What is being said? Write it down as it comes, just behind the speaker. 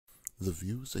The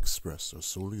views expressed are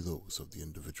solely those of the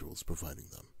individuals providing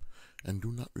them and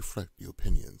do not reflect the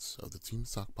opinions of the Team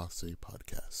Sock Passe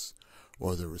podcast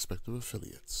or their respective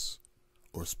affiliates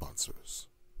or sponsors.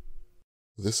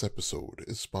 This episode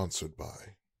is sponsored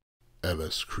by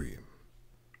LS Cream,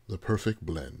 the perfect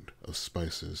blend of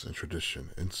spices and tradition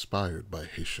inspired by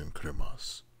Haitian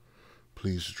cremas.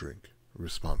 Please drink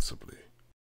responsibly.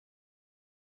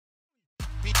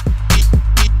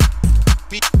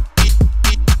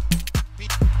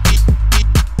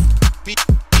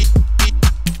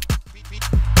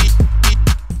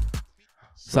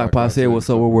 Sock Passe, what's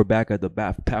up? We're back at the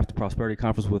Path to Prosperity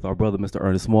Conference with our brother, Mr.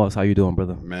 Ernest Moss. How you doing,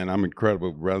 brother? Man, I'm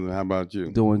incredible, brother. How about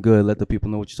you? Doing good. Let the people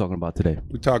know what you're talking about today.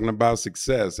 We're talking about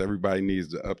success. Everybody needs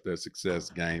to up their success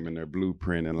game and their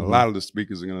blueprint. And a lot of the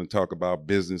speakers are going to talk about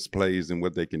business plays and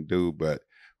what they can do. But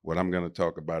what I'm going to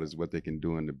talk about is what they can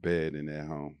do in the bed in their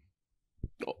home.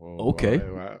 Okay.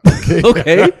 Wow.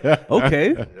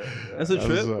 Okay. That's a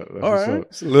trip. All right.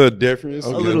 It's a little different. It's a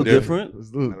little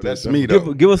different. That's me,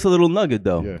 though. Give us a little nugget,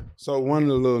 though. Yeah. So one of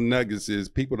the little nuggets is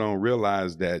people don't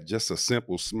realize that just a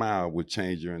simple smile would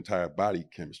change your entire body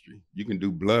chemistry. You can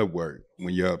do blood work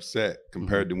when you're upset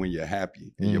compared to when you're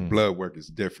happy, and your blood work is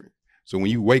different. So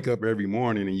when you wake up every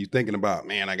morning and you're thinking about,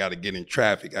 man, I got to get in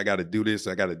traffic, I got to do this,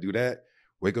 I got to do that,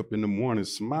 wake up in the morning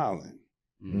smiling.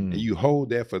 And you hold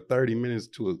that for 30 minutes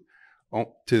to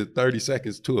 30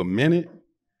 seconds to a minute,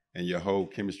 and your whole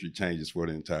chemistry changes for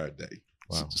the entire day.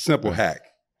 Wow. It's a simple hack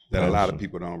that a lot Awesome. of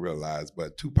people don't realize,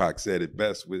 but Tupac said it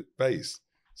best with face.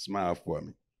 Smile for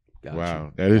me. Gotcha.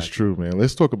 Wow, that is true, man.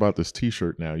 Let's talk about this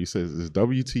T-shirt now. You said it's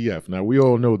WTF. Now we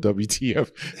all know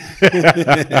WTF,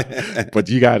 but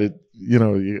you got it. You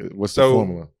know, what's the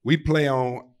formula? We play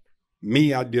on.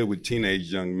 Me, I deal with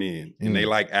teenage young men, and they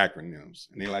like acronyms,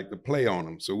 and they like to play on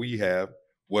them. So we have,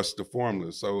 what's the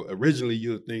formula? So originally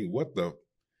you'll think, what the?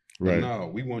 Right. No,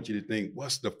 we want you to think,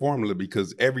 what's the formula?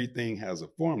 Because everything has a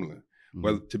formula.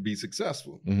 Well, to be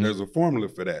successful, there's a formula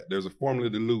for that. There's a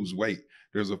formula to lose weight.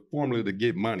 There's a formula to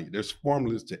get money. There's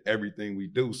formulas to everything we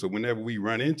do. So whenever we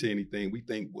run into anything, we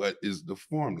think, what is the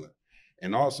formula?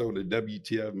 And also the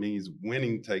WTF means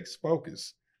winning takes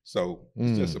focus. So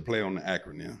it's just a play on the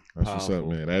acronym. That's what's up,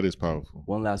 man. That is powerful.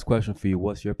 One last question for you.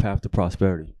 What's your path to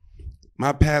prosperity?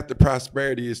 My path to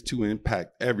prosperity is to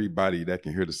impact everybody that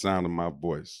can hear the sound of my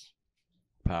voice.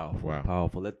 Powerful. Wow.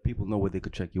 Powerful. Let people know where they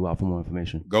could check you out for more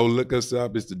information. Go look us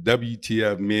up. It's the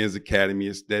WTF Men's Academy.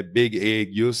 It's that big egg.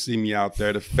 You'll see me out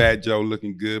there, the Fat Joe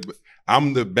looking good, but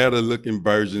I'm the better looking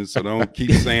version. So don't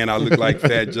keep saying I look like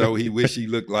Fat Joe. He wish he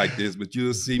looked like this, but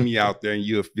you'll see me out there and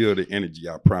you'll feel the energy.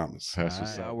 I promise. That's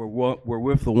what's up. We're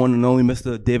with the one and only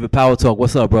Mr. David Power Talk.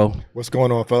 What's up, bro? What's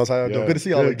going on, fellas? How y'all doing? Good to see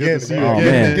y'all Good again. to see you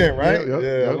again. Again, right?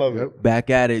 Yep, I love it.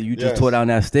 Back at it. You just Yes. tore down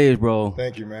that stage, bro.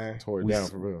 Thank you, man. Tore it down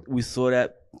for real. We saw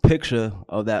that picture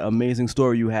of that amazing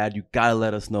story you had. You gotta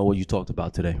let us know what you talked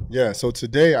about today. Yeah, so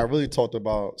today I really talked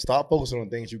about stop focusing on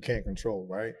things you can't control,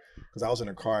 right? Because I was in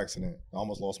a car accident. I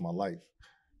almost lost my life.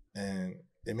 And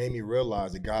it made me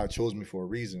realize that God chose me for a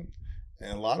reason.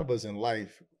 And a lot of us in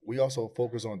life, we also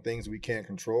focus on things we can't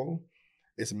control.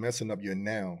 It's messing up your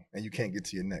now, and you can't get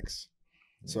to your next.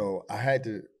 So I had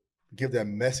to give that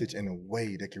message in a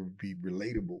way that can be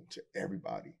relatable to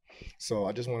everybody. So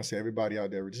I just want to say, everybody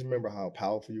out there, just remember how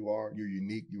powerful you are. You're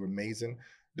unique. You're amazing.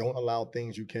 Don't allow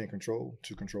things you can't control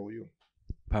to control you.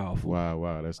 Powerful.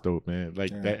 Wow, that's dope, man.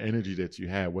 Like that energy that you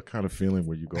had. What kind of feeling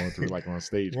were you going through, like on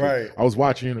stage? 'Cause Right. I was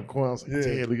watching you in the corner. I was like,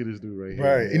 Yeah. damn, look at this dude right here.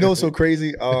 Right. man. You know what's so crazy?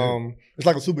 It's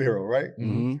like a superhero, right?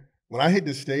 Mm-hmm. When I hit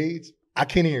the stage, I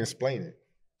can't even explain it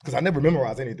because I never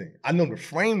memorized anything. I know the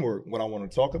framework, what I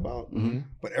want to talk about,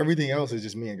 but everything else is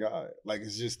just me and God. Like,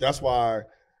 it's just, that's why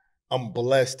I'm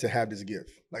blessed to have this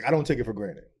gift. Like, I don't take it for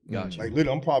granted. Gotcha. Like,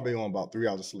 literally, I'm probably on about 3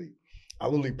 hours of sleep. I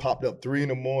literally popped up 3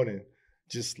 a.m,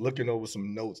 just looking over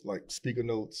some notes, like speaker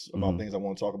notes about things I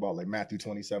want to talk about, like Matthew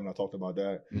 27, I talked about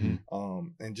that.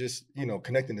 And just,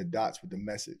 connecting the dots with the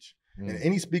message. And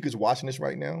any speakers watching this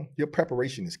right now, your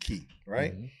preparation is key,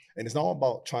 right? And it's not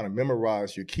about trying to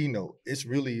memorize your keynote. It's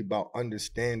really about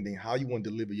understanding how you want to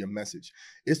deliver your message.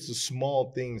 It's the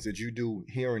small things that you do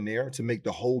here and there to make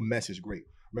the whole message great.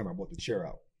 Remember, I brought the chair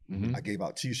out. I gave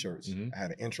out t-shirts. I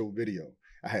had an intro video.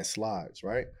 I had slides,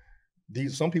 right?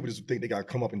 Some people just think they got to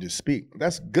come up and just speak.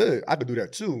 That's good. I could do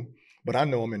that too. But I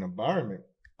know I'm in an environment,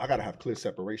 I got to have clear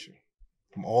separation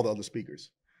from all the other speakers.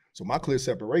 So my clear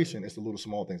separation is the little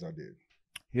small things I did.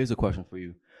 Here's a question for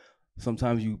you.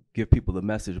 sometimes you give people the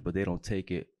message, but they don't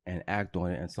take it and act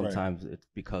on it. And sometimes it's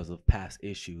because of past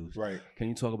issues. Right. Can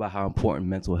you talk about how important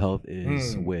mental health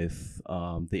is with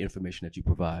the information that you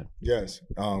provide? Yes.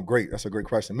 Great. That's a great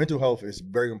question. Mental health is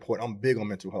very important. I'm big on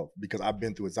mental health because I've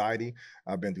been through anxiety.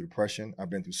 I've been through depression. I've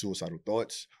been through suicidal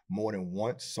thoughts more than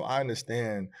once. So I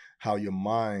understand how your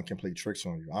mind can play tricks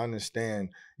on you. I understand,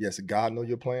 yes, God knows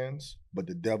your plans, but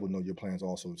the devil knows your plans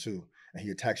also too. And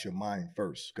he attacks your mind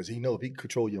first because he knows if he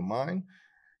control your mind,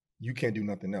 you can't do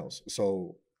nothing else.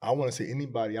 So I want to say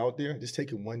anybody out there, just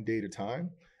take it one day at a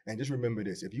time and just remember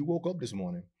this. If you woke up this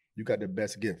morning, you got the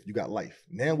best gift. You got life.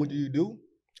 Now what do?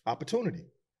 Opportunity.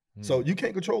 So you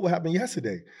can't control what happened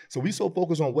yesterday. So we so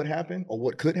focused on what happened or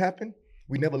what could happen,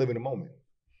 we never live in the moment.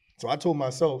 So I told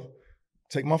myself,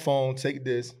 take my phone, take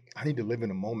this. I need to live in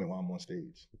the moment while I'm on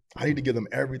stage. I need to give them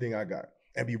everything I got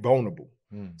and be vulnerable.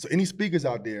 So any speakers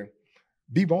out there,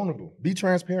 be vulnerable, be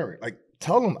transparent. Like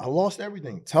tell them I lost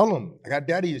everything. Tell them I got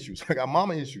daddy issues, I got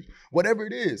mama issues, whatever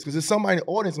it is. Because there's somebody in the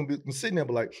audience gonna be sitting there,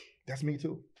 but like, that's me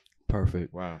too.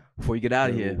 Perfect. Wow. Before you get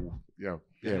out of here.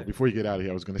 Yeah. Before you get out of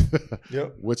here, I was gonna.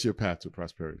 What's your path to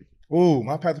prosperity? Oh,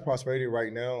 my path to prosperity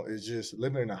right now is just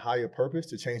living in a higher purpose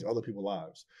to change other people's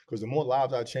lives. Because the more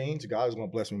lives I change, God is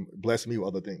gonna bless me with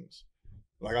other things.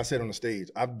 Like I said on the stage,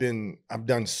 I've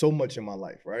done so much in my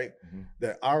life, right?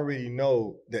 That I already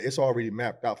know that it's already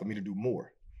mapped out for me to do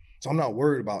more. So I'm not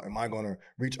worried about, am I gonna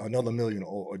reach another million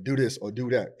or do this or do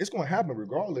that? It's gonna happen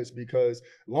regardless because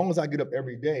as long as I get up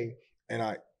every day and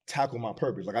I tackle my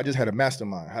purpose. Like I just had a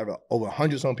mastermind. I have over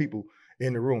 100-some people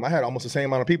in the room. I had almost the same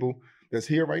amount of people that's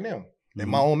here right now in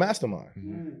my own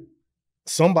mastermind.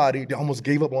 Somebody that almost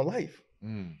gave up on life.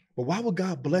 But why would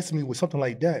God bless me with something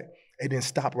like that and then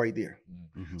stop right there?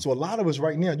 So a lot of us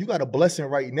right now, you got a blessing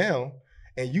right now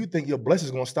and you think your blessing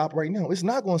is gonna stop right now. It's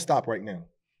not gonna stop right now.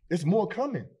 There's more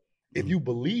coming. If you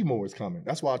believe more is coming.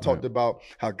 That's why I talked about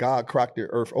how God cracked the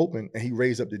earth open and he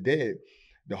raised up the dead,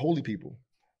 the holy people,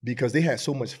 because they had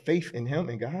so much faith in him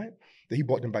and God that he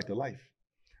brought them back to life.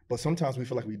 But sometimes we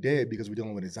feel like we're dead because we're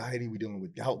dealing with anxiety, we're dealing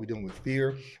with doubt, we're dealing with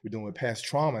fear, we're dealing with past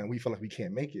trauma, and we feel like we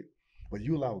can't make it. But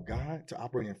you allow God to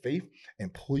operate in faith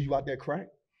and pull you out that crack,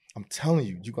 I'm telling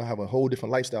you, you're going to have a whole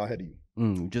different lifestyle ahead of you.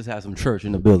 We just had some church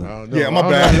in the building. No, yeah, my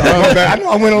bad. My bad. I know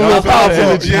I went a little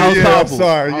powerful. Yeah, I'm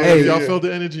sorry. Hey, y'all felt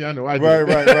the energy? I know. I did.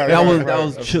 Right. That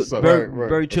was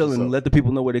very chilling. Let the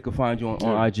people know where they can find you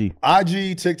on IG.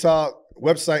 IG, TikTok,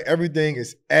 website, everything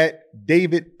is at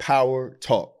David Power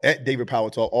Talk. At David Power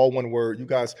Talk, all one word. You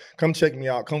guys come check me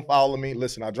out. Come follow me.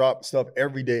 Listen, I drop stuff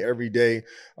every day. I'm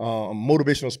a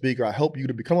motivational speaker. I help you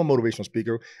to become a motivational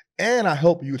speaker. And I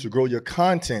help you to grow your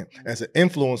content as an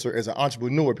influencer, as an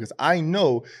entrepreneur, because I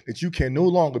know that you can no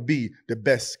longer be the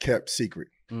best kept secret.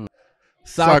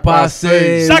 Sock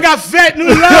Passe. Sock got fat new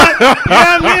line. You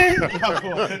know what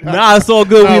I mean? Nah, it's all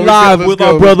good. We live with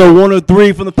our brother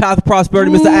 103 from the Path of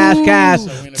Prosperity, Mr. Ash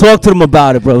Cash. Talk to them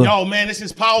about it, brother. Yo, man, this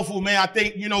is powerful, man. I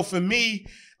think, for me,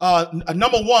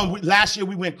 number one, last year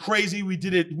we went crazy. We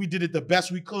did it the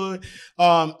best we could.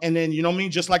 And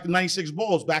then, just like the 96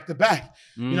 Bulls back to back.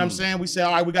 You know what I'm saying? We said,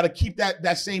 all right, we got to keep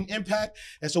that same impact.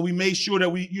 And so we made sure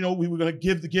that we were going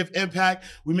to give impact.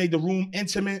 We made the room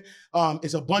intimate.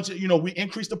 It's a bunch of, we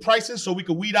increased the prices so we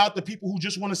could weed out the people who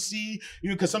just want to see,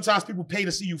 because sometimes people pay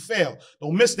to see you fail.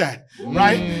 Don't miss that,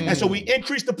 right? And so we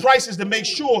increased the prices to make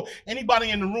sure anybody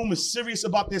in the room is serious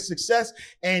about their success.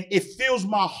 And it fills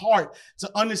my heart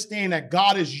to understand that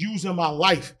God is using my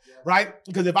life, right?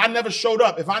 Because if I never showed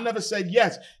up, if I never said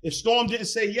yes, if Storm didn't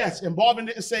say yes, and Marvin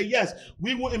didn't say yes,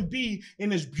 we wouldn't be in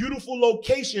this beautiful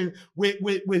location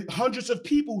with hundreds of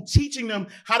people teaching them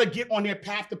how to get on their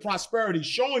path to prosperity,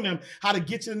 showing them how to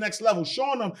get to the next level,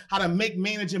 showing them how to make,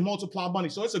 manage, and multiply money.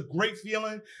 So it's a great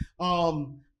feeling.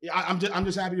 I'm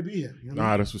just happy to be here.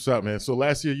 Nah, that's what's up, man. So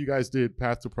last year you guys did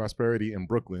Path to Prosperity in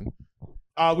Brooklyn.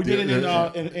 We did it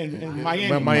in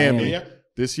Miami. Miami. Yeah.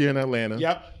 This year in Atlanta.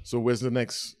 Yep. So where's the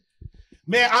next?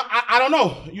 Man, I don't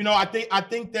know. I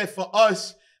think that for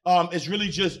us, it's really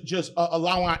just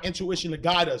allowing our intuition to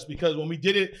guide us, because when we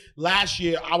did it last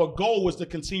year, our goal was to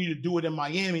continue to do it in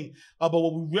Miami. But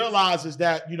what we realized is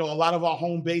that, a lot of our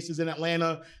home base is in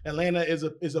Atlanta. Atlanta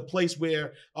is a place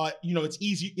where, it's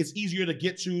easier to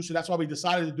get to. So that's why we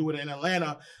decided to do it in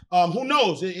Atlanta. Who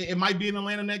knows? It might be in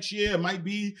Atlanta next year. It might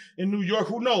be in New York.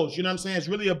 Who knows? You know what I'm saying? It's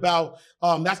really about,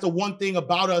 that's the one thing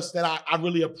about us that I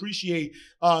really appreciate,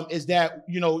 is that,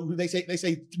 they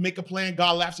say make a plan,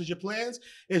 God laughs at your plans.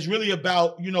 is really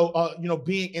about,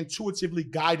 being intuitively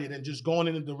guided and just going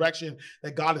in the direction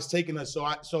that God has taken us.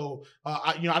 I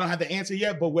don't have the answer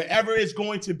yet, but wherever it's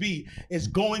going to be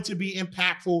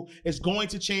impactful. It's going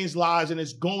to change lives, and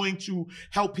it's going to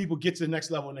help people get to the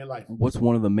next level in their life. What's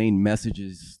one of the main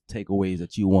messages, takeaways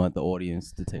that you want the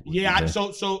audience to take? Yeah,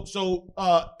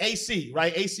 AC,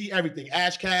 right? AC, everything.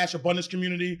 Ash Cash, abundance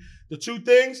community. The two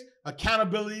things: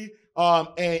 accountability,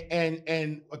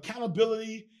 and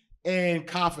accountability and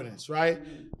confidence, right?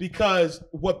 Because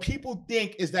what people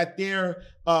think is that they're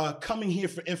coming here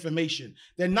for information.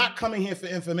 They're not coming here for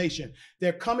information.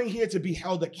 They're coming here to be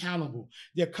held accountable.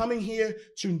 They're coming here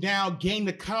to now gain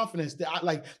the confidence that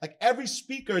like every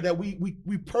speaker that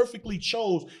we perfectly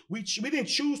chose. We didn't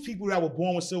choose people that were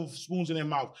born with silver spoons in their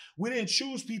mouth. We didn't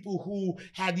choose people who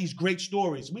had these great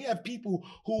stories. We have people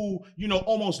who,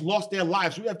 almost lost their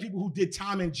lives. We have people who did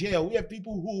time in jail. We have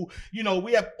people who,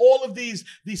 we have all of these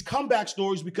comeback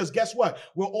stories, because guess what?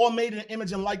 We're all made in the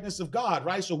image and likeness of God,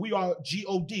 right? So we are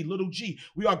G-O-D, little g.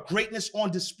 We are greatness on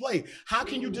display. How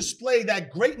can you display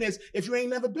that greatness if you ain't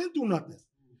never been through nothing?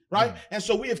 Right. And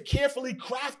so we have carefully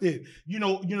crafted,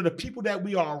 the people that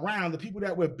we are around, the people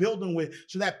that we're building with,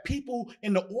 so that people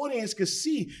in the audience could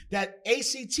see that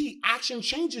ACT, action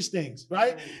changes things,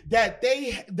 right? That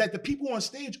the people on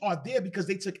stage are there because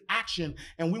they took action.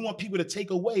 And we want people to take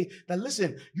away that,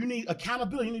 listen, you need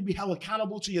accountability. You need to be held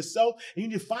accountable to yourself, and you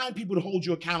need to find people to hold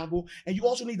you accountable. And you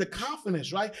also need the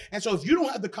confidence, right? And so if you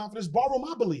don't have the confidence, borrow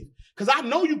my belief, because I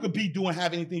know you could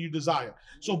have anything you desire.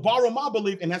 So borrow my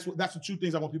belief. And that's the two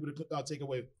things I want people to take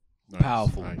away. Nice,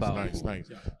 powerful. Nice.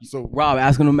 So, Rob,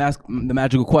 ask the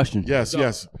magical question.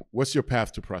 Yes. What's your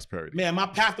path to prosperity? Man, my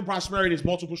path to prosperity is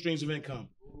multiple streams of income.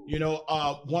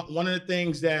 One of the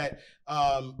things that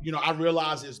I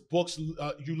realize is books.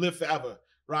 You live forever,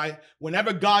 right?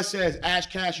 Whenever God says, "Ash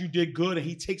Cash, you did good," and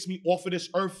He takes me off of this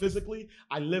earth physically,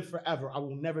 I live forever. I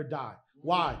will never die.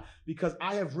 Why? Because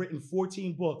I have written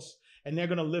 14 books, and they're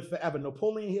going to live forever.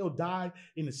 Napoleon Hill died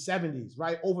in the 70s,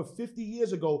 right? Over 50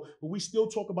 years ago, but we still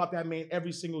talk about that man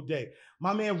every single day.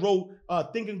 My man wrote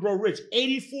Think and Grow Rich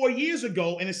 84 years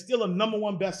ago, and it's still a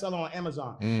 #1 bestseller on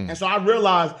Amazon. And so I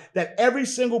realized that every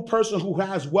single person who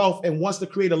has wealth and wants to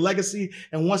create a legacy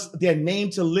and wants their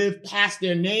name to live past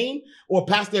their name or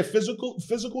past their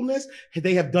physicalness,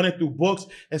 they have done it through books.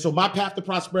 And so my path to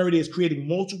prosperity is creating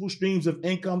multiple streams of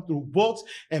income through books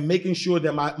and making sure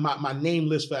that my name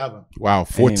lives forever. Wow,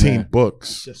 14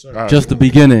 books. Yes, sir. Just the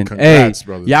beginning. Congrats,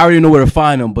 brother. Y'all already know where to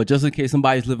find them, but just in case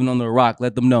somebody's living under a rock,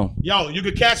 let them know. Yo, you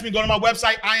can catch me. Go to my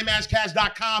website,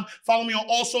 IamAshCash.com. Follow me on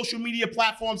all social media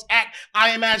platforms at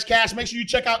IamAshCash. Make sure you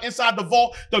check out Inside the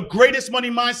Vault, the greatest money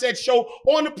mindset show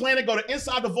on the planet. Go to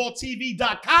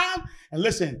InsideTheVaultTV.com. And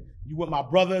listen, you with my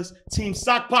brothers, Team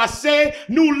Sac Passe,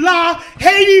 New La,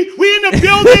 Haiti, we in the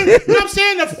building. You know what I'm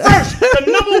saying? The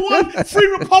 #1 free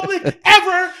republic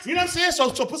ever. You know what I'm saying? So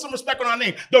put some respect on our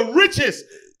name. The richest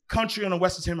country on the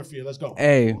Western Hemisphere. Let's go.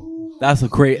 Hey, that's a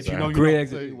great great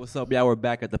exit. What's up, y'all? We're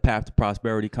back at the Path to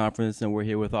Prosperity Conference, and we're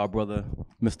here with our brother,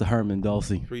 Mr. Herman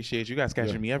Dulcie. Appreciate you guys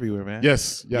catching me everywhere, man.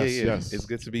 Yes. It's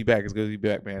good to be back. It's good to be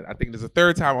back, man. I think this is the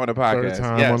third time on the podcast. Third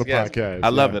time on the podcast. I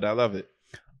love it.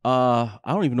 I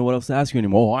don't even know what else to ask you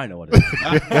anymore. Oh, I know what it is.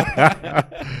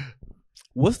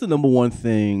 What's the #1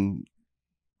 thing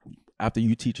after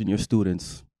you teaching your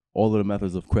students all of the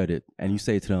methods of credit, and you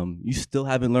say to them, you still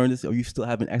haven't learned this, or you still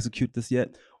haven't executed this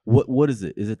yet? What is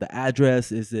it? Is it the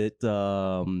address? Is it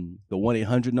the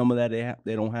 1-800 number that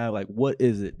they don't have? Like, what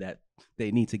is it that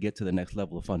they need to get to the next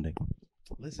level of funding?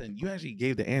 Listen, you actually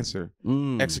gave the answer.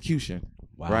 Execution.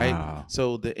 Wow. Right?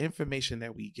 So the information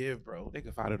that we give, bro, they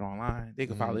can find it online. They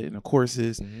can find it in the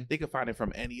courses. They can find it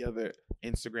from any other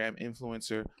Instagram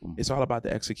influencer. It's all about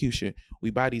the execution.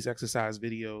 We buy these exercise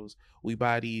videos. We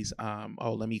buy these,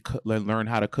 let me learn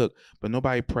how to cook. But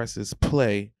nobody presses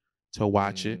play to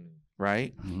watch it,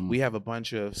 right? We have a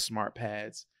bunch of smart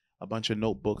pads, a bunch of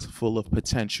notebooks full of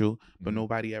potential, but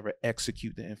nobody ever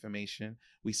execute the information.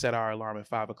 We set our alarm at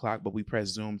 5 o'clock, but we press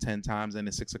Zoom 10 times and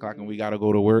it's 6 o'clock and we got to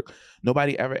go to work.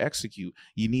 Nobody ever execute.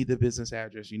 You need the business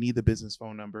address. You need the business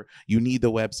phone number. You need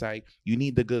the website. You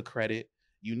need the good credit.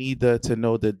 You need to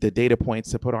know the data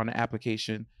points to put on the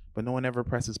application, but no one ever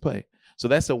presses play. So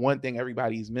that's the one thing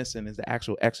everybody's missing, is the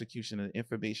actual execution of the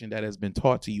information that has been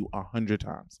taught to you 100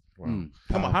 times. Wow.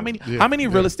 Come on, how many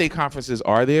real estate conferences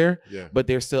are there? But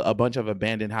there's still a bunch of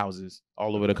abandoned houses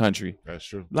all over the country. That's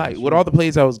true. Like with all the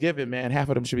plays I was given, man, half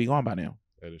of them should be gone by now.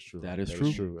 That is true. That is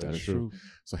true. That is true.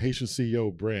 So Haitian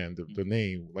CEO brand, the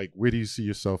name, like, where do you see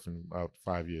yourself in about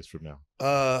 5 years from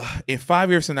now? In 5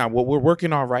 years from now, what we're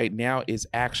working on right now is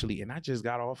actually, and I just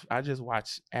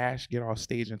watched Ash get off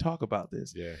stage and talk about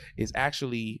this. Yeah. Is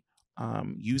actually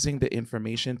using the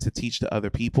information to teach to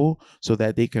other people so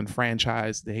that they can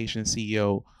franchise the Haitian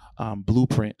CEO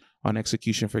blueprint on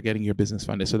execution for getting your business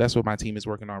funded. So that's what my team is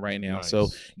working on right now. Nice. So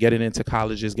get it into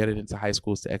colleges, get it into high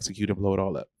schools to execute and blow it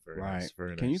all up. Very nice.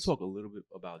 Very Can you nice. talk a little bit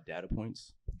about data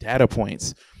points? Data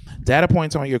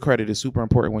points on your credit is super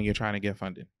important when you're trying to get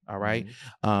funded. All right.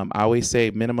 I always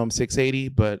say minimum 680,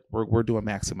 but we're doing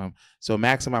maximum. So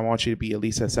maximum, I want you to be at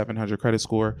least at 700 credit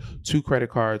score, 2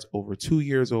 credit cards over 2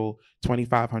 years old,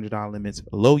 $2,500 limits,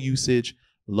 low usage,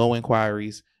 low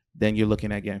inquiries. Then you're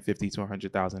looking at getting 50 to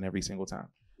 100,000 every single time.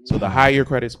 So the higher your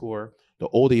credit score, the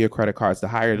older your credit cards, the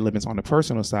higher the limits on the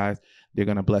personal side, they're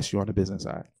going to bless you on the business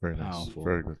side. Very nice. Powerful.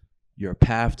 Very good. Your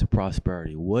path to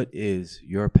prosperity. What is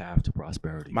your path to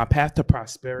prosperity? My path to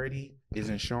prosperity is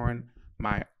ensuring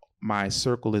my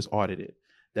circle is audited,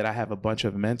 that I have a bunch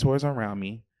of mentors around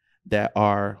me that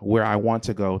are where I want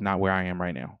to go, not where I am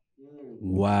right now.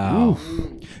 Wow.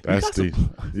 That's the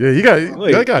you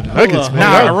got nuggets, man.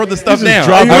 Nah, I wrote the stuff down.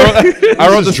 Dropping, I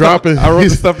wrote the dropping. I wrote the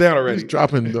stuff down already. He's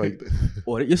dropping like.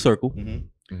 Audit your circle.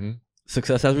 Mm-hmm.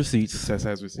 Success has receipts. Success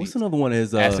has receipts. What's another one?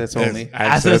 Is assets only.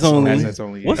 Assets only. Assets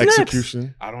only. What's Execution.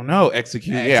 next? I don't know.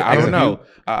 Execute. Yeah, I don't know.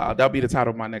 That'll be the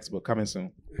title of my next book coming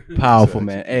soon. Powerful,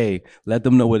 man. Hey, let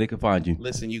them know where they can find you.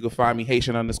 Listen, you can find me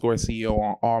Haitian_CEO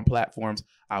on all platforms.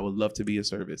 I would love to be of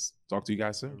service. Talk to you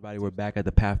guys soon. Everybody, we're back at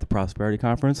the Path to Prosperity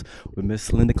Conference with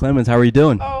Miss Linda Clemens. How are you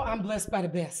doing? Oh, I'm blessed by the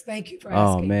best. Thank you for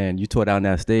asking. Oh, man, you tore down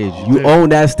that stage. You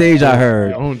owned that stage, I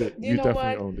heard. You owned it. You You know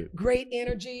definitely what? owned it. Great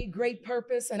energy, great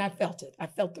purpose, and I felt it. I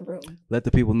felt the room. Let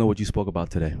the people know what you spoke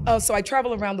about today. Oh, so I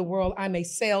travel around the world. I'm a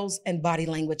sales and body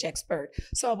language expert.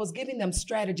 So I was giving them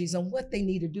strategies on what they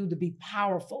need to do to be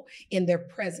powerful in their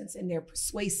presence, in their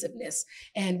persuasiveness.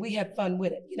 And we had fun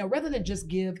with it. You know, rather than just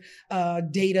give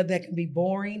data that can be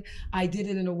boring, I did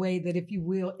it in a way that, if you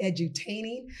will,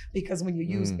 edutaining, because when you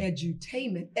use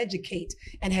edutainment, educate,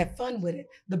 and have fun with it,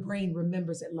 the brain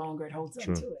remembers it longer. It holds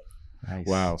on to it. Nice.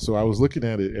 Wow. So I was looking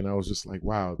at it and I was just like,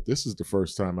 wow, this is the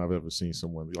first time I've ever seen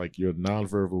someone like you're a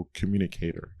nonverbal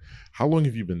communicator. How long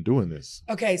have you been doing this?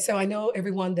 Okay, so I know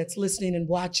everyone that's listening and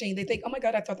watching, they think, oh my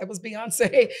God, I thought that was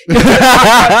Beyonce.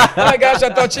 Oh my gosh,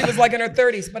 I thought she was like in her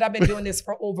 30s, but I've been doing this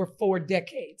for over 4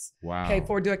 decades. Wow. Okay,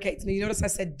 4 decades. Now you notice I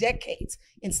said decades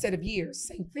instead of years.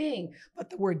 Same thing,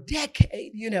 but the word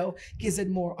decade, you know, gives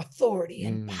it more authority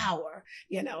and power,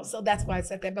 you know. So that's why I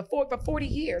said that. But for 40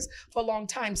 years, for a long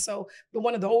time. So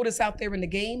one of the oldest out there in the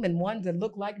game, and one that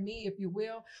looked like me, if you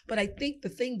will. But I think the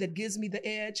thing that gives me the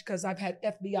edge, because I've had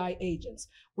FBI agents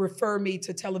refer me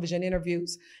to television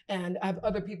interviews, and I have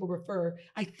other people refer.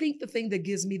 I think the thing that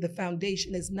gives me the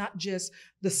foundation is not just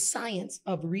the science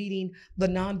of reading the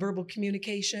nonverbal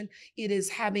communication. It is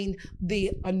having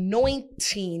the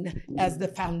anointing as the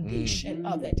foundation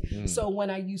of it. So when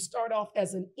you start off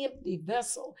as an empty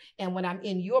vessel, and when I'm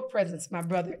in your presence, my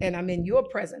brother, and I'm in your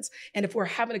presence, and if we're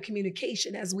having a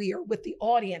communication as we are with the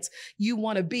audience, you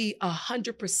want to be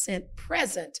 100%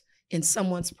 present in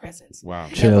someone's presence. Wow.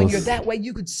 And when you're that way,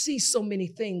 you could see so many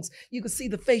things. You could see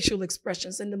the facial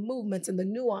expressions and the movements and the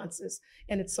nuances,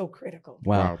 and it's so critical.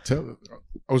 Wow.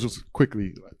 I was just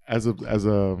quickly, as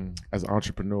an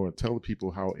entrepreneur, tell the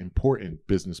people how important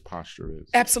business posture is.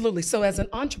 Absolutely. So as an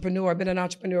entrepreneur, I've been an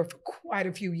entrepreneur for quite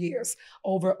a few years,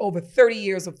 over 30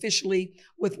 years officially,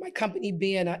 with my company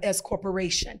being a S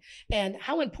corporation. And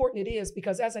how important it is,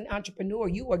 because as an entrepreneur,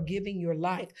 you are giving your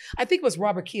life. I think it was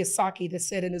Robert Kiyosaki that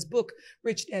said in his book,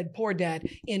 Rich Dad, Poor Dad,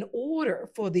 in order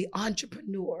for the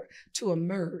entrepreneur to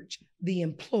emerge, the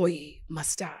employee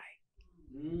must die.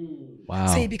 Wow.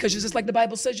 See, because it's just like the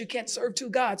Bible says, you can't serve 2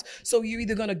 gods. So you're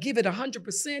either going to give it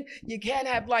 100%. You can't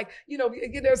have, like, you know,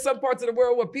 there's some parts of the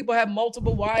world where people have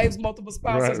multiple wives, multiple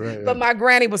spouses. Right. But my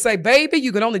granny would say, baby,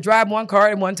 you can only drive 1 car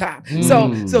at one time.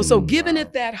 So giving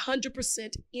it that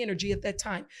 100% energy at that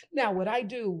time. Now, what I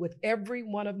do with every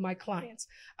one of my clients,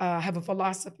 I have a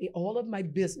philosophy. All of my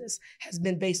business has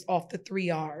been based off the 3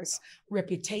 R's: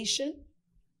 reputation,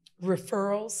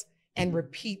 referrals, and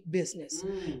repeat business.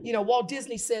 You know, Walt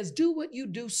Disney says, do what you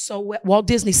do so well. Walt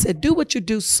Disney said, do what you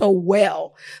do so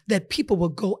well that people will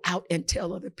go out and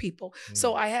tell other people.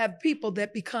 So I have people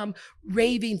that become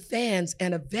raving fans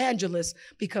and evangelists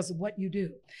because of what you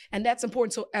do. And that's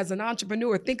important. So as an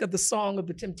entrepreneur, think of the song of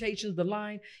the Temptations, the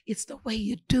line, it's the way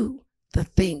you do the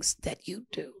things that you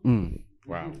do.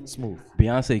 Wow, smooth.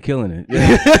 Beyonce killing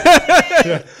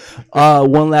it.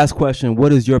 One last question.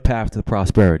 What is your path to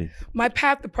prosperity? My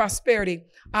path to prosperity,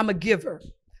 I'm a giver.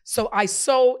 So I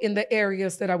sow in the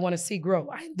areas that I want to see grow.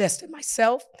 I invest in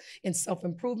myself, in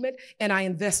self-improvement, and I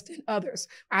invest in others.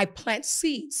 I plant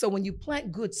seeds. So when you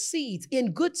plant good seeds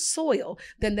in good soil,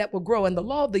 then that will grow. And the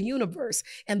law of the universe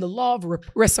and the law of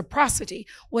reciprocity,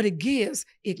 what it gives,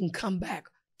 it can come back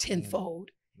tenfold.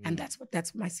 And that's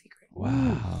my secret.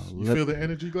 Wow. You feel the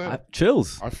energy, Glenn?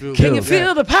 Chills. I feel. Can you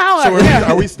feel the power? So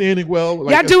are we standing well?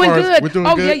 Like, y'all doing good. We're doing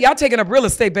oh good? yeah, y'all taking up real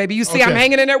estate, baby. You see, I'm Okay.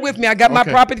 hanging in there with me. I got my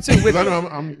Okay. property too with me. I'm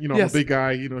I'm Yes. a big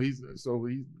guy. I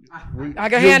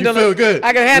can handle you feel it. good.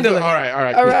 I can handle it. All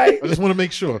right. All right. I just want to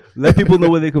make sure. Let people know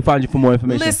where they can find you for more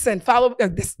information. Listen, follow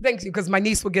this. Thank you, because my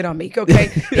niece will get on me. Okay,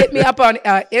 hit me up on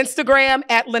Instagram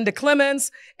at Linda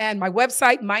Clemens, and my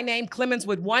website, my name Clemens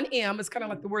with one M. It's kind of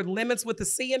like the word lemons with the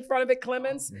C in front of it,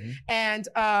 Clemens. And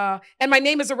my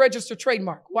name is a registered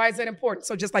trademark. Why is that important?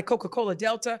 So just like Coca-Cola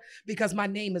Delta, because my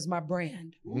name is my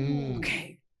brand.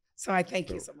 Okay. So I thank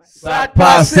you so much.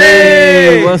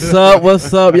 Posse! What's up?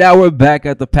 What's up? Yeah, we're back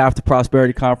at the Path to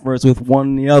Prosperity Conference with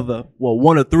one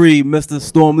of three, Mr.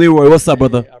 Storm Leroy. What's up,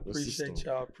 brother? I appreciate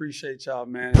y'all. Appreciate y'all,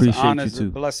 man. Appreciate it's an honor, you it's a too.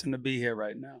 blessing to be here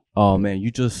right now. Oh, man, you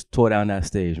just tore down that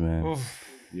stage, man. Oof.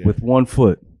 Yeah. With one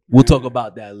foot. We'll talk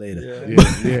about that later.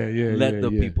 Yeah. Let the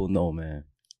people know, man.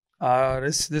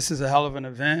 This is a hell of an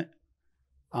event.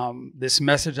 This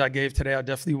message I gave today, I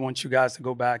definitely want you guys to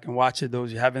go back and watch it.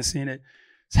 Those who haven't seen it,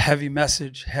 it's a heavy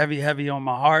message, heavy on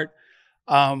my heart.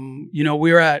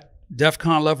 We're at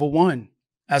DEFCON level 1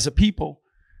 as a people.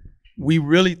 We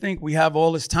really think we have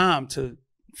all this time to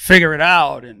figure it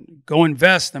out and go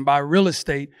invest and buy real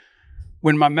estate.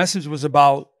 When my message was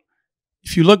about,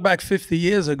 if you look back 50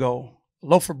 years ago, a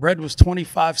loaf of bread was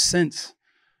 25 cents.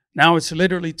 Now it's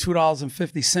literally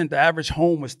 $2.50. The average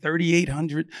home was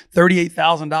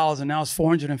 $38,000, and now it's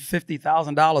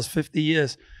 $450,000. 50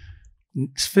 years.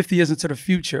 50 years into the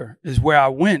future is where I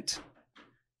went.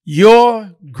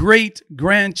 Your great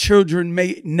grandchildren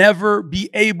may never be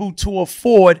able to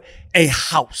afford a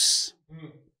house.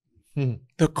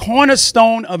 The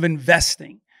cornerstone of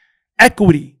investing,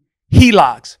 equity,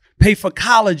 HELOCs, pay for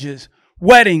colleges,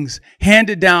 weddings,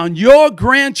 handed down. Your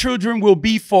grandchildren will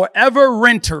be forever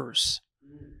renters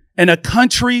in a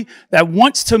country that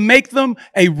wants to make them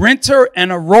a renter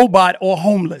and a robot or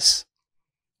homeless.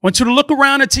 I want you to look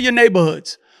around into your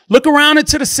neighborhoods. Look around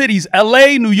into the cities,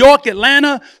 LA, New York,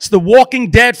 Atlanta. It's the walking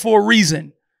dead for a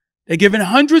reason. They're giving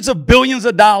hundreds of billions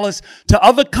of dollars to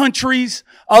other countries,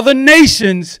 other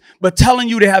nations, but telling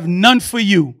you they have none for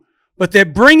you. But they're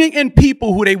bringing in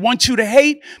people who they want you to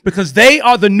hate because they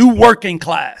are the new working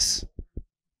class.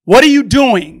 What are you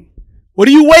doing? What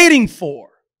are you waiting for?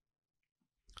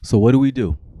 So what do we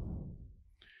do?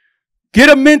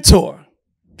 Get a mentor.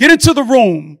 Get into the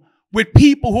room with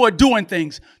people who are doing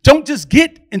things. Don't just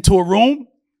get into a room.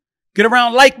 Get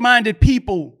around like-minded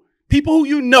people. People who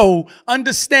you know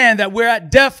understand that we're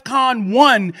at DEFCON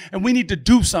 1 and we need to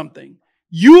do something.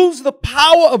 Use the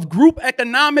power of group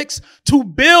economics to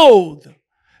build.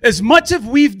 As much as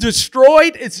we've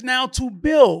destroyed, it's now to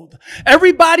build.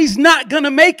 Everybody's not going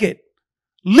to make it.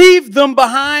 Leave them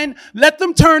behind. Let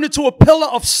them turn into a pillar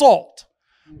of salt.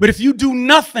 But if you do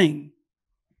nothing,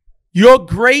 your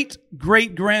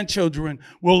great-great-grandchildren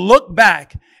will look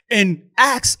back and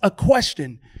ask a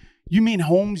question. You mean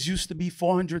homes used to be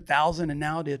 400,000 and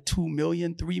now they're 2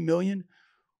 million, 3 million?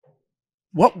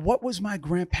 What was my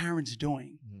grandparents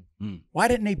doing? Why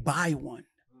didn't they buy one?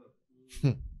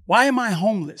 Why am I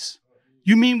homeless?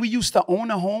 You mean we used to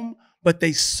own a home, but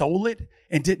they sold it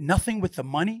and did nothing with the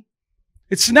money?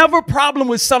 It's never a problem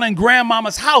with selling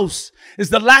grandmama's house. It's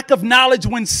the lack of knowledge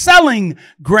when selling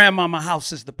grandmama's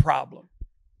house is the problem.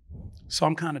 So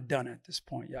I'm kind of done at this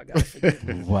point. Y'all got to forgive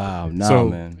me. Wow. Nah, So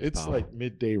man. it's like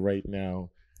midday right now.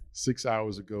 6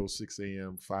 hours ago, 6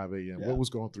 a.m., 5 a.m. Yeah. What was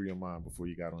going through your mind before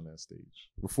you got on that stage?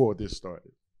 Before this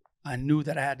started? I knew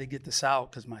that I had to get this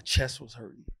out because my chest was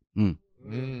hurting.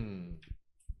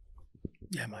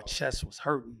 Yeah, my chest was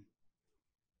hurting.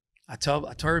 I tell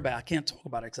everybody I can't talk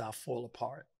about it because I'll fall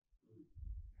apart.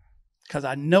 Because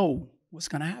I know what's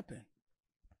going to happen.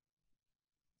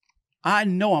 I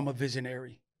know I'm a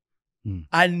visionary.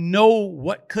 I know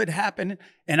what could happen,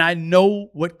 and I know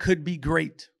what could be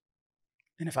great.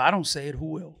 And if I don't say it, who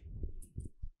will?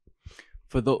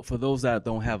 For those that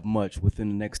don't have much within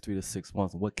the next 3 to 6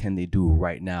 months, what can they do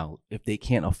right now? If they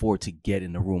can't afford to get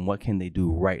in the room, what can they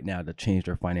do right now to change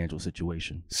their financial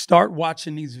situation? Start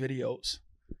watching these videos.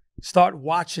 Start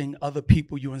watching other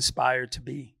people you inspire to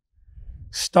be.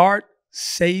 Start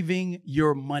saving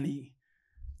your money.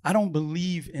 I don't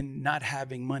believe in not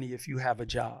having money if you have a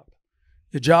job.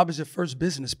 Your job is your first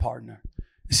business partner.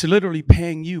 It's literally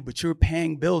paying you, but you're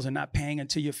paying bills and not paying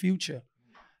into your future.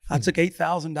 I took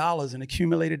 $8,000 and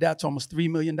accumulated that to almost $3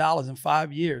 million in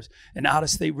 5 years in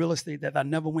out-of-state real estate that I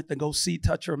never went to go see,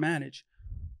 touch, or manage.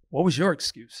 What was your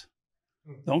excuse?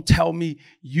 Don't tell me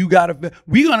we're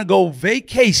going to go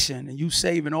vacation and you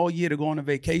saving all year to go on a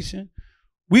vacation.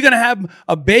 We're going to have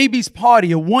a baby's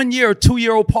party, a 1 year or 2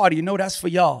 year old party. You know, that's for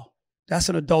y'all. That's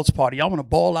an adult's party. Y'all want to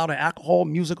ball out in alcohol,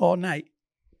 music all night.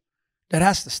 That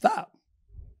has to stop.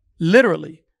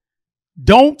 Literally.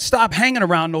 Don't stop hanging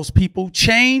around those people.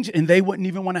 Change, and they wouldn't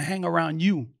even want to hang around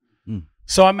you.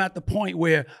 So I'm at the point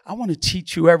where I want to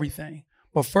teach you everything.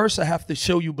 But first, I have to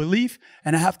show you belief,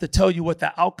 and I have to tell you what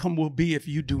the outcome will be if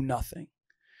you do nothing.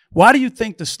 Why do you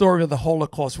think the story of the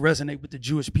Holocaust resonates with the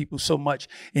Jewish people so much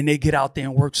and they get out there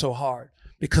and work so hard?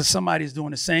 Because somebody's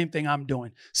doing the same thing I'm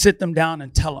doing. Sit them down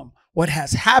and tell them what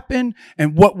has happened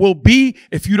and what will be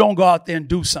if you don't go out there and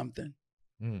do something.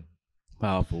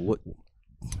 Powerful.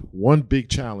 One big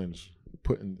challenge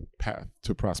putting the Path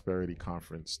to Prosperity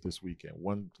conference this weekend.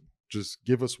 Just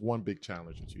give us one big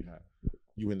challenge that you have,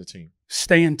 you and the team.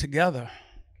 Staying together.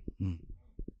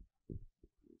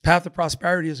 Path to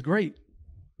Prosperity is great.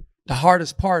 The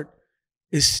hardest part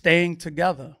is staying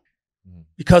together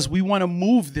because we want to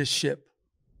move this ship.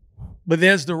 But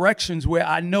there's directions where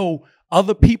I know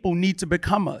other people need to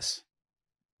become us.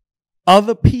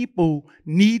 Other people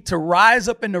need to rise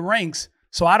up in the ranks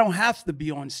so I don't have to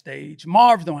be on stage.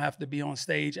 Marv don't have to be on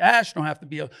stage. Ash don't have to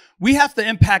be. We have to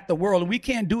impact the world. And we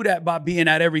can't do that by being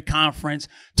at every conference,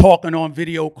 talking on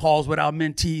video calls with our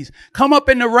mentees. Come up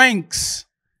in the ranks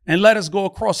and let us go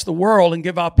across the world and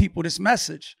give our people this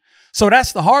message. So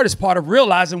that's the hardest part of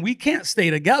realizing we can't stay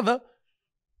together,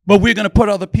 but we're going to put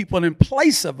other people in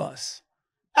place of us.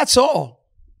 That's all.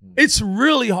 It's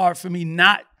really hard for me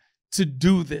not to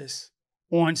do this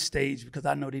on stage because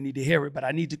I know they need to hear it, but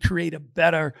I need to create a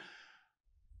better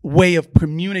way of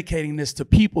communicating this to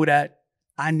people that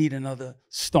I need another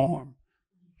Storm.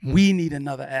 We need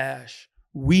another Ash.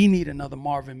 We need another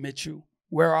Marvin Mitchell.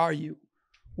 Where are you?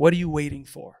 What are you waiting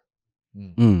for?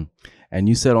 And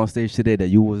you said on stage today that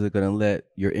you wasn't going to let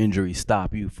your injury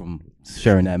stop you from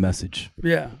sharing that message.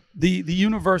 Yeah. The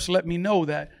universe let me know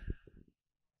that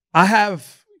I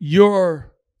have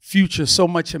your future so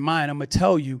much in mind. I'm going to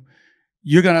tell you,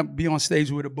 you're going to be on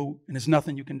stage with a boot and there's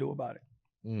nothing you can do about it.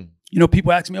 You know,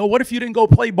 people ask me, oh, what if you didn't go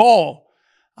play ball?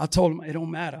 I told them, it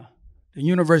don't matter. The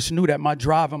universe knew that my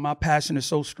drive and my passion is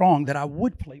so strong that I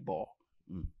would play ball.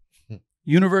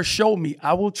 Universe showed me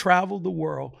I will travel the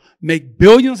world, make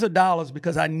billions of dollars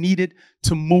because I needed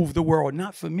to move the world,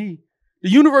 not for me. The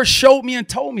universe showed me and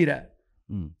told me that.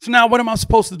 So now what am I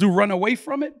supposed to do, run away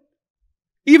from it?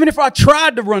 Even if I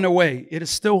tried to run away, it'll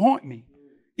still haunt me.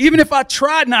 Even if I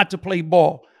tried not to play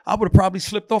ball, I would have probably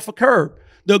slipped off a curb.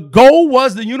 The goal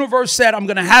was the universe said, I'm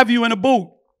going to have you in a boot.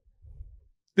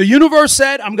 The universe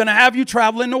said, I'm going to have you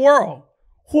traveling the world.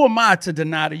 Who am I to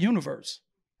deny the universe?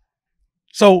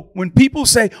 So when people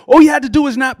say, all you had to do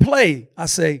is not play, I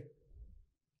say,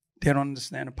 they don't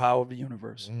understand the power of the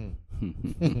universe.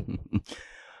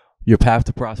 Your path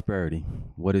to prosperity.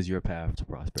 What is your path to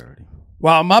prosperity?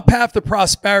 Well, my path to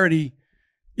prosperity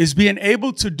is being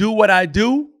able to do what I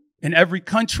do in every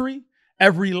country,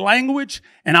 every language,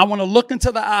 and I want to look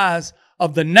into the eyes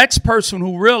of the next person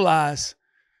who realizes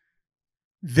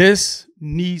this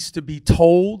needs to be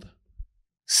told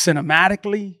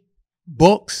cinematically,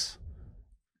 books,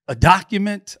 a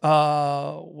documentary.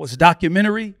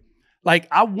 Like,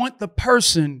 I want the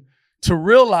person to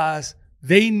realize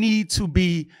they need to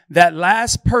be that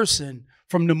last person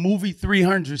from the movie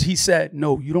 300. He said,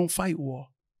 no, you don't fight war.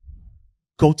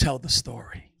 Go tell the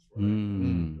story.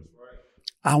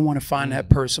 I want to find that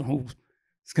person who's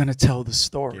going to tell the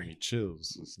story. Give me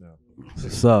chills.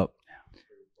 What's up?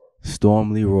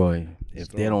 Storm Leroy. If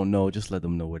they don't know, just let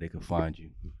them know where they can find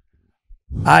you.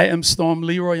 I am Storm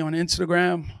Leroy on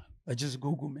Instagram. Or just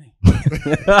Google me.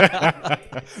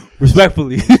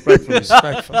 Respectfully.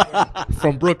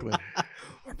 From Brooklyn.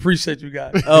 Appreciate you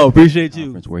guys. Oh, appreciate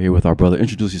you. We're here with our brother.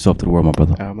 Introduce yourself to the world, my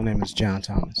brother. My name is John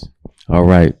Thomas. All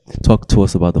right. Talk to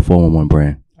us about the 411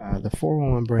 brand. The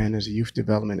 411 brand is a youth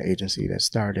development agency that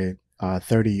started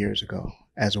 30 years ago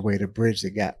as a way to bridge the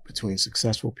gap between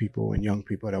successful people and young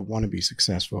people that want to be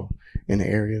successful in the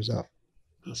areas of,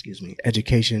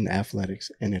 education,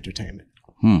 athletics, and entertainment.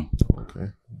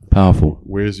 Okay. Powerful.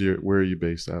 Where are you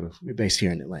based out of? We're based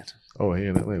here in Atlanta. Oh, here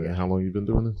in Atlanta. Yeah. How long you been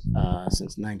doing this?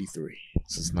 Since 93.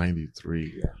 Since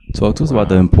 93. Yeah. Talk to us about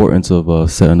the importance of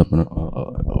setting up an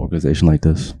organization like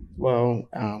this. Well,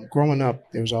 growing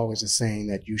up, there was always a saying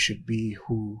that you should be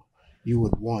who you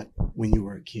would want when you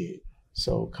were a kid.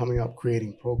 So coming up,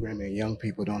 creating programming, young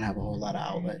people don't have a whole lot of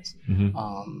outlets.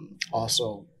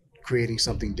 Also, creating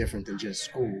something different than just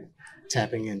school,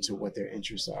 tapping into what their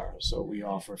interests are. So we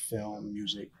offer film,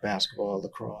 music, basketball,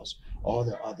 lacrosse, all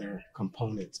the other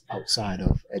components outside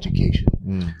of education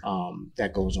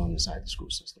that goes on inside the school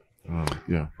system.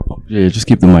 Yeah. Yeah, just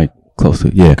keep the mic closer.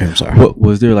 Yeah. Okay, I'm sorry. What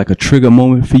was there like a trigger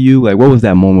moment for you? Like, what was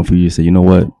that moment for you to say, you know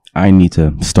what, I need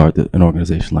to start an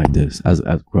organization like this as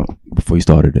before you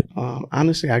started it?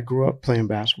 Honestly, I grew up playing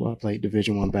basketball. I played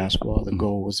Division I basketball. The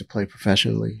goal was to play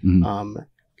professionally.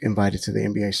 Invited to the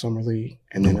NBA Summer League.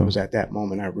 And then it was at that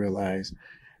moment I realized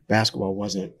basketball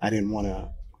I didn't want to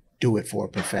do it for a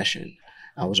profession.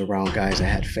 I was around guys that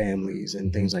had families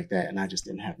and things like that. And I just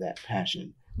didn't have that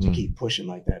passion to keep pushing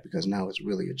like that, because now it's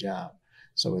really a job.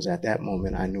 So it was at that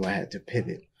moment I knew I had to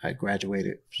pivot. I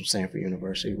graduated from Stanford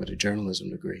University with a journalism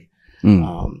degree.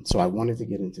 So I wanted to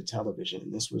get into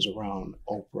television. This was around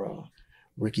Oprah,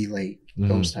 Ricky Lake,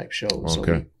 those type shows.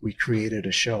 Okay. So we created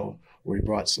a show where we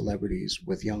brought celebrities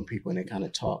with young people and they kind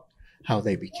of talked how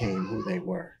they became who they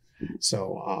were.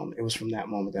 So it was from that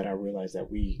moment that I realized that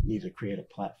we need to create a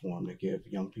platform to give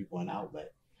young people an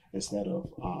outlet instead of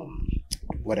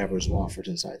whatever is offered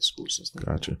inside the school system.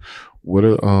 Gotcha.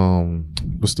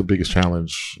 What's the biggest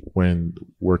challenge when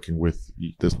working with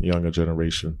this younger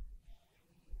generation?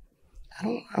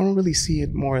 I don't really see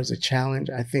it more as a challenge.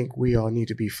 I think we all need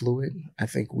to be fluid. I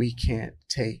think we can't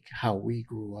take how we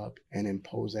grew up and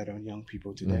impose that on young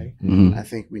people today. I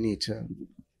think we need to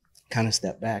kind of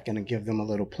step back and give them a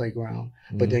little playground,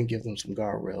 but then give them some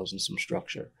guardrails and some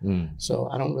structure. So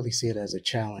I don't really see it as a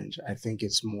challenge. I think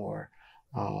it's more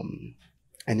an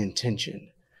intention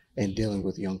in dealing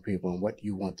with young people and what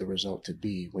you want the result to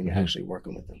be when you're actually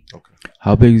working with them. Okay.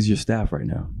 How big is your staff right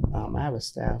now? I have a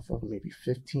staff of maybe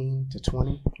 15 to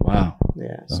 20. Wow.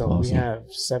 Yeah. That's So awesome. we have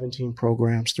 17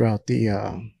 programs throughout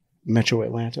the Metro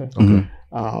Atlanta.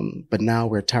 But now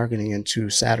we're targeting into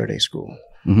Saturday school,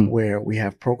 where we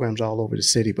have programs all over the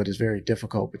city, but it's very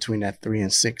difficult between that 3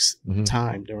 and 6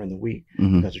 time during the week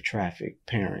because of traffic,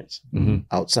 parents,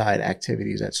 outside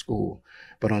activities at school.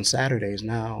 But on Saturdays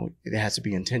now, it has to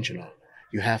be intentional.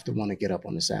 You have to want to get up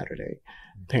on a Saturday.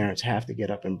 Parents have to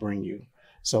get up and bring you.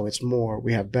 So it's more,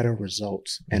 we have better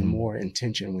results and more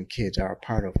intention when kids are a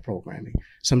part of programming.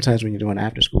 Sometimes when you're doing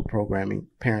after school programming,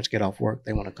 parents get off work,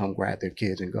 they want to come grab their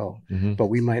kids and go. But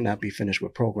we might not be finished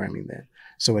with programming then.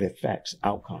 So it affects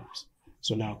outcomes.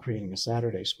 So now creating a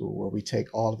Saturday school where we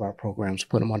take all of our programs,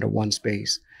 put them under one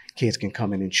space, kids can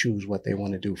come in and choose what they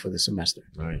want to do for the semester.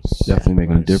 Nice. Definitely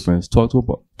making a difference. Talk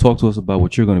to us about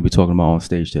what you're going to be talking about on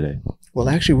stage today. Well,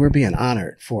 actually, we're being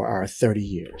honored for our 30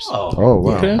 years. Oh,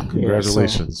 wow. Okay.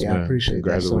 Congratulations. So, I appreciate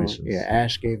Congratulations. that. So,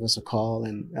 Ash gave us a call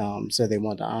and said they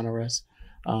wanted to honor us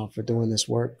for doing this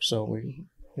work. So we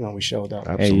showed up.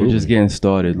 Absolutely. Hey, you're just getting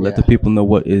started. Let the Yeah. people know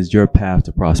what is your path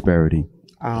to prosperity.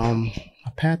 A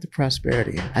path to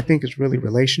prosperity, I think, is really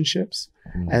relationships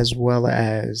as well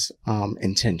as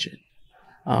intention.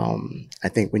 I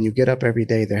think when you get up every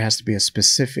day, there has to be a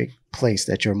specific place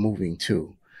that you're moving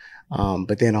to.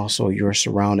 But then also you're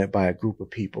surrounded by a group of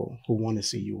people who want to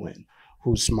see you win,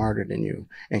 who's smarter than you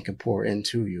and can pour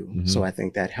into you. So I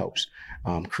think that helps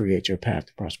create your path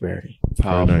to prosperity.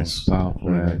 Powerful, nice. powerful,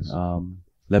 Very man. nice.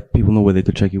 Let people know where they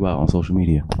could check you out on social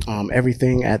media.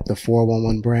 Everything at the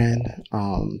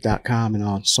 411brand.com and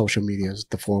on social media is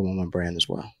the 411 brand as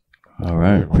well. All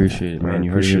right. Appreciate it, man.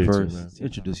 You heard it Appreciate you, first. man.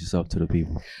 Introduce yourself to the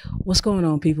people. What's going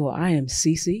on, people? I am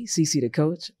Cece the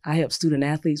coach. I help student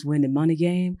athletes win the money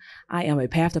game. I am a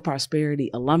Path to Prosperity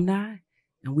alumni,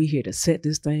 and we're here to set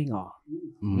this thing off.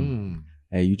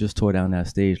 Hey, you just tore down that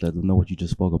stage. Let them know what you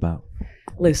just spoke about.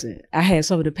 Listen, I had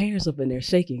some of the parents up in there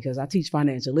shaking because I teach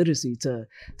financial literacy to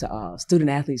student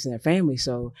athletes and their families.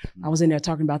 So I was in there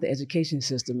talking about the education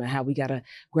system and how we got to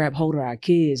grab hold of our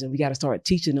kids and we got to start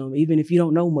teaching them, even if you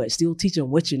don't know much, still teach them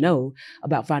what you know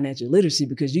about financial literacy,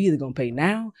 because you're either going to pay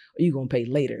now or you're going to pay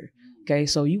later. Okay,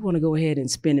 so you want to go ahead and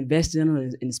invest in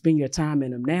them and spend your time in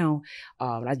them now.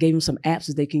 I gave them some apps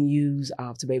that they can use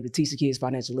to be able to teach the kids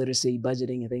financial literacy,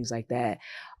 budgeting, and things like that.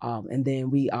 And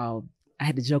then I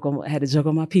had to joke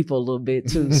on my people a little bit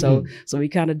too. So we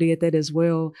kind of did that as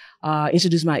well.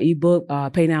 Introduced my ebook,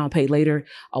 Pay Now and Pay Later,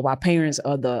 while parents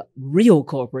are the real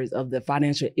culprits of the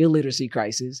financial illiteracy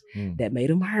crisis that made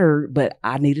them hurt, but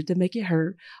I needed to make it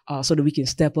hurt so that we can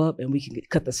step up and we can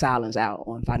cut the silence out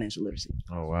on financial literacy.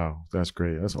 Oh, wow. That's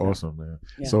great. That's awesome, man.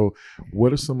 Yeah. So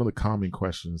what are some of the common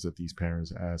questions that these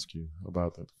parents ask you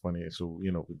about the financial,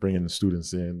 bringing the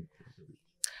students in?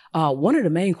 One of the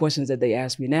main questions that they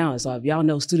ask me now is, if y'all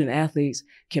know student athletes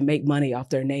can make money off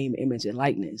their name, image, and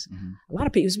likeness. A lot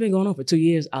of people, it's been going on for 2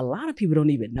 years. A lot of people don't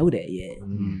even know that yet.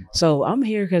 So I'm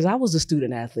here because I was a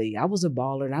student athlete. I was a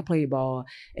baller and I played ball.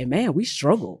 And man, we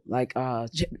struggle. Like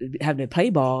having to play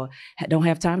ball, don't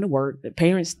have time to work. The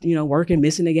parents, working,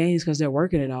 missing the games because they're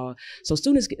working and all. So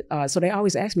students, so they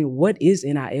always ask me, what is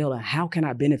NIL and how can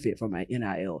I benefit from my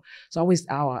NIL? So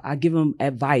I give them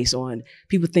advice on,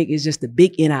 people think it's just the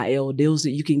big NIL deals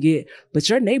that you can get, but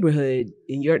your neighborhood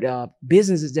and your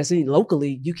businesses that's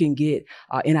locally, you can get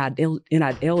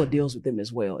NIL deals with them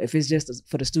as well. If it's just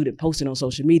for the student posting on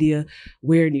social media,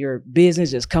 where your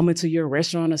business just coming to your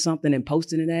restaurant or something and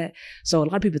posting in that. So a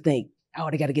lot of people think, oh,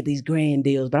 they got to get these grand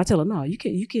deals. But I tell them, no, you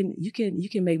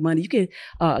can make money. You can,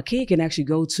 a kid can actually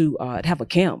go to have a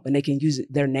camp and they can use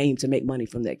their name to make money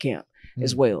from that camp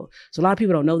as well. So a lot of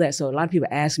people don't know that. So a lot of people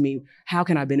ask me, how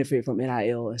can I benefit from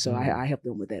NIL? And so I help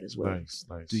them with that as well. Nice.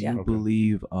 Do you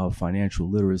believe financial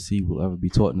literacy will ever be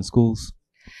taught in the schools?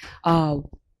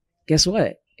 Guess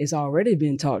what? It's already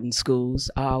been taught in schools.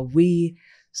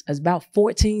 It's about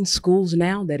 14 schools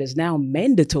now that is now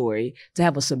mandatory to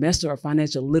have a semester of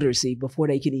financial literacy before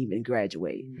they can even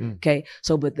graduate. Okay.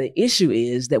 So, but the issue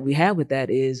is that we have with that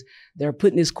is they're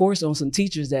putting this course on some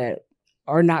teachers that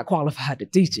are not qualified to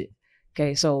teach it.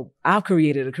 Okay, so I've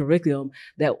created a curriculum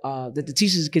that the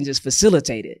teachers can just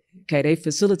facilitate it. Okay, they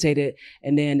facilitate it,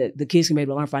 and then the kids can be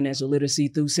able to learn financial literacy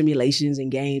through simulations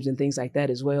and games and things like that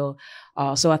as well.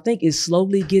 So I think it's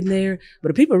slowly getting there.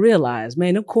 But if people realize,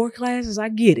 man, them core classes, I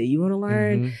get it. You want to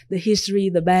learn the history,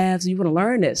 the math, you want to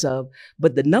learn that stuff.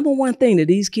 But the number one thing that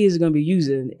these kids are going to be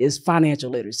using is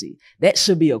financial literacy. That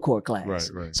should be a core class.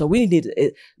 Right. So we need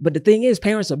to. But the thing is,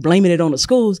 parents are blaming it on the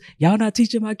schools. Y'all not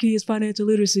teaching my kids financial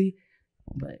literacy.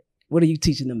 But what are you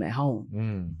teaching them at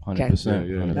home? 100%.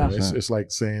 Yeah. It's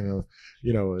like saying,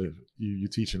 if you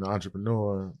teach an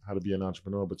entrepreneur how to be an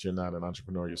entrepreneur, but you're not an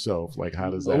entrepreneur yourself. Like, how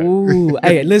does that? Ooh,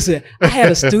 hey, listen, I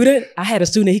had a student,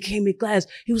 he came in class.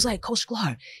 He was like, Coach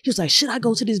Clark, he was like, should I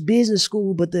go to this business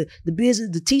school? But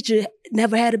the teacher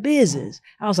never had a business.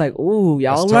 I was like, ooh,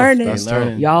 y'all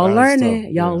learning. Y'all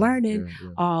learning.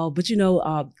 But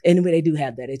anyway, they do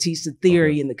have that. They teach the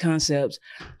theory and the concepts.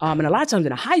 And a lot of times in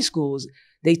the high schools,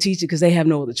 they teach it because they have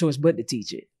no other choice but to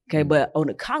teach it. Okay, but on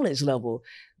the college level,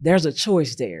 there's a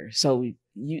choice there. So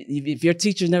if your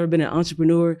teacher's never been an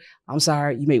entrepreneur, I'm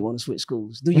sorry, you may want to switch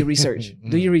schools. Do your research.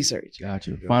 Do your research.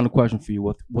 Gotcha. Final question for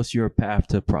you. What's your path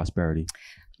to prosperity?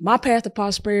 My path to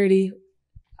prosperity,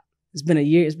 it's been a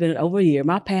year. It's been over a year.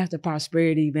 My path to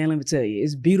prosperity, man, let me tell you,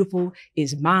 it's beautiful.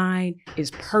 It's mine. It's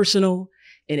personal.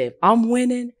 And if I'm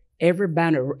winning,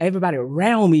 everybody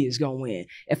around me is going to win.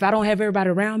 If I don't have everybody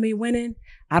around me winning,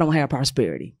 I don't have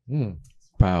prosperity.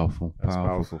 Powerful. That's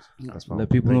powerful. Let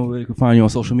people know where they can find you on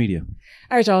social media.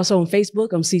 All right, y'all. So on Facebook,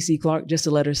 I'm CC Clark, just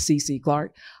the letter CC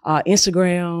Clark.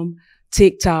 Instagram,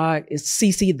 TikTok, it's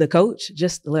CC the Coach,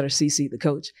 just the letter CC the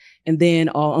Coach. And then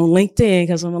on LinkedIn,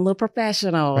 because I'm a little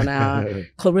professional now,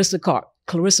 Clarissa Clark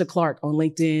on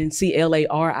LinkedIn,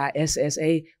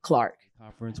 CLARISSA Clark.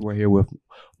 Conference. We're here with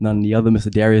none of the other Mr.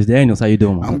 Darius Daniels. How you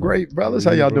doing? I'm great, brothers.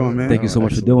 How y'all doing, man? Thank you so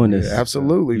much for doing this. Yeah,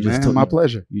 absolutely, man. My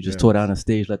pleasure. You just tore down the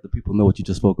stage. Let the people know what you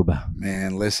just spoke about.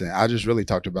 Man, listen, I just really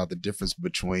talked about the difference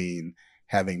between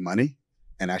having money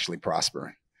and actually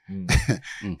prospering.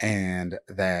 And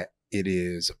that it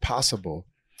is possible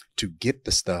to get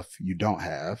the stuff you don't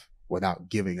have without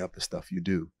giving up the stuff you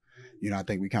do. I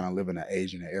think we kind of live in an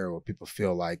age and an era where people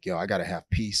feel like, I got to have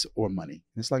peace or money.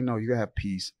 And it's like, no, you got to have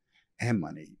peace and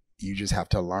money. You just have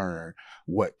to learn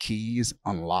what keys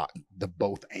unlock the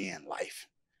both and life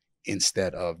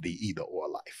instead of the either or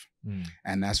life.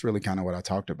 And that's really kind of what I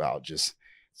talked about. Just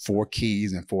 4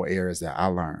 keys and 4 areas that I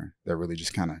learned that really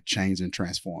just kind of changed and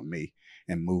transformed me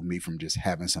and moved me from just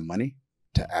having some money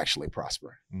to actually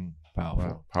prosper.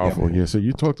 Powerful. Powerful. Yeah. So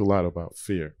you talked a lot about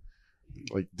fear.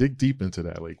 Like, dig deep into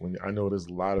that. Like, when I know there's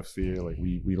a lot of fear, like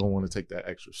we don't want to take that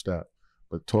extra step.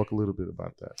 But talk a little bit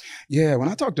about that. Yeah, when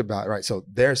I talked about, right, so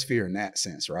there's fear in that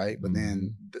sense, right? But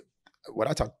then what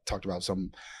I talked about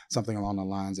something along the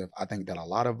lines of, I think that a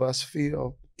lot of us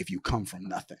feel if you come from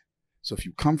nothing. So if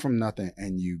you come from nothing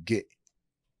and you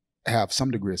have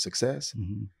some degree of success,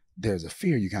 there's a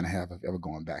fear you kind of have of ever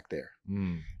going back there.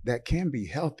 That can be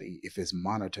healthy if it's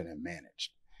monitored and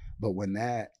managed. But when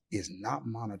that is not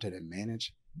monitored and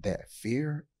managed, that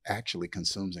fear actually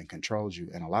consumes and controls you.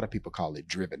 And a lot of people call it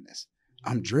drivenness.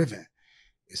 I'm driven.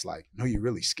 It's like, no, you're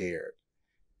really scared.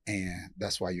 And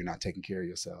that's why you're not taking care of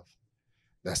yourself.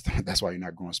 That's why you're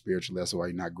not growing spiritually. That's why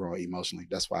you're not growing emotionally.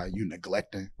 That's why you're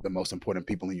neglecting the most important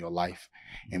people in your life.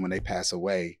 And when they pass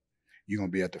away, you're going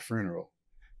to be at the funeral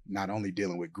not only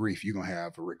dealing with grief, you're gonna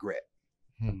have regret.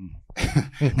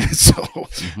 Mm-hmm.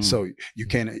 So you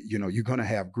can't, you're gonna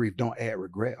have grief. Don't add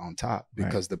regret on top,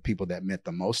 because the people that meant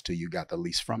the most to you got the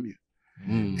least from you.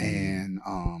 Mm-hmm. And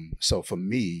so for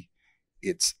me,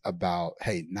 it's about,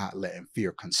 hey, not letting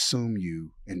fear consume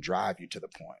you and drive you to the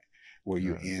point where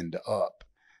you end up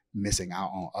missing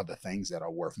out on other things that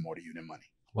are worth more to you than money.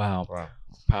 Wow.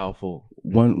 Powerful.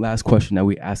 One last question that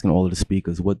we're asking all of the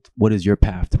speakers: what is your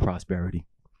path to prosperity?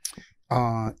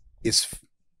 It's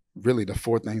really the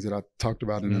 4 things that I talked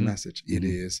about in the message.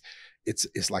 It's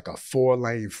like a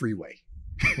 4-lane freeway.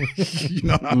 You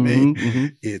know what I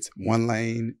mean? It's 1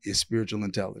 lane is spiritual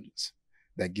intelligence.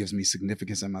 That gives me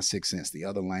significance in my 6th sense. The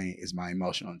other lane is my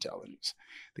emotional intelligence.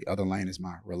 The other lane is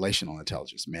my relational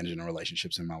intelligence, managing the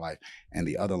relationships in my life. And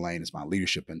the other lane is my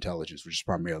leadership intelligence, which is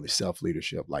primarily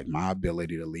self-leadership, like my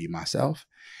ability to lead myself,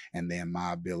 and then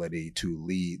my ability to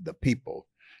lead the people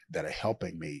that are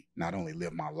helping me not only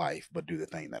live my life, but do the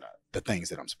things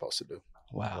that I'm supposed to do.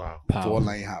 Wow.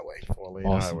 4-lane highway. 4-lane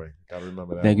Awesome. highway. Gotta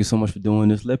remember that. Thank you so much for doing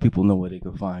this. Let people know where they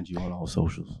can find you on all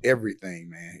socials. Everything,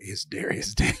 man. It's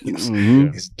Darius Daniels.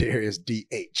 It's Darius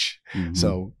DH.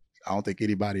 So I don't think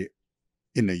anybody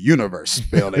in the universe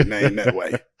spell their name that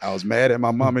way. I was mad at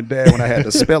my mom and dad when I had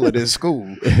to spell it in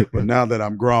school, but now that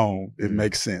I'm grown, it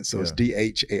makes sense. So it's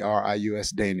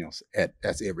DHARIUS Daniels.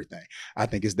 That's everything. I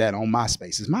think it's that on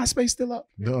MySpace. Is MySpace still up?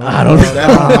 No, I don't know.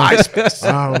 That on MySpace.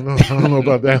 I don't know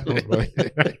about that one.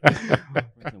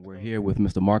 We're here with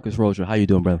Mr. Marcus Rozier. How you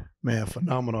doing, brother? Man,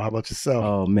 phenomenal. How about yourself?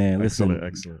 Oh man, listen,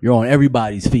 Excellent. you're on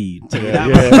everybody's feed.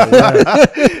 Yes,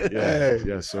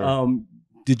 sir.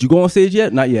 Did you go on stage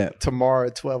yet? Not yet. Tomorrow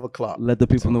at 12 o'clock. Let the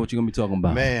people know what you're gonna be talking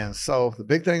about. Man, so the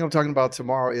big thing I'm talking about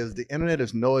tomorrow is the internet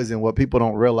is noise, and what people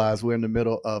don't realize, we're in the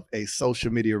middle of a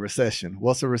social media recession.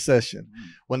 What's a recession?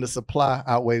 When the supply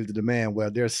outweighs the demand,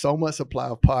 where there's so much supply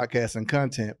of podcasts and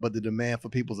content, but the demand for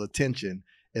people's attention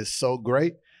is so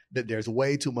great that there's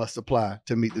way too much supply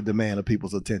to meet the demand of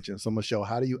people's attention. So I'm gonna show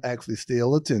how do you actually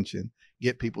steal attention,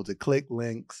 get people to click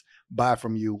links, buy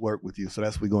from you, work with you. So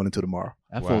that's what we're going into tomorrow.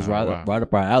 That falls right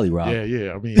up our alley, Rob.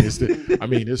 Yeah. I mean, it's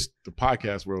the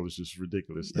podcast world is just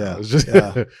ridiculous now. Yeah, It's just,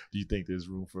 do you think there's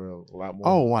room for a lot more?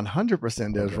 Oh,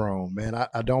 100% there's room, man.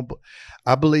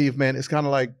 I believe, man, it's kind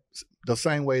of like the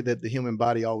same way that the human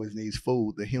body always needs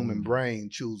food, the human brain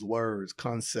chooses words,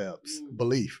 concepts,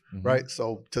 belief, right?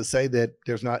 So to say that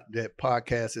that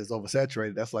podcast is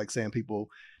oversaturated, that's like saying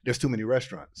there's too many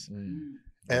restaurants.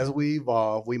 As we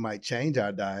evolve, we might change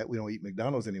our diet. We don't eat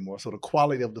McDonald's anymore. So the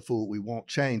quality of the food we want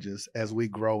changes as we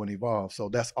grow and evolve. So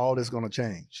that's all that's going to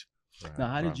change. Now,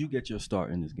 how did you get your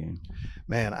start in this game?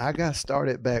 Man, I got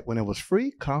started back when it was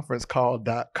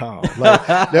freeconferencecall.com.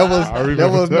 Like, there was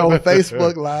no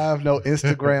Facebook Live, no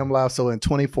Instagram Live. So in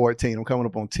 2014, I'm coming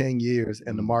up on 10 years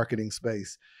in the marketing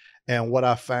space. And what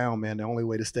I found, man, the only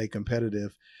way to stay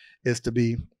competitive is to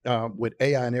be, with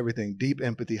AI and everything, deep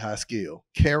empathy, high skill.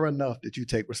 Care enough that you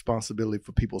take responsibility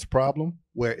for people's problem,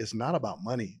 where it's not about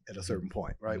money at a certain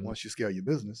point, right? Once you scale your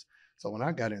business. So when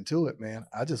I got into it, man,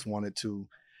 I just wanted to,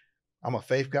 I'm a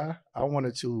faith guy. I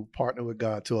wanted to partner with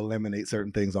God to eliminate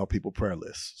certain things off people's prayer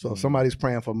lists. So if somebody's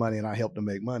praying for money and I help them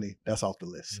make money, that's off the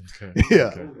list. Okay.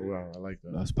 Yeah. Okay. Wow, I like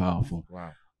that. That's powerful.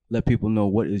 Wow. Let people know,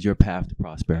 what is your path to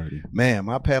prosperity? Man,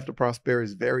 my path to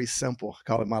prosperity is very simple. I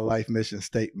call it my life mission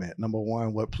statement. Number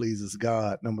 1, what pleases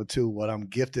God. Number 2, what I'm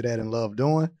gifted at and love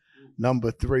doing. Number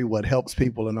 3, what helps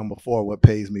people. And number 4, what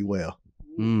pays me well.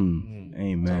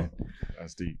 Amen.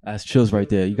 That's deep. That's chills right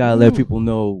there. You gotta let people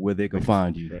know where they can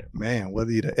find you. Man,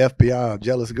 whether you're the FBI or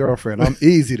jealous girlfriend, I'm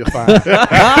easy to find.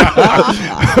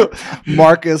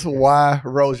 Marcus Y.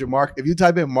 Rozier. If you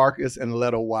type in Marcus and the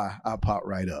letter Y, I'll pop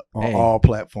right up on all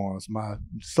platforms. My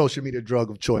social media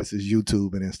drug of choice is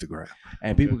YouTube and Instagram.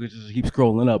 And people can just keep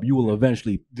scrolling up. You will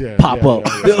eventually pop up.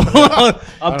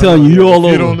 I'm telling you, you're all over.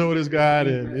 If you don't know this guy,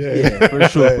 then for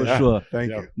sure.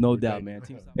 Thank you. No doubt, man.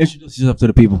 Introduce yourself to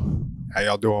the people. How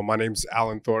y'all doing? My name's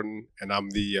Alan Thornton, and I'm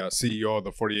the CEO of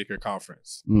the 40 Acre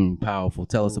Conference. Powerful.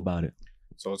 Tell us about it.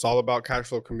 So it's all about cash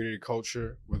flow community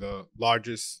culture. We're the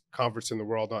largest conference in the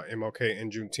world on MLK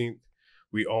and Juneteenth.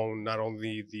 We own not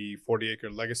only the 40 Acre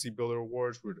Legacy Builder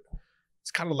Awards,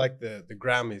 it's kind of like the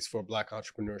Grammys for Black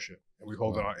entrepreneurship, and we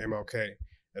hold it on MLK.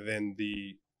 And then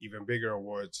the even bigger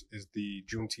awards is the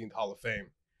Juneteenth Hall of Fame,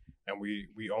 and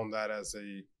we own that as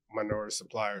a minority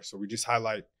supplier. So we just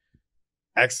highlight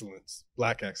excellence,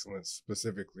 Black excellence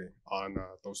specifically on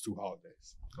those 2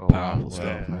 holidays. Powerful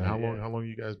stuff, man. How long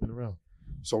you guys been around?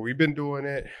 So we've been doing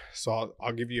it. So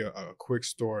I'll give you a quick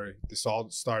story. This all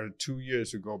started 2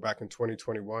 years ago, back in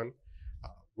 2021,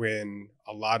 when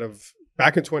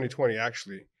back in 2020,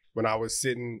 actually, when I was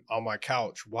sitting on my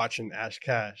couch watching Ash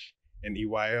Cash and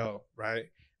EYL, right?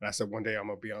 And I said, one day I'm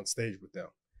gonna be on stage with them.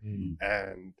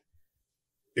 And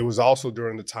it was also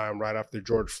during the time right after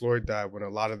George Floyd died when a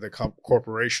lot of the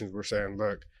corporations were saying,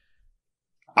 look,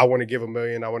 I want to give $1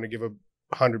 million, I want to give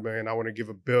 $100 million, I want to give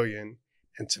 $1 billion.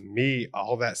 And to me,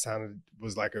 all that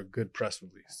was like a good press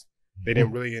release. They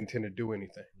didn't really intend to do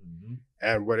anything.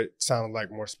 And what it sounded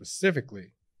like more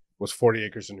specifically was 40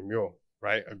 acres and a mule,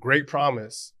 right? A great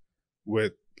promise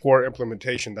with poor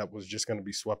implementation that was just going to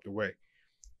be swept away.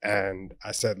 And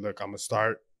I said, look, I'm going to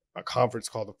start a conference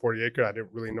called the 40 Acre. I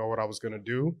didn't really know what I was going to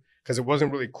do because it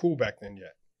wasn't really cool back then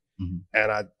yet.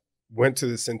 And I went to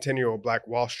the Centennial of Black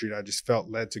Wall Street. I just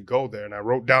felt led to go there. And I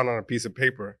wrote down on a piece of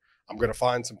paper, I'm going to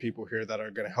find some people here that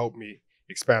are going to help me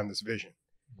expand this vision.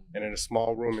 And in a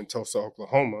small room in Tulsa,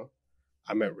 Oklahoma,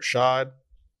 I met Rashad,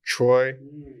 Troy,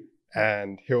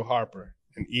 and Hill Harper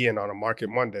and Ian on a Market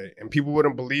Monday. And people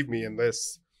wouldn't believe me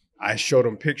unless I showed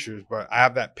them pictures, but I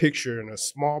have that picture in a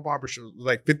small barbershop,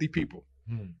 like 50 people.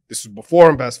 This is before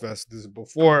Invest Fest. This is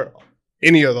before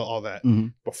any of all that.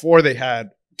 Before they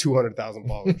had 200,000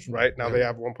 followers, right? Now they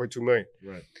have 1.2 million,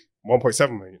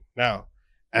 1.7 million now.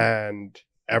 And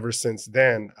ever since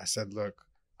then, I said, look,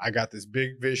 I got this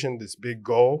big vision, this big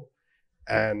goal.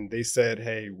 And they said,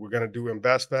 hey, we're going to do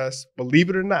Invest Fest. Believe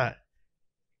it or not,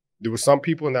 there were some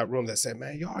people in that room that said,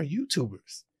 man, y'all are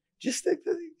YouTubers. Just stick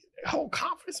to the whole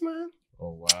conference, man.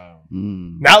 Oh, wow.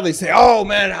 Now they say, oh,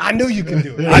 man, I knew you can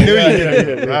do it. I knew you could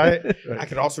do it, right? I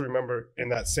can also remember in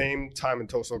that same time in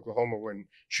Tulsa, Oklahoma, when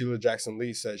Sheila Jackson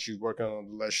Lee said she's working on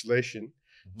the legislation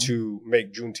to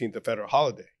make Juneteenth a federal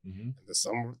holiday. And there's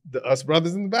some of us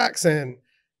brothers in the back saying,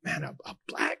 man, a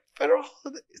black federal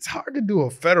holiday? It's hard to do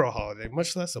a federal holiday,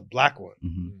 much less a black one.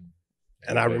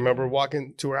 And I remember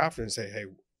walking to her after and say, hey,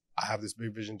 I have this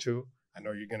big vision too. I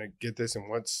know you're going to get this. And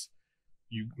once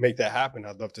you make that happen,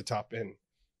 I'd love to top in.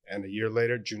 And a year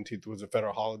later, Juneteenth was a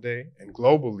federal holiday. And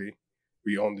globally,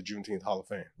 we own the Juneteenth Hall of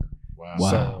Fame.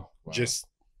 So just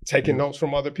taking notes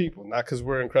from other people, not because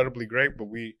we're incredibly great, but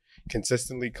we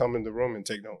consistently come in the room and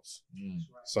take notes.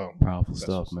 So powerful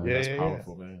stuff, man. That's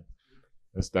powerful, man.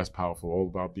 That's powerful. All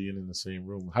about being in the same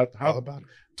room. How about it?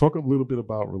 Talk a little bit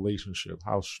about relationship.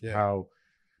 How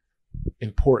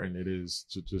important it is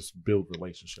to just build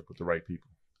relationship with the right people.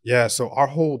 Yeah. So our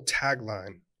whole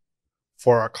tagline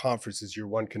for our conference is "You're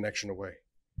one connection away."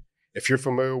 If you're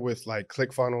familiar with like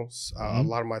ClickFunnels, a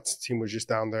lot of my team was just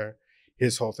down there.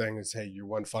 His whole thing is, hey, you're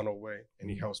one funnel away, and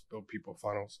he helps build people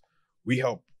funnels. We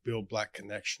help build Black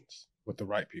connections with the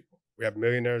right people. We have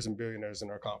millionaires and billionaires in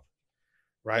our conference.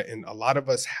 Right. And a lot of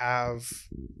us have,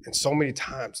 and so many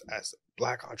times as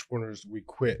Black entrepreneurs, we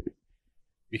quit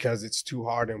because it's too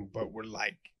hard. But we're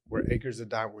acres of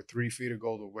diamond, we're 3 feet of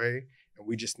gold away. And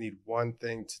we just need one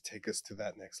thing to take us to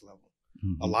that next level.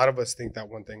 A lot of us think that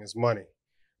one thing is money.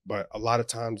 But a lot of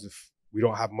times if we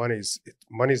don't have money's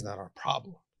not our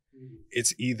problem.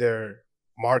 It's either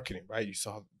marketing, right? You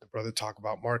saw the brother talk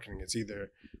about marketing. It's either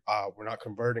we're not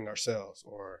converting ourselves,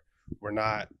 or we're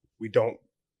not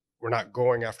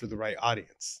going after the right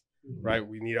audience, right?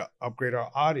 We need to upgrade our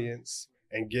audience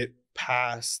and get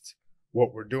past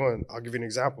what we're doing. I'll give you an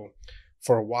example.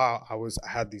 For a while, I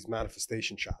had these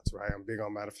manifestation shots, right? I'm big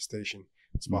on manifestation.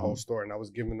 It's my whole story. And I was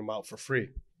giving them out for free.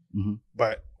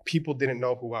 But people didn't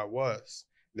know who I was.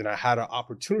 Then I had an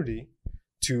opportunity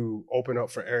to open up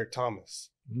for Eric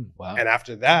Thomas. Wow. And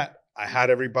after that, I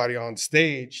had everybody on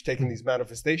stage taking these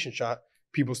manifestation shots.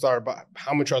 People started buying,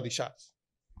 how much are these shots?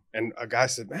 And a guy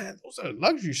said, man, those are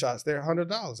luxury shots. They're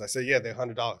 $100. I said, yeah, they're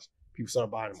 $100. People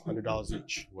started buying them $100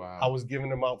 each. Wow. I was giving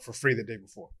them out for free the day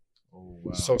before. Oh,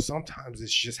 wow. So sometimes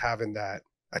it's just having that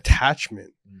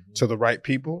attachment to the right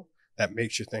people that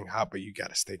makes your thing hot, but you got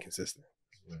to stay consistent.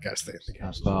 You got to stay in the game.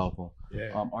 That's powerful.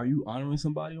 Yeah. Are you honoring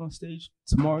somebody on stage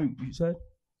tomorrow? You said.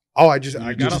 Oh, I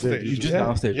got on stage. You just got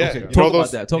on stage. Yeah. Okay. You Talk know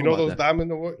about that. Talk about those that.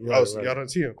 diamond awards? So y'all don't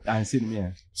see them. I didn't see them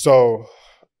yet. So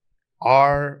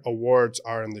our awards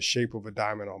are in the shape of a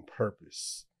diamond on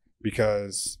purpose,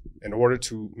 because in order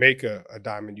to make a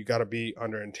diamond, you got to be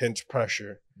under intense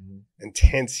pressure,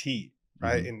 intense heat,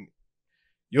 right? And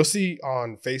you'll see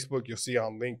on Facebook, you'll see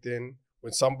on LinkedIn,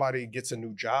 when somebody gets a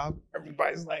new job,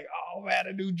 everybody's like, oh man,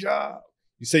 a new job.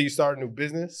 You say you start a new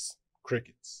business,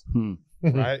 crickets,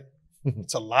 right?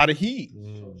 It's a lot of heat.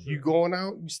 You going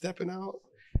out, you stepping out.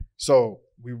 So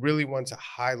we really want to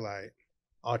highlight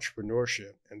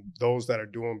entrepreneurship and those that are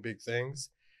doing big things.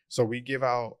 So we give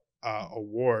out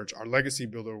awards, our Legacy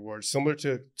Builder Awards, similar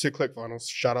to ClickFunnels.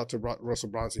 Shout out to Russell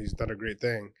Bronson. He's done a great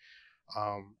thing.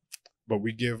 But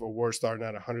we give awards starting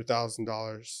at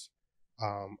 $100,000,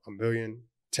 $1 million,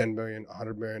 $10 million,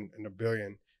 $100 million, and $1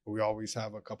 billion. but we always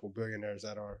have a couple billionaires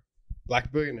that are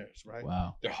Black billionaires, right?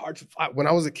 Wow. They're hard to find. When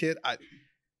I was a kid,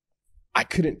 I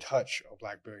couldn't touch a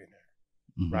Black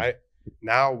billionaire, right?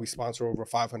 Now we sponsor over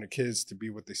 500 kids to be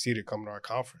what they see to come to our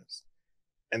conference,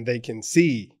 and they can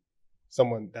see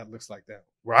someone that looks like them.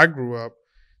 Where I grew up,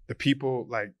 the people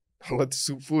like, let the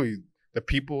soup fool you, the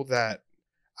people that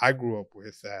I grew up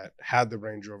with that had the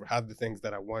Range Rover, had the things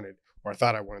that I wanted, or I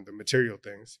thought I wanted, the material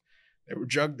things, they were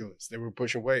drug dealers. They were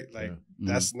pushing weight. Like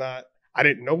that's not, I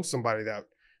didn't know somebody that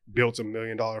built $1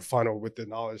 million funnel with the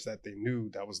knowledge that they knew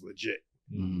that was legit,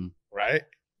 right?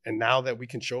 And now that we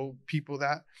can show people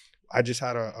that, I just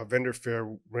had a vendor fair,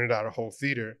 rented out a whole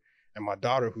theater, and my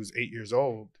daughter, who's 8 years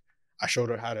old, I showed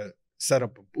her how to set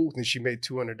up a booth, and she made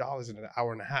 $200 in an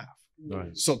hour and a half.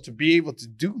 Nice. So to be able to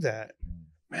do that,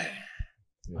 man,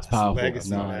 That's powerful. Legacy,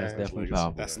 no, man. that's definitely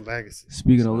powerful. That's legacy.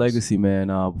 Speaking of legacy, man,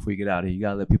 before you get out of here, you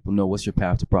gotta let people know what's your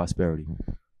path to prosperity.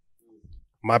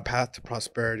 My path to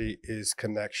prosperity is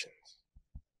connections,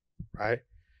 right?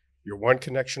 You're one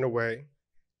connection away.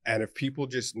 And if people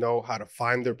just know how to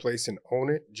find their place and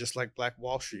own it, just like Black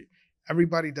Wall Street,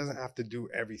 everybody doesn't have to do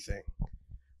everything.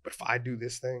 But if I do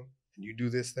this thing, and you do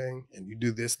this thing, and you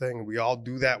do this thing, and we all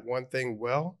do that one thing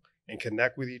well and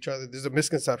connect with each other, there's a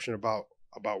misconception about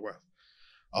wealth.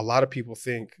 A lot of people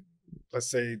think, let's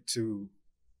say to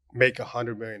make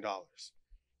 $100 million,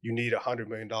 you need $100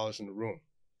 million in the room,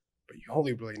 but you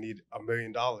only really need $1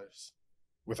 million.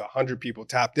 With 100 people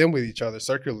tapped in with each other,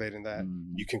 circulating that,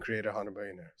 you can create 100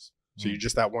 millionaires. So you're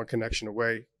just that one connection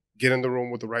away. Get in the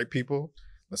room with the right people.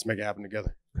 Let's make it happen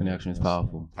together. Connection is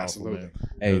powerful. Absolutely.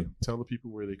 Hey, tell the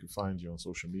people where they can find you on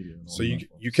social media. And all So that.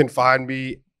 you can find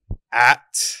me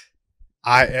at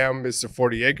I am Mr.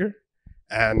 40 Acre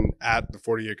and at the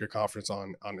 40 Acre Conference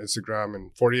on Instagram,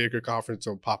 and 40 Acre Conference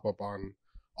will pop up on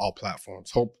all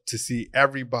platforms. Hope to see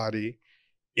everybody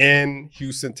in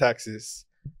Houston, Texas,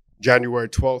 January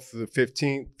 12th to the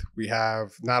 15th. We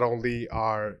have not only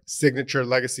our signature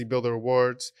Legacy Builder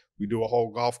Awards, we do a whole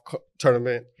golf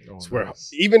tournament. Where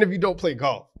even if you don't play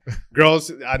golf,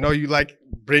 girls, I know you like,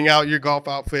 bring out your golf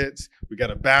outfits. We got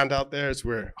a band out there. It's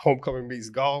where homecoming meets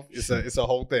golf. It's a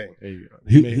whole thing. Hey,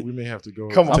 we may have to go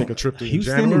take a trip to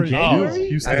Houston in January.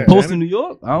 Houston, As opposed to New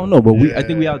York? I don't know, but I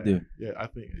think we out there. Yeah, I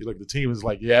think look, the team is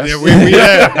like, yes. Yeah,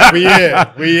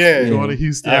 we in. Going to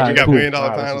Houston. Yeah, we got cool. $1 million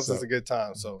panels. It's a good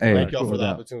time. So thank y'all for the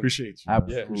opportunity. Appreciate you.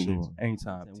 Absolutely.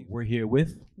 Anytime. We're here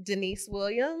with Denise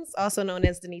Williams, also known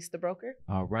as Denise the Broker.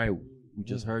 All right. We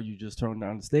just heard you just turn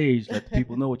down the stage. Let the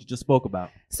people know what you just spoke about.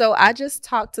 So I just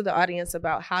talked to the audience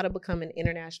about how to become an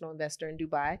international investor in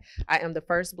Dubai. I am the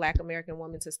first Black American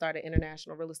woman to start an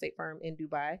international real estate firm in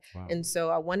Dubai. Wow. And so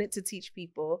I wanted to teach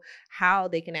people how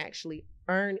they can actually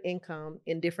earn income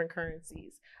in different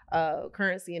currencies,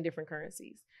 currency in different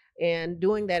currencies. And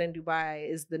doing that in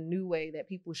Dubai is the new way that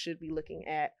people should be looking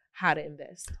at how to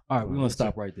invest. All right, we're gonna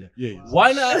stop right there. Yeah.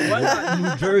 Why not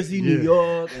New Jersey, New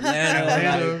York, Atlanta,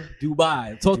 like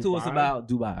Dubai? Talk to us about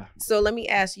Dubai. So let me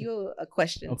ask you a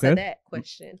question to that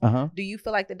question. Do you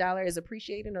feel like the dollar is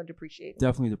appreciating or depreciating?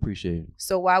 Definitely depreciating.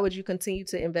 So why would you continue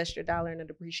to invest your dollar in a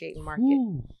depreciating market?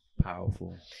 Ooh,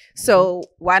 powerful. So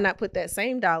why not put that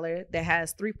same dollar that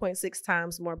has 3.6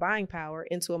 times more buying power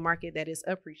into a market that is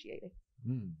appreciating?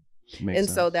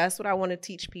 So that's what I want to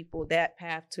teach people, that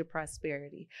path to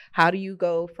prosperity. How do you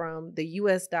go from the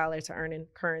US dollar to earning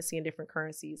currency in different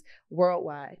currencies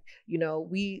worldwide? You know,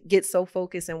 we get so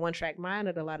focused and one track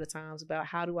minded a lot of times about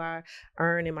how do I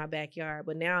earn in my backyard,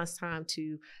 but now it's time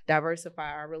to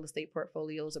diversify our real estate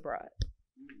portfolios abroad.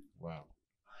 Wow.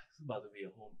 It's about to be a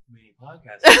whole mini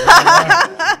podcast.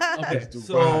 Okay,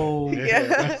 so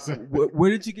where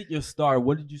did you get your start?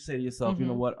 What did you say to yourself? You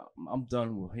know what? I'm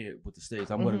done here with the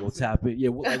States. I'm going to go tap it. Yeah,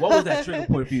 what was that trigger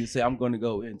point for you to say I'm going to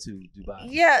go into Dubai?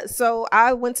 Yeah, so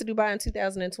I went to Dubai in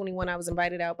 2021. I was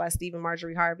invited out by Steve and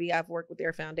Marjorie Harvey. I've worked with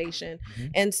their foundation.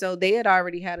 And so they had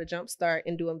already had a jump start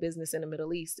in doing business in the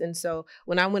Middle East. And so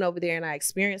when I went over there and I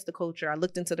experienced the culture, I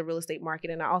looked into the real estate market,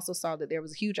 and I also saw that there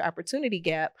was a huge opportunity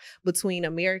gap between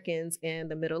Americans and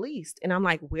the Middle East. And I'm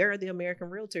like, where are the American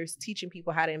realtors teaching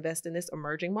people how to invest in this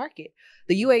emerging market?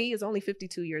 The UAE is only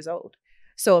 52 years old.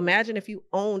 So imagine if you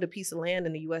owned a piece of land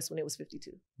in the US when it was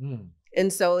 52.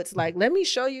 And so it's like, let me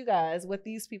show you guys what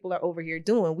these people are over here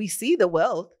doing. We see the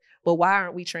wealth, but why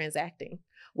aren't we transacting?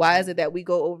 Why is it that we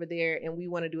go over there and we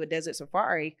want to do a desert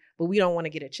safari, but we don't want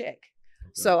to get a check?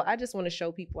 So I just want to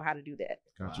show people how to do that.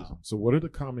 Gotcha. So what are the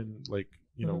common, like,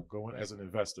 you know, going as an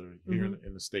investor here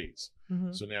in the States?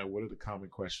 So now what are the common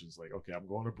questions? Like, okay, I'm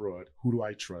going abroad. Who do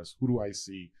I trust? Who do I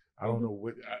see? I don't know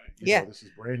what, you know, this is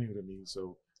brand new to me.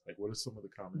 So like, what are some of the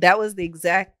common? That was the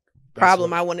exact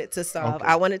problem I wanted to solve. Okay.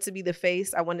 I wanted to be the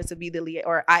face. I wanted to be the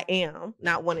or I am,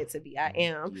 not wanted to be. I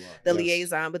am the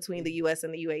liaison between the US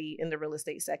and the UAE in the real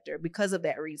estate sector because of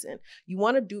that reason. You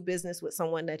want to do business with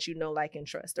someone that you know, like, and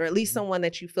trust, or at least someone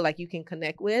that you feel like you can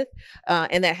connect with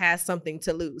and that has something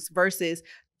to lose versus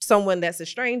someone that's a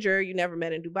stranger you never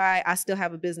met in Dubai. I still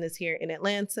have a business here in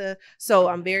Atlanta, so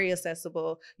I'm very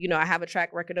accessible. You know, I have a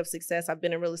track record of success. I've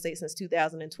been in real estate since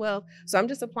 2012, so I'm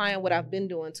just applying what I've been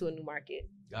doing to a new market.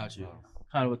 Gotcha.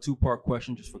 Kind of a two-part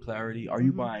question just for clarity. Are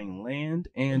you buying land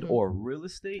and or real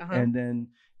estate? And then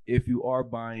if you are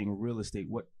buying real estate,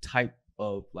 what type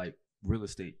of like real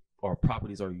estate or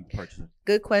properties are you purchasing?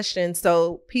 Good question.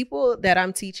 So people that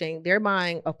I'm teaching, they're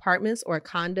buying apartments or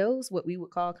condos, what we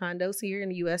would call condos here in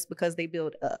the US, because they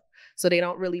build up. So they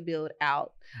don't really build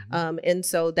out. And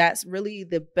so that's really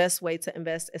the best way to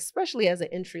invest, especially as an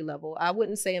entry level. I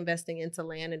wouldn't say investing into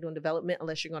land and doing development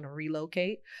unless you're going to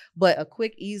relocate. But a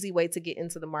quick, easy way to get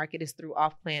into the market is through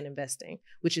off-plan investing,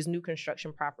 which is new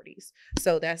construction properties.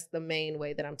 So that's the main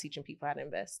way that I'm teaching people how to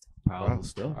invest. Powerful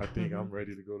stuff. I think I'm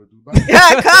ready to go to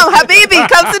Dubai. Come, Habibi,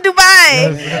 come to Dubai.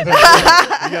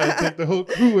 You gotta take the whole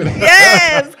crew with us.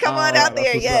 Yes, come on out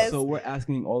there. Yes. So we're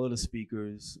asking all of the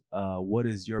speakers, what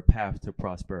is your path to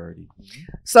prosperity?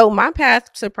 So my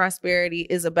path to prosperity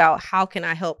is about how can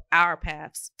I help our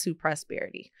paths to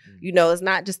prosperity? You know, it's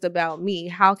not just about me.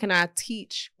 How can I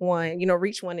teach one, you know,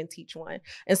 reach one and teach one?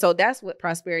 And so that's what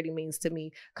prosperity means to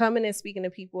me. Coming and speaking to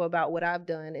people about what I've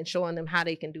done and showing them how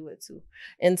they can do it too.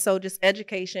 And so just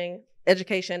education,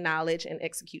 knowledge, and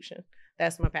execution.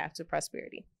 That's my path to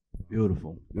prosperity.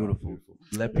 Beautiful, beautiful.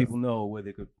 Let people know where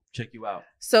they could check you out.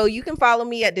 So you can follow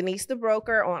me at Denise the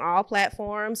Broker on all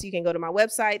platforms. You can go to my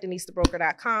website,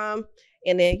 denisethebroker.com.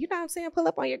 And then, you know what I'm saying, pull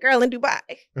up on your girl in Dubai.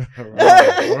 All right.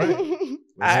 All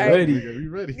right. Ready. We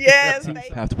ready. Yes.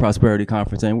 Path to Prosperity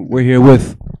Conference. And we're here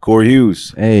with Corey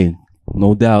Hughes. Hey,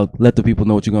 no doubt. Let the people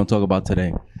know what you're going to talk about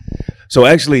today. So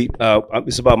actually,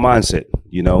 it's about mindset.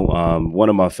 You know, one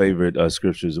of my favorite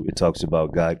scriptures, it talks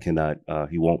about God cannot,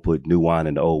 he won't put new wine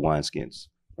in the old wineskins,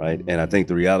 right? And I think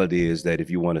the reality is that if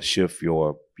you want to shift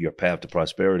your path to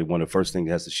prosperity, one of the first things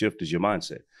that has to shift is your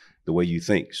mindset, the way you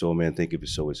think. So a man thinketh,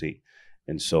 so is he.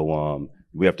 And so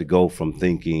we have to go from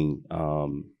thinking,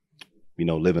 you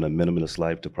know, living a minimalist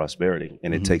life to prosperity.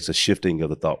 And it takes a shifting of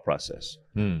the thought process.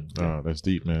 Oh, that's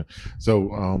deep, man.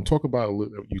 So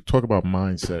you talk about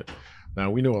mindset. Now,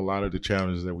 we know a lot of the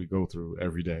challenges that we go through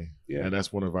every day. Yeah. And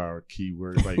that's one of our key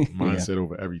words, like mindset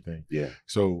over everything. Yeah.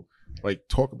 So like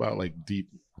talk about like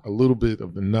a little bit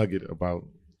of the nugget about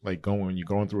like you're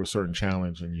going through a certain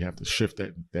challenge and you have to shift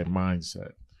that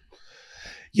mindset.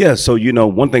 Yeah. So, you know,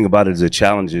 one thing about it is the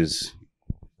challenges,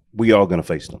 we are going to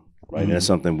face them. Right. And that's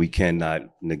something we cannot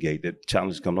negate. That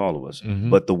challenges come to all of us.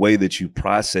 But the way that you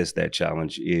process that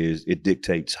challenge it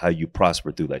dictates how you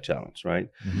prosper through that challenge. Right.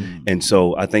 And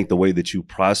so I think the way that you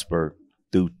prosper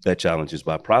through that challenge is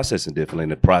by processing differently.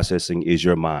 And the processing is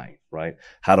your mind. Right.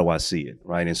 How do I see it?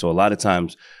 Right. And so a lot of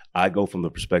times I go from the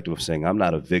perspective of saying I'm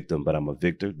not a victim, but I'm a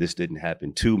victor. This didn't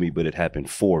happen to me, but it happened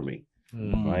for me.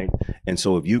 Right. And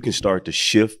so if you can start to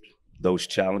shift those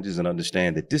challenges and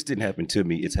understand that this didn't happen to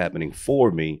me, it's happening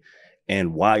for me.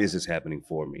 And why is this happening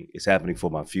for me? It's happening for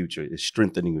my future. It's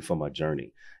strengthening me for my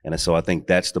journey. And so I think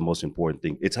that's the most important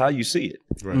thing. It's how you see it.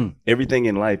 Right. Everything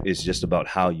in life is just about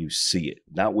how you see it,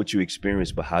 not what you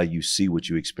experience, but how you see what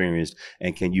you experienced.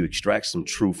 And can you extract some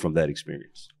truth from that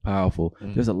experience? Powerful.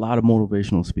 There's a lot of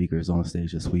motivational speakers on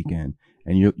stage this weekend,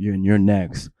 and you're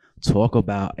next. Talk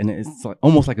about, and it's like,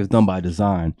 almost like it's done by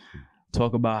design.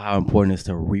 Talk about how important it is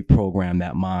to reprogram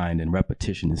that mind, and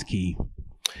repetition is key.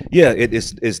 Yeah,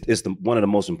 it's one of the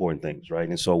most important things, right?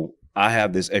 And so I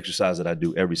have this exercise that I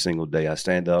do every single day. I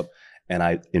stand up and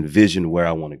I envision where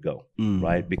I want to go,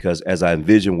 right? Because as I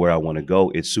envision where I want to go,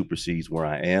 it supersedes where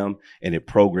I am, and it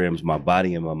programs my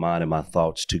body and my mind and my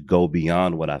thoughts to go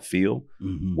beyond what I feel,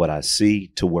 what I see,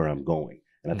 to where I'm going.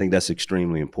 And I think that's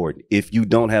extremely important. If you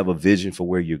don't have a vision for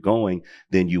where you're going,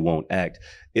 then you won't act.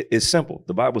 It's simple.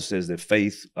 The Bible says that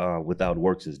faith without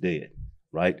works is dead,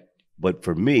 right? But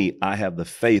for me, I have the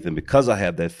faith, and because I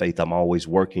have that faith, I'm always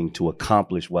working to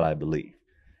accomplish what I believe.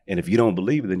 And if you don't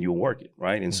believe it, then you'll work it,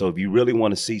 right? And so if you really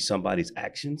want to see somebody's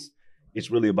actions,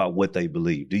 it's really about what they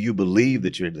believe. Do you believe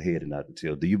that you're the head and not the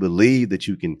tail? Do you believe that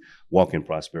you can walk in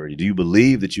prosperity? Do you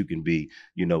believe that you can be,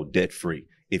 you know, debt-free?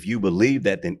 If you believe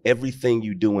that, then everything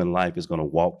you do in life is going to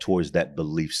walk towards that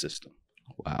belief system.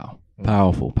 Wow.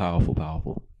 Powerful, powerful,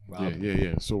 powerful.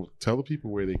 Yeah. So tell the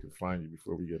people where they can find you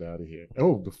before we get out of here.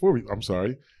 Oh, I'm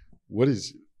sorry. What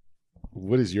is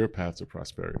your path to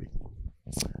prosperity?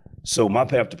 So my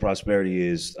path to prosperity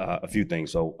is a few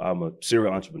things. So I'm a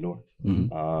serial entrepreneur.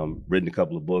 Written a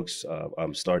couple of books.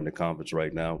 I'm starting a conference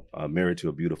right now. I'm married to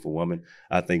a beautiful woman.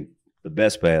 I think the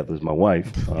best path is my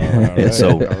wife. And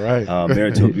so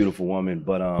married to a beautiful woman.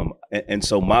 But and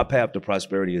so my path to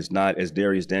prosperity is not, as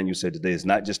Darius Daniel said today, it's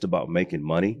not just about making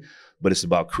money, but it's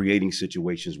about creating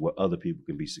situations where other people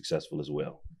can be successful as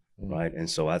well. Right. And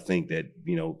so I think that,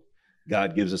 you know,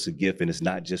 God gives us a gift, and it's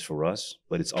not just for us,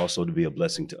 but it's also to be a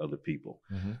blessing to other people.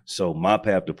 So my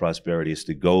path to prosperity is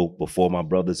to go before my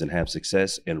brothers and have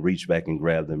success and reach back and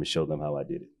grab them and show them how I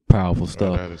did it. Powerful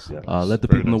stuff. Let the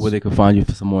people know where they can find you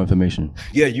for some more information.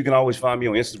 Yeah, you can always find me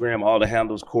on Instagram. All the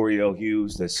handles, Corey L.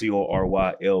 Hughes. That's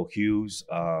CORYL Hughes.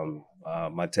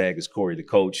 My tag is Corey the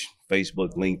Coach.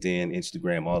 Facebook, LinkedIn,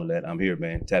 Instagram, all of that. I'm here,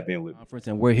 man. Tap in with me.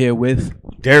 And we're here with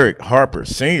Derek Harper,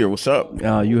 Senior. What's up?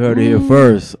 You heard it here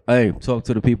first. Hey, talk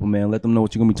to the people, man. Let them know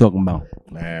what you're gonna be talking about.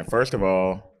 Man, first of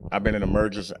all, I've been in a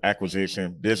mergers,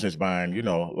 acquisition, business buying. You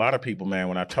know, a lot of people, man,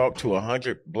 when I talk to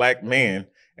 100 black men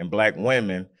and black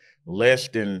women, less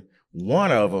than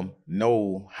one of them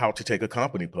know how to take a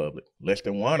company public. Less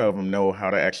than one of them know how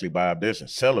to actually buy a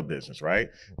business, sell a business, right?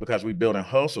 Because we building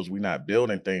hustles, we're not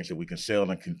building things that we can sell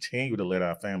and continue to let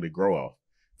our family grow off.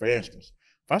 For instance,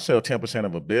 if I sell 10%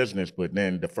 of a business, but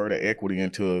then defer the equity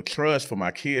into a trust for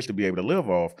my kids to be able to live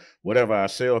off, whatever I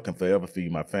sell can forever feed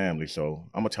my family. So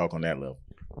I'm gonna talk on that level.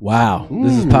 Wow,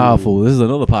 this is powerful. This is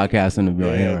another podcast interview.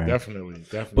 Yeah, definitely.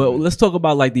 But let's talk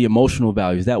about like the emotional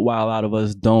value. Is that why a lot of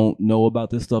us don't know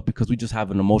about this stuff? Because we just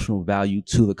have an emotional value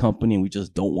to the company and we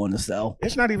just don't want to sell?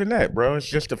 It's not even that, bro. It's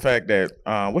just the fact that,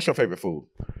 what's your favorite food?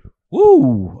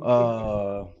 Woo,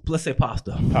 let's say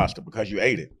pasta. Pasta, because you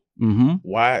ate it.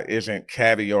 Why isn't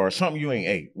caviar something you ain't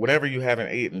ate? Whatever you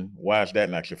haven't eaten, why is that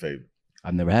not your favorite?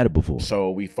 I've never had it before.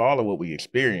 So we follow what we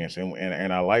experience,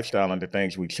 and our lifestyle and the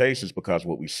things we chase is because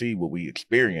what we see, what we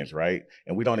experience, right?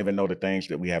 And we don't even know the things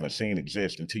that we haven't seen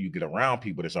exist until you get around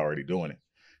people that's already doing it.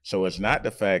 So it's not the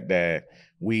fact that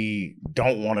we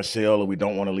don't want to sell or we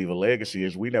don't want to leave a legacy.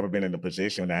 Is we never been in a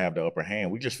position to have the upper hand.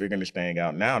 We just figuring this thing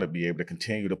out now to be able to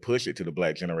continue to push it to the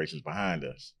black generations behind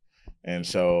us. And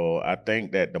so I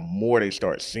think that the more they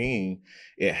start seeing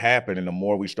it happen and the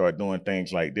more we start doing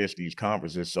things like this, these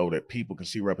conferences, so that people can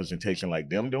see representation like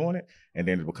them doing it, and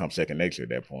then it becomes second nature at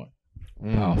that point.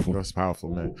 Powerful. That's powerful,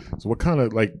 man. So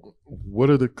what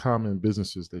are the common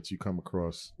businesses that you come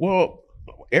across? Well,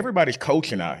 everybody's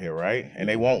coaching out here, right? And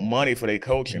they want money for their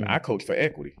coaching. I coach for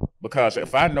equity, because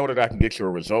if I know that I can get you a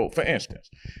result, for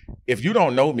instance, if you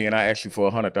don't know me and I ask you for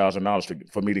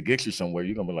 $100,000 for me to get you somewhere,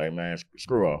 you're gonna be like, man,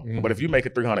 screw off. But if you make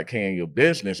it $300K in your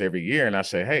business every year, and I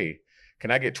say, hey, can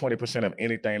I get 20% of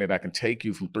anything that I can take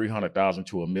you from 300,000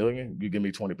 to $1 million? You give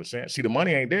me 20%. See, the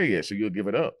money ain't there yet, so you'll give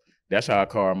it up. That's how I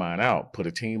carve mine out. Put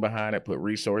a team behind it, put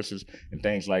resources and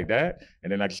things like that,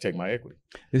 and then I just take my equity.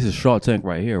 This is Shark Tank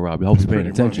right here, Rob. I hope you're paying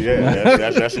attention. Yeah,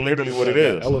 that's literally what it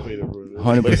is. Elevator,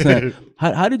 100%.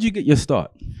 How did you get your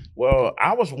start? Well,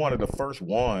 I was one of the first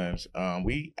ones.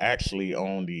 We actually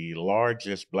own the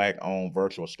largest Black-owned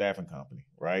virtual staffing company,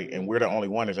 right? And we're the only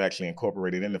one that's actually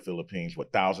incorporated in the Philippines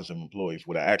with thousands of employees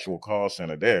with an actual call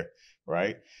center there,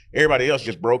 right? Everybody else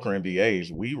just broker and VAs.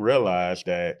 We realized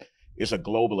that it's a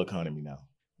global economy now,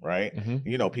 right?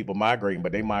 You know, people migrating,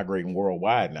 but they migrating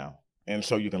worldwide now. And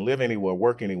so you can live anywhere,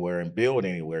 work anywhere, and build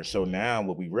anywhere. So now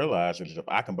what we realize is if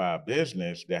I can buy a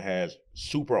business that has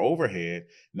super overhead,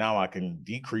 now I can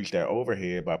decrease that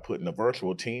overhead by putting a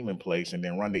virtual team in place and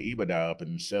then run the EBITDA up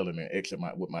and sell it and exit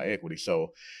with my equity.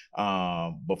 So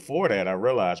before that, I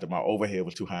realized that my overhead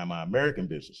was too high in my American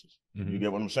businesses. You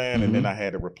get what I'm saying? And then I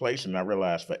had to replace it. And I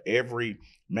realized for every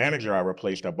manager I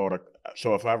replaced,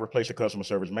 so if I replace a customer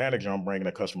service manager, I'm bringing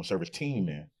a customer service team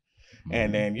in.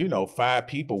 And then, 5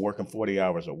 people working 40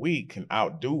 hours a week can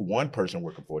outdo one person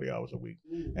working 40 hours a week.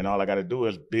 And all I got to do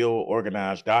is build,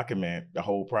 organize, document the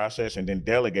whole process, and then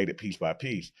delegate it piece by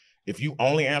piece. If you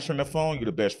only answering the phone, you're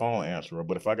the best phone answerer.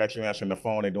 But if I got you answering the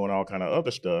phone and doing all kind of other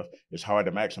stuff, it's hard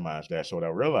to maximize that. So what I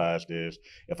realized is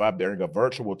if I bring a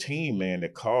virtual team in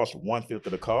that costs 1/5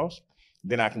 of the cost,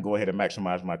 then I can go ahead and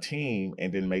maximize my team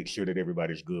and then make sure that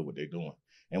everybody's good what they're doing.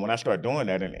 And when I start doing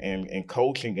that and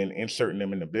coaching and inserting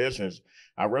them in the business,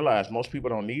 I realized most people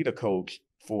don't need a coach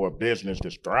for a business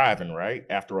that's thriving, right?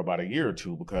 After about a year or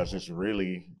two, because it's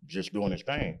really just doing its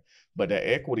thing. But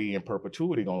the equity and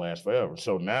perpetuity gonna last forever.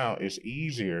 So now it's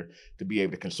easier to be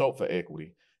able to consult for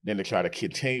equity than to try to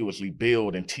continuously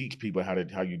build and teach people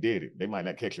how you did it. They might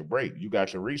not catch a break. You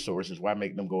got your resources. Why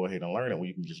make them go ahead and learn it when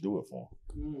you can just do it for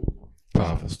them?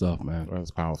 Powerful stuff, man.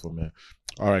 That's powerful, man.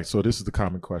 All right, so this is the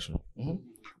common question.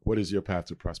 What is your path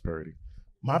to prosperity?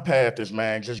 My path is,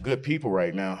 man, just good people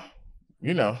right now.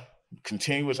 You know,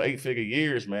 continuous 8-figure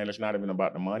years, man. It's not even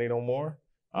about the money no more.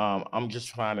 I'm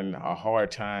just finding a hard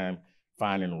time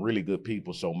finding really good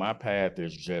people. So my path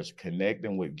is just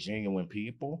connecting with genuine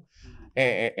people.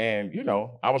 And you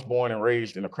know, I was born and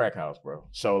raised in a crack house, bro.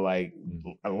 So like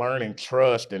learning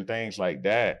trust and things like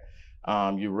that,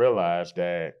 you realize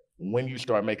that when you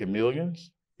start making millions,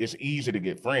 it's easy to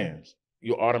get friends.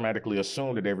 You automatically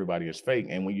assume that everybody is fake.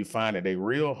 And when you find that they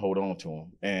real, hold on to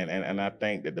them. And I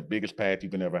think that the biggest path you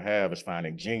can ever have is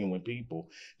finding genuine people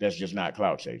that's just not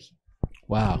clout chasing.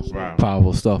 Wow.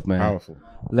 Powerful stuff, man. Powerful.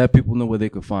 Let people know where they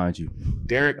can find you.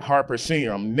 Derek Harper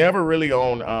Sr. I'm never really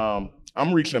on,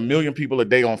 I'm reaching 1 million people a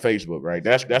day on Facebook, right?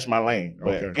 That's my lane.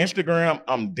 But Okay. Instagram,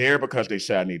 I'm there because they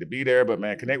say I need to be there. But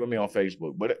man, connect with me on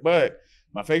Facebook. But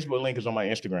my Facebook link is on my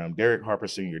Instagram, Derek Harper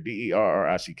Sr.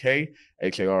 DERRICK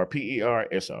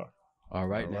HARPERSR. All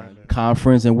right.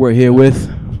 Conference, and we're here with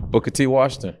Booker T.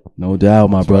 Washington. No doubt,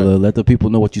 my brother. Let the people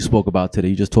know what you spoke about today.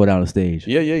 You just tore down the stage.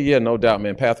 Yeah, no doubt,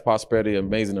 man. Path to Prosperity,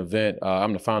 amazing event.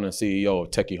 I'm the founder and CEO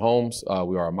of Techie Homes.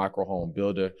 We are a micro home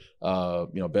builder,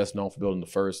 best known for building the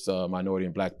first minority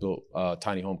and black built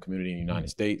tiny home community in the United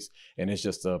States. And it's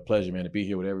just a pleasure, man, to be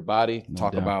here with everybody,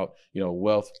 talk about,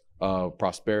 wealth,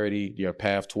 prosperity, your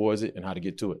path towards it, and how to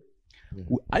get to it.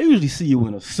 I usually see you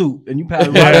in a suit, and you pass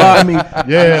right by me.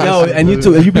 And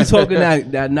you be talking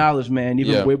that knowledge, man.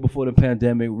 Even way before the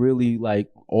pandemic, really like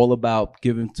all about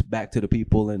giving back to the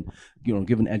people and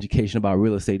giving education about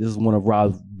real estate. This is one of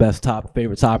Rob's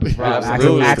favorite topics. Rob,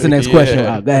 ask the next question.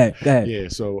 Rob. Go ahead. Yeah,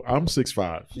 so I'm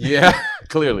 6'5". Yeah,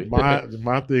 clearly.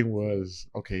 My thing was,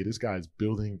 okay, this guy's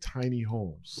building tiny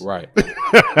homes. Right.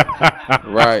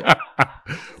 Right.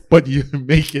 But you're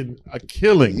making a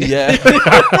killing. Yeah.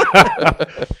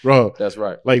 Bro. That's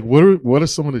right. Like what are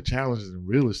some of the challenges in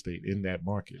real estate in that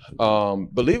market?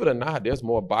 Believe it or not, there's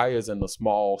more buyers in the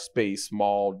small space,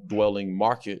 small dwelling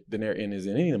market than there is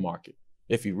in any market.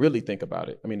 If you really think about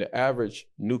it, I mean, the average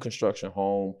new construction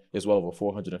home is well over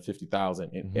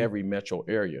 $450,000 in every metro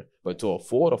area. But to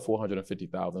afford a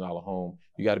 $450,000 home,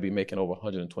 you got to be making over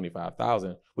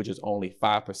 $125,000, which is only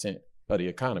 5% of the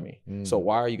economy. So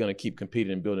why are you going to keep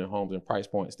competing and building homes and price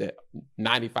points that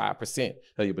 95%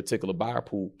 of your particular buyer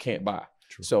pool can't buy?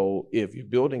 True. So if you're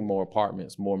building more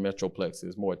apartments, more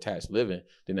metroplexes, more attached living,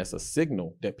 then that's a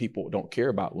signal that people don't care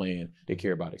about land, they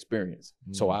care about experience.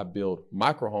 So I build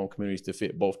micro home communities to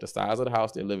fit both the size of the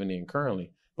house they're living in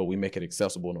currently, but we make it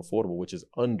accessible and affordable, which is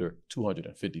under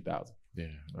 $250,000. Yeah,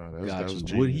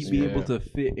 Would he be able to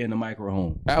fit in a micro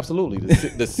home? Absolutely.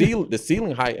 The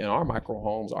ceiling height in our micro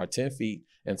homes are 10 feet,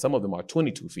 and some of them are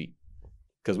 22 feet.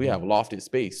 Because we have lofted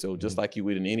space. So just like you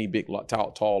would in any big,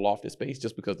 tall, lofted space,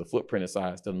 just because the footprint is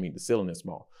size doesn't mean the ceiling is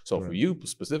small. So for you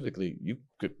specifically, you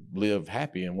could live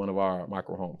happy in one of our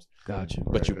micro homes. Gotcha.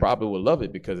 But you probably would love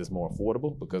it because it's more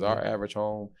affordable, because our average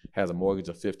home has a mortgage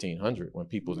of $1,500 when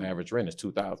people's average rent is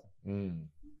 $2,000. In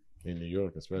New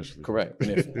York, especially. Correct.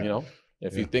 And if,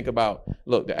 if you think about,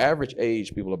 look, the average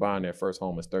age people are buying their first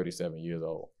home is 37 years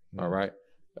old. All right.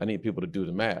 I need people to do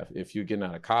the math. If you're getting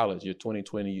out of college, you're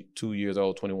 22 years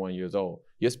old, 21 years old.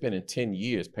 You're spending 10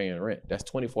 years paying rent. That's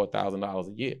 $24,000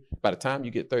 a year. By the time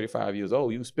you get 35 years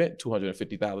old, you spent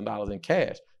 $250,000 in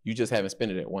cash. You just haven't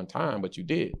spent it at one time, but you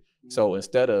did. So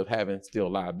instead of having still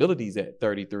liabilities at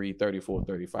 33, 34,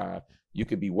 35, you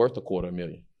could be worth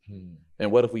 $250,000.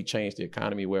 And what if we change the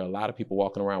economy where a lot of people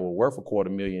walking around were worth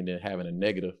 $250,000 than having a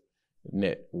negative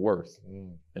net worth?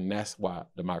 And that's why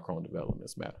the micro home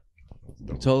developments matter.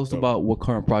 Tell us about what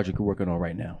current project you're working on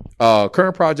right now.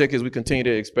 Current project is we continue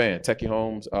to expand Techie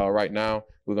Homes. Right now,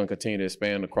 we're going to continue to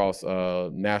expand across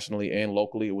nationally and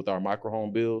locally with our micro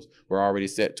home builds. We're already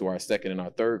set to our second and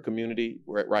our third community.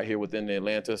 We're right here within the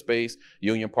Atlanta space,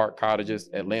 Union Park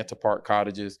Cottages, Atlanta Park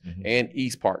Cottages, and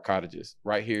East Park Cottages.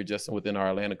 Right here, just within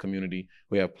our Atlanta community,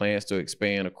 we have plans to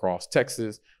expand across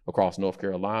Texas, across North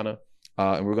Carolina.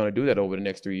 And we're going to do that over the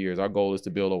next 3 years. Our goal is to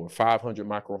build over 500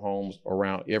 micro homes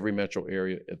around every metro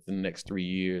area in the next 3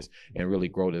 years and really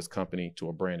grow this company to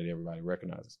a brand that everybody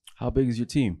recognizes. How big is your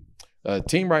team?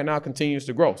 Team right now continues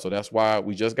to grow. So that's why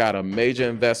we just got a major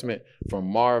investment from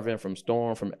Marvin, from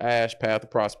Storm, from Ash, Path to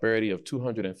Prosperity of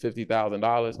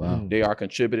 $250,000. Wow. They are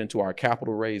contributing to our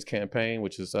capital raise campaign,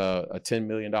 which is a $10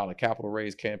 million capital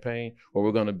raise campaign, where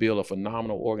we're going to build a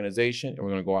phenomenal organization, and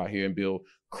we're going to go out here and build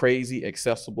crazy,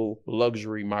 accessible,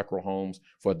 luxury micro homes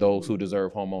for those who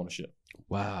deserve home ownership.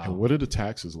 Wow. And what are the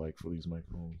taxes like for these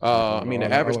micro homes? I mean,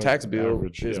 the average tax bill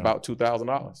is about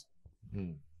 $2,000.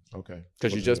 Okay.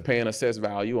 Because you're just paying assessed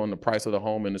value on the price of the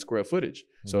home and the square footage.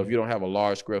 So if you don't have a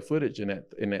large square footage in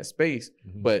that space,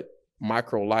 but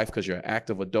micro life because you're an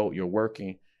active adult, you're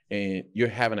working, and you're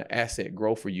having an asset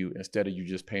grow for you instead of you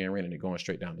just paying rent and it going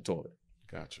straight down the toilet.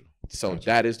 Gotcha. So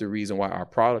that is the reason why our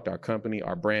product, our company,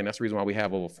 our brand, that's the reason why we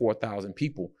have over 4,000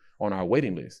 people on our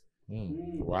waiting list.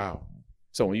 Wow.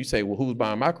 So when you say, well, who's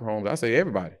buying microhomes? I say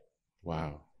everybody.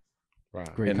 Wow. Wow.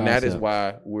 Great and concept. that is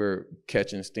why we're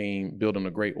catching steam, building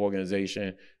a great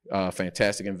organization,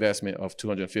 fantastic investment of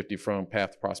 250 from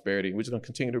Path to Prosperity. We're just going to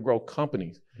continue to grow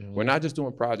companies. We're not just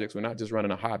doing projects. We're not just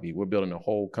running a hobby. We're building a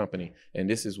whole company. And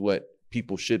this is what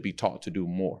people should be taught to do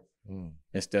more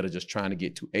instead of just trying to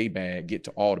get to a bag, get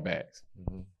to all the bags.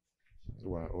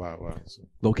 Wow, wow, wow.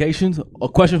 Locations? A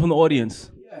question from the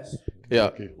audience. Yes.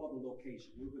 Yeah.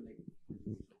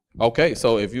 Okay,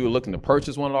 so if you're looking to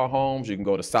purchase one of our homes, you can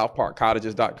go to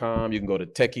southparkcottages.com. You can go to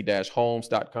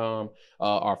techie-homes.com.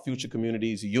 Our future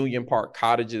communities,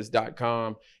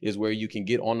 unionparkcottages.com is where you can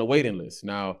get on the waiting list.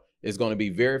 Now, it's going to be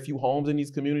very few homes in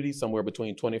these communities, somewhere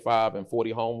between 25 and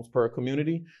 40 homes per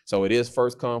community. So it is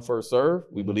first come, first serve.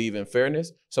 We believe in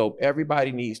fairness. So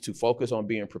everybody needs to focus on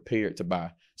being prepared to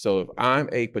buy. So if I'm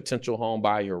a potential home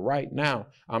buyer right now,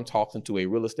 I'm talking to a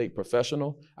real estate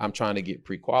professional. I'm trying to get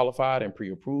pre-qualified and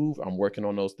pre-approved. I'm working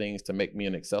on those things to make me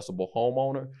an accessible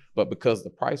homeowner. But because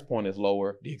the price point is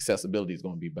lower, the accessibility is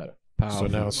going to be better. So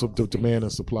now the demand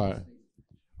and supply.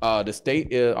 The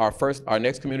state is our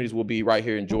next communities will be right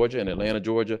here in Georgia and Atlanta,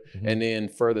 Georgia. And then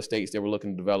further states that we're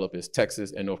looking to develop is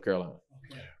Texas and North Carolina.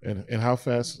 And how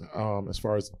fast, as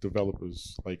far as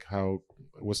developers, like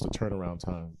what's the turnaround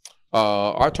time?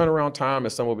 Our turnaround time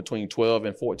is somewhere between 12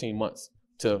 and 14 months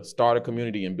to start a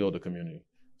community and build a community.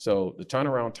 So the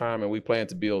turnaround time, and we plan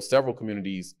to build several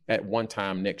communities at one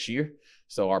time next year.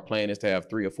 So our plan is to have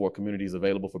 3 or 4 communities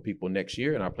available for people next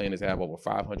year. And our plan is to have over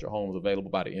 500 homes available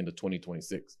by the end of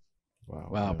 2026.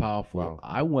 Wow, powerful. Wow.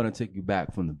 I want to take you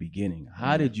back from the beginning.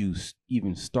 How did you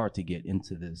even start to get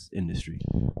into this industry?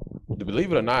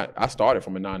 Believe it or not, I started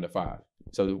from a 9 to 5.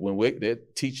 So when they're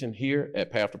teaching here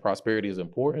at Path to Prosperity is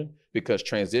important because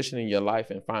transitioning your life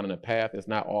and finding a path is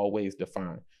not always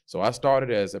defined. So I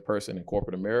started as a person in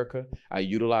corporate America. I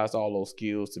utilized all those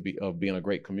skills of being a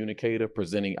great communicator,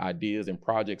 presenting ideas and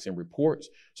projects and reports.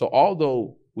 So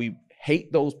although we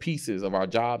hate those pieces of our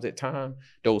jobs at times,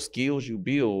 those skills you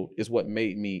build is what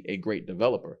made me a great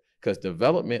developer. Because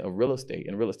development of real estate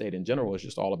and real estate in general is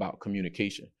just all about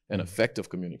communication and effective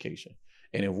communication.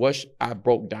 And if I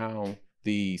broke down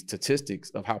the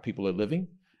statistics of how people are living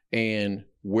and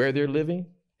where they're living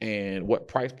and what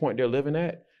price point they're living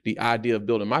at, the idea of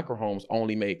building microhomes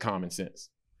only made common sense.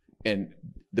 And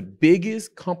the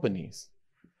biggest companies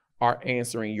are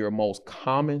answering your most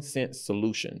common sense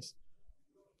solutions.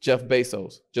 Jeff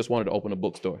Bezos just wanted to open a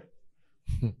bookstore.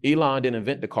 Elon didn't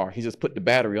invent the car. He just put the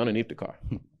battery underneath the car.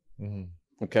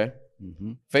 Okay.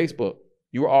 Facebook,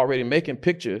 you were already making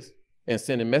pictures and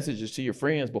sending messages to your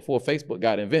friends before Facebook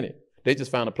got invented. They just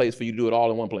found a place for you to do it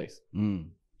all in one place.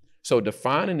 So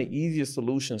defining the easiest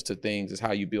solutions to things is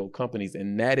how you build companies,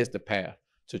 and that is the path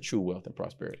to true wealth and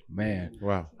prosperity. Man,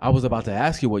 wow! I was about to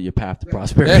ask you what your path to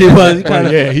prosperity was.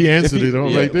 He answered it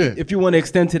all right there. If you want to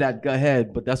extend to that, go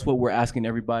ahead. But that's what we're asking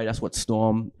everybody. That's what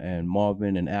Storm and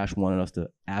Marvin and Ash wanted us to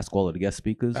ask all of the guest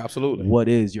speakers. Absolutely. What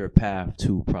is your path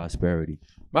to prosperity?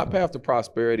 My path to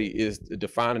prosperity is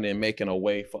defining and making a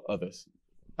way for others.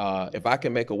 If I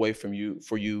can make a way for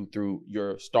you through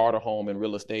your starter home in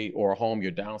real estate or a home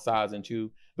you're downsizing to,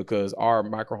 because our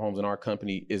microhomes in our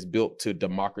company is built to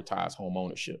democratize home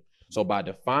ownership. So by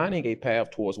defining a path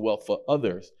towards wealth for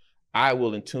others, I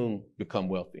will in turn become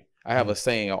wealthy. I have a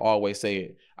saying, I always say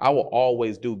it, I will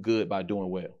always do good by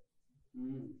doing well.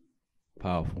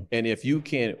 Powerful. And if you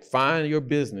can find your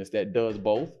business that does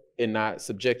both and not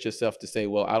subject yourself to say,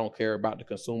 well, I don't care about the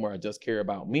consumer, I just care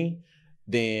about me,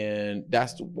 then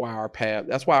that's why our path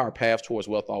towards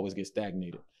wealth always gets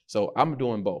stagnated. So I'm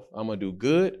doing both. I'm going to do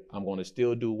good. I'm going to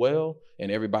still do well.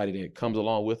 And everybody that comes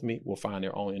along with me will find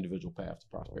their own individual path to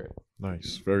prosperity.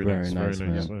 Nice. Very nice. Very nice.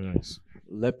 Man. Very nice.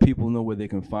 Let people know where they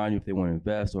can find you if they want to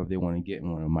invest or if they want to get in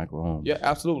one of the micro homes. Yeah,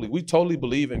 absolutely. We totally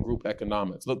believe in group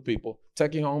economics. Look, people,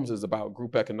 Techie Homes is about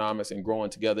group economics and growing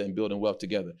together and building wealth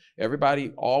together.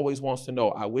 Everybody always wants to know,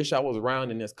 I wish I was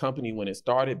around in this company when it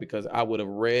started because I would have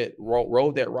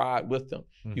rode that ride with them.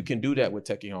 You can do that with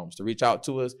Techie Homes. To reach out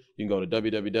to us, you can go to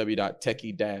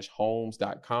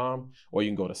www.techie-homes.com or you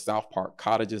can go to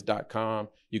southparkcottages.com.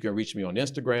 You can reach me on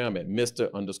Instagram at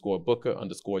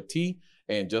Mr_Booker_T.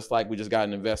 And just like we just got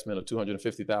an investment of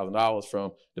 $250,000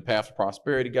 from the Path to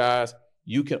Prosperity guys,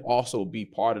 you can also be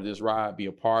part of this ride, be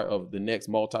a part of the next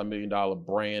multi-million-dollar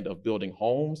brand of building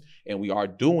homes. And we are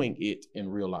doing it in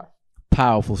real life.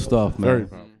 Powerful stuff, man. Very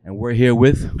powerful. And we're here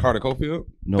with Carter Cofield,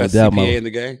 no best doubt, CPA in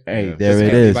the game. Hey, Yeah. there Just it in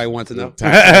case is. anybody wants to know.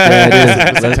 There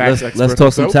it is. Tax Let's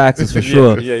talk some taxes for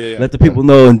sure. Yeah. Let the people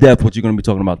know in depth what you're going to be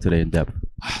talking about today in depth.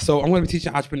 So I'm going to be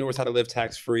teaching entrepreneurs how to live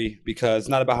tax-free, because it's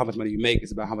not about how much money you make,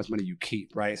 it's about how much money you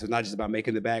keep, right? So it's not just about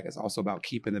making the bag, it's also about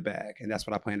keeping the bag. And that's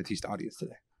what I plan to teach the audience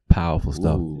today. Powerful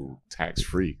stuff. Ooh,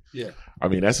 tax-free. Yeah. I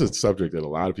mean, that's a subject that a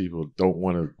lot of people don't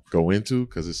want to go into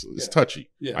because it's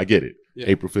touchy. Yeah. I get it. Yeah.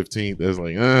 April 15th, there's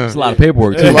like, It's a lot of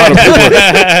paperwork, too. It's a lot of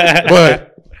paperwork.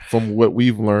 But from what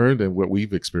we've learned and what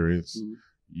we've experienced,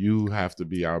 you have to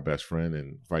be our best friend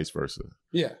and vice versa.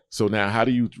 Yeah. So now how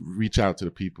do you reach out to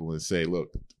the people and say, look,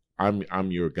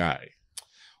 I'm your guy?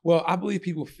 Well, I believe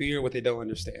people fear what they don't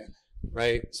understand,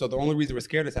 right? So the only reason we're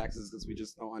scared of taxes is because we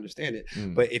just don't understand it.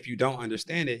 But if you don't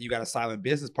understand it, you got a silent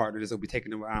business partner that's going to be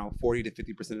taking around 40 to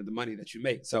 50% of the money that you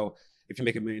make. So if you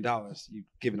make $1 million, you're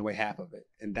giving away half of it,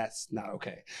 and that's not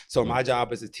okay. So my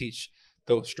job is to teach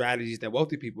those strategies that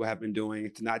wealthy people have been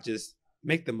doing to not just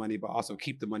make the money, but also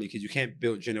keep the money, because you can't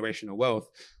build generational wealth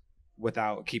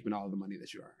without keeping all of the money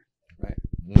that you earn,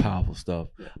 right? Powerful stuff.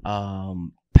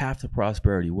 Path to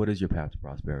prosperity. What is your path to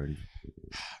prosperity?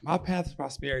 My path to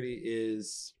prosperity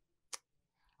is,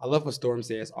 I love what Storm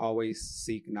says, always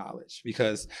seek knowledge,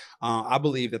 because I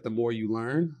believe that the more you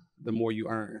learn, the more you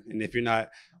earn. And if you're not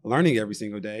learning every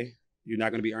single day, you're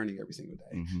not going to be earning every single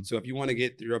day. So if you want to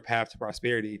get through your path to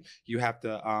prosperity, you have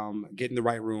to get in the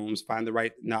right rooms, find the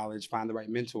right knowledge, find the right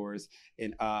mentors,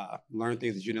 and learn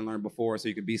things that you didn't learn before, so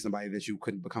you could be somebody that you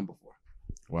couldn't become before.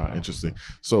 Wow, interesting.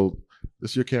 So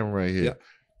this is your camera right here. Yeah.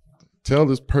 Tell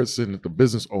this person, the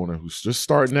business owner who's just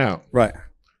starting out, right?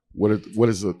 What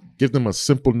is give them a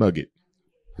simple nugget.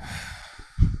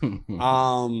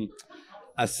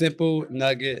 A simple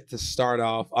nugget to start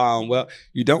off. Well,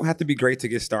 you don't have to be great to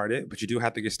get started, but you do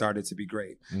have to get started to be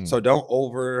great. So don't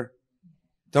over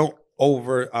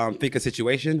think a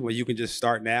situation where you can just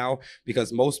start now,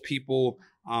 because most people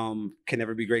can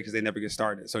never be great because they never get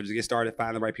started. So just get started,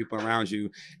 find the right people around you,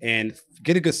 and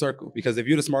get a good circle. Because if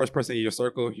you're the smartest person in your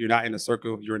circle, you're not in a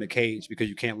circle, you're in a cage, because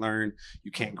you can't learn,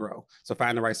 you can't grow. So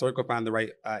find the right circle, find the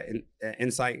right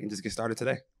insight, and just get started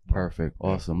today. Perfect.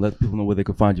 Awesome. Let people know where they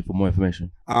can find you for more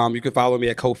information. You can follow me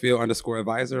at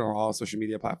Cofield_advisor on all social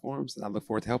media platforms, and I look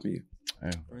forward to helping you.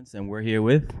 And we're here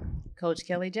with Coach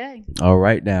Kelly J. All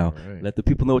right, now let the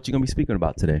people know what you're going to be speaking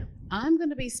about today. I'm going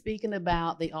to be speaking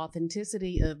about the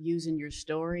authenticity of using your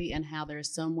story, and how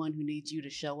there's someone who needs you to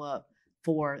show up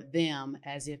for them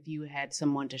as if you had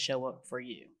someone to show up for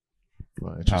you.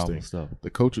 Wow, interesting stuff.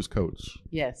 The coach's coach.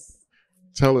 Yes.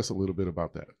 Tell us a little bit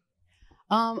about that.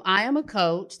 I am a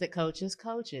coach that coaches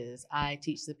coaches. I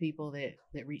teach the people that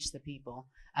reach the people.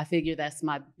 I figure that's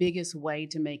my biggest way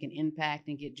to make an impact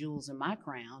and get jewels in my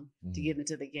crown to get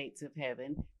into the gates of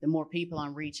heaven. The more people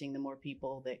I'm reaching, the more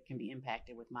people that can be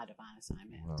impacted with my divine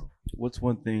assignment. Wow. What's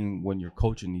one thing when you're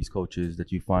coaching these coaches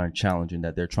that you find challenging,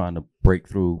 that they're trying to break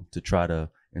through to try to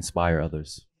inspire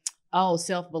others? Oh,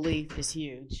 self-belief is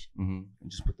huge.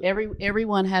 Just put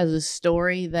Everyone has a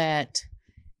story that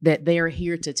they're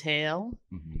here to tell.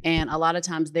 And a lot of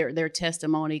times their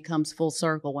testimony comes full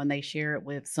circle when they share it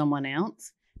with someone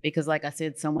else, because like I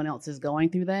said, someone else is going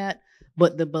through that.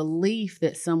 But the belief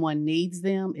that someone needs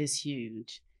them is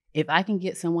huge. If I can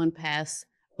get someone past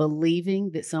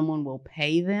believing that someone will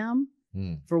pay them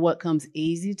for what comes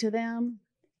easy to them,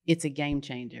 it's a game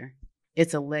changer.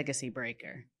 It's a legacy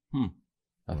breaker.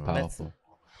 That's powerful.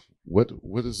 What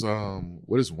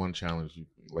is one challenge you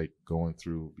like going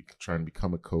through trying to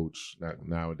become a coach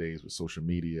nowadays with social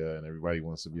media, and everybody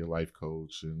wants to be a life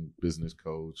coach and business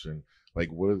coach, and like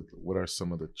what are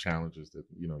some of the challenges that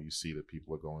you see that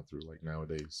people are going through like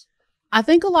nowadays? I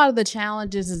think a lot of the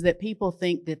challenges is that people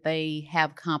think that they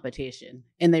have competition,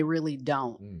 and they really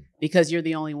don't, because you're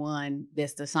the only one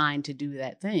that's assigned to do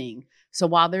that thing. So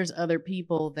while there's other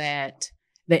people that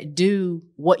do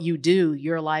what you do,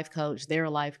 you're a life coach, they're a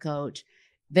life coach,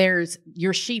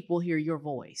 your sheep will hear your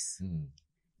voice,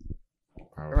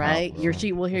 right? Your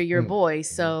sheep will hear your voice.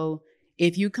 So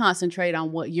if you concentrate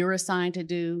on what you're assigned to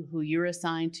do, who you're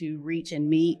assigned to reach and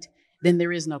meet, then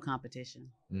there is no competition.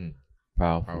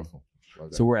 Powerful.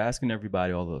 So we're asking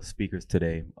everybody, all the speakers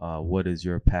today, what is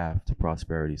your path to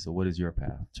prosperity? So what is your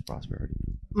path to prosperity?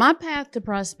 My path to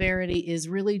prosperity is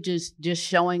really just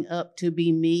showing up to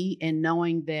be me, and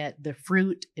knowing that the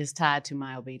fruit is tied to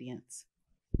my obedience.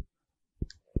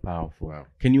 Powerful. Wow.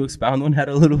 Can you expound on that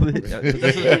a little bit?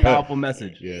 That's a powerful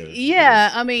message.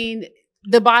 Yeah. I mean,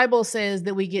 the Bible says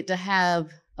that we get to have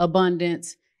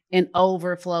abundance and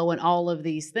overflow and all of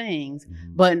these things.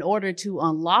 But in order to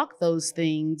unlock those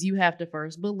things, you have to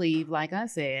first believe, like I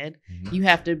said, you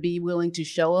have to be willing to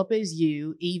show up as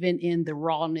you, even in the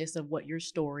rawness of what your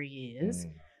story is.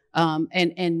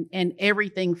 And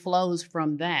everything flows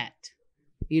from that.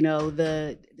 You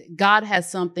know, God has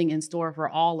something in store for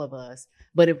all of us.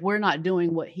 But if we're not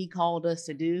doing what he called us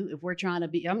to do, if we're trying to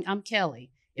be, I'm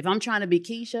Kelly. If I'm trying to be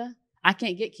Keisha, I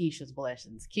can't get Keisha's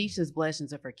blessings. Keisha's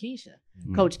blessings are for Keisha.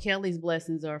 Coach Kelly's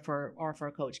blessings are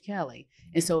for Coach Kelly.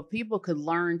 And so if people could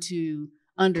learn to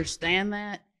understand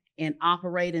that and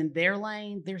operate in their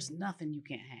lane, there's nothing you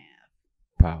can't have.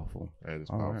 Powerful. That is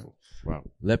All powerful. right. Wow.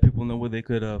 Let people know where they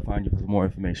could find you for more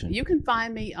information. You can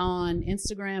find me on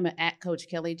Instagram at Coach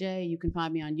Kelly J. You can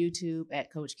find me on YouTube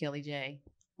at Coach Kelly J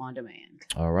on demand.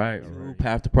 All right.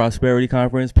 Path to Prosperity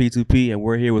Conference, P2P, and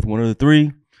we're here with one of the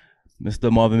three.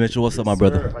 Mr. Marvin Mitchell, what's up, my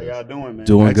brother? How y'all doing, man?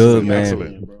 Doing good, Excellent, man.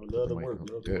 excellent. Bro. Love the work.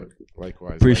 Love the work.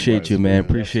 Likewise. Appreciate you, man.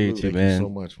 Appreciate you, Thank man. you so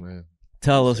much, man.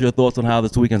 Tell us your thoughts on how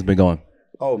this weekend's been going.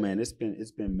 Oh man, it's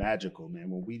been magical,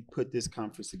 man. When we put this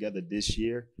conference together this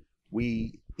year,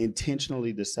 we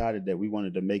intentionally decided that we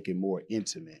wanted to make it more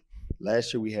intimate.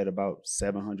 Last year we had about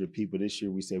 700 people. This year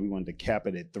we said we wanted to cap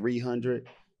it at 300.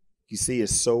 You see,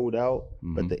 it's sold out,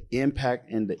 but the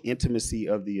impact and the intimacy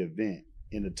of the event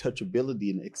and the touchability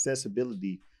and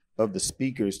accessibility of the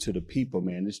speakers to the people,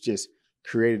 man, it's just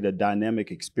created a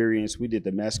dynamic experience. We did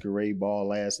the masquerade ball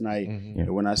last night. And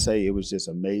when I say it was just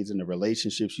amazing, the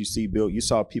relationships you see built, you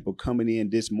saw people coming in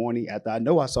this morning after I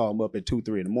know I saw them up at 2,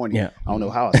 3 in the morning. Yeah. I don't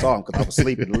know how I saw them because I was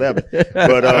asleep at 11,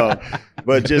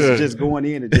 but just going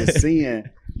in and just seeing,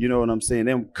 you know what I'm saying,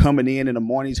 them coming in the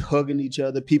mornings, hugging each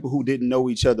other, people who didn't know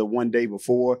each other one day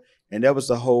before. And that was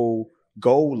the whole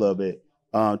goal of it,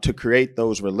 to create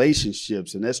those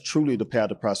relationships. And that's truly the path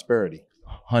to prosperity.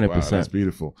 100%. Wow, that's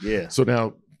beautiful. Yeah. So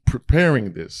now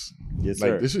preparing this, Yes,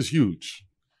 like sir. this is huge.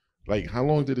 Like how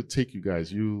long did it take you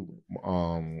guys? You,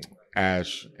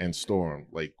 Ash and Storm,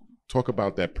 like talk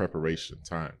about that preparation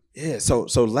time. Yeah. So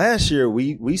last year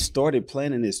we started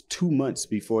planning this 2 months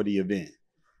before the event.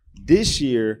 This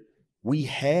year we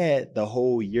had the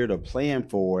whole year to plan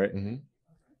for it.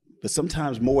 But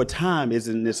sometimes more time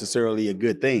isn't necessarily a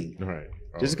good thing. Right.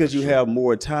 Just because you have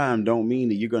more time don't mean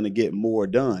that you're going to get more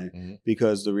done,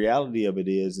 because the reality of it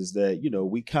is that, you know,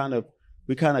 we kind of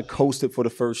coasted for the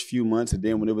first few months, and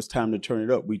then when it was time to turn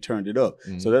it up, we turned it up.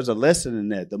 So there's a lesson in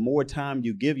that. The more time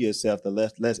you give yourself, the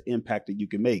less impact that you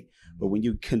can make. But when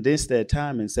you condense that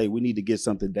time and say we need to get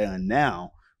something done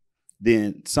now,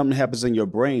 then something happens in your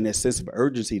brain, that sense of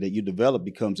urgency that you develop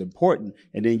becomes important,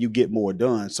 and then you get more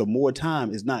done. So more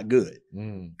time is not good.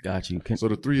 Got you. So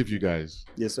the three of you guys.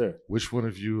 Yes, sir. Which one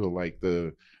of you are like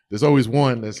there's always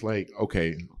one that's like,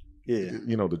 okay, yeah,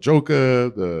 you know, the Joker,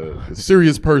 the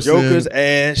serious person. Joker's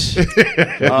Ash.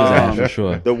 Ash, for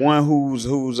sure. The one who's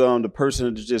the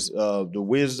person that's just the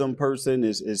wisdom person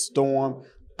is Storm.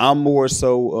 I'm more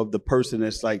so of the person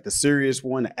that's like the serious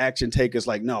one, the action taker's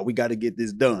like, no, we got to get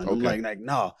this done. I'm like,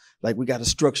 no, like we got to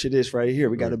structure this right here.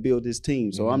 We got to build this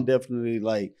team. So I'm definitely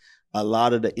like a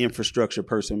lot of the infrastructure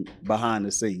person behind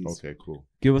the scenes. Okay, cool.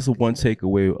 Give us one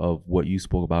takeaway of what you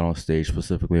spoke about on stage,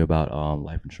 specifically about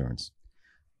life insurance.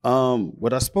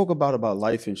 What I spoke about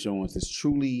life insurance is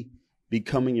truly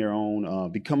becoming your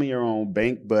own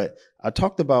bank. But I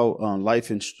talked about life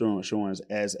insurance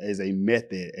as a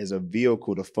method, as a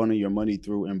vehicle to funnel your money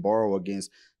through and borrow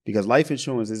against, because life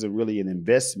insurance isn't really an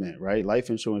investment, right? Life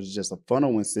insurance is just a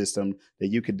funneling system that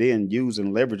you could then use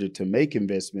and leverage it to make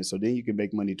investments. So then you can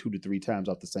make money 2 to 3 times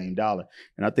off the same dollar.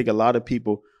 And I think a lot of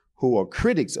people who are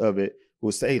critics of it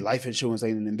will say life insurance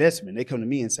ain't an investment. They come to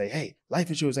me and say, hey, life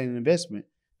insurance ain't an investment.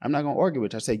 I'm not going to argue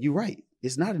with you. I say, you're right.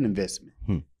 It's not an investment.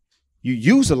 You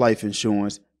use the life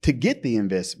insurance to get the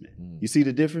investment. You see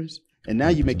the difference? And now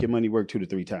you make your money work 2 to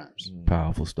 3 times.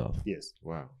 Powerful stuff. Yes.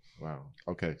 Wow.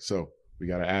 Okay, so we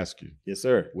got to ask you. Yes,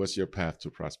 sir. What's your path to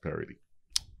prosperity?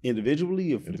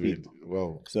 Individually or for the people?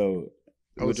 Well, so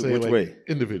I would which say like way?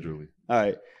 Individually. All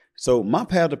right. So my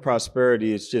path to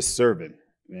prosperity is just serving,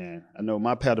 man. I know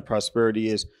my path to prosperity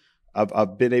is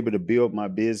I've been able to build my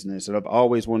business, and I've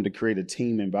always wanted to create a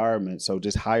team environment. So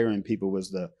just hiring people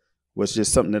was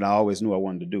just something that I always knew I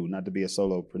wanted to do, not to be a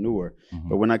solopreneur.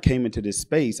 But when I came into this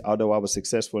space, although I was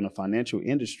successful in the financial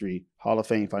industry, Hall of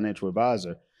Fame financial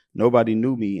advisor, nobody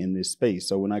knew me in this space.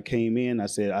 So when I came in, I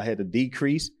said I had to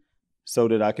decrease so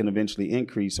that I can eventually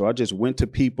increase. So I just went to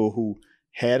people who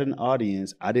had an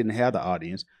audience. I didn't have the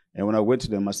audience. And when I went to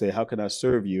them, I said, how can I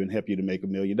serve you and help you to make $1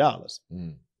 million?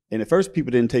 And at first,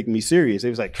 people didn't take me serious. They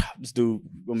was like, this dude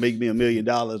will make me $1 million,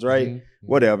 right?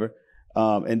 Whatever.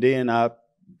 And then I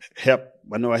helped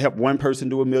I know I helped one person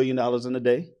do $1 million in a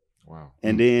day. Wow.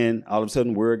 And then all of a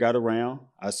sudden word got around.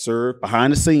 I served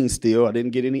behind the scenes still. I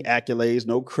didn't get any accolades,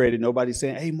 no credit. Nobody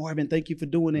saying, hey, Marvin, thank you for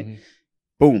doing it.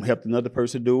 Boom, helped another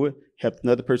person do it, helped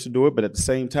another person do it. But at the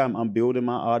same time, I'm building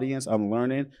my audience. I'm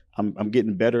learning. I'm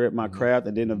getting better at my craft.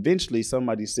 And then eventually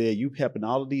somebody said, you helping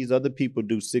all of these other people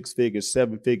do 6 figures,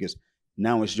 7 figures.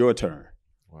 Now it's your turn.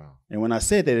 Wow. And when I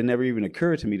said that, it never even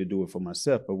occurred to me to do it for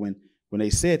myself. But when they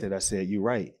said that, I said, you're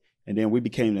right. And then we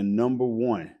became the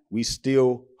 #1. We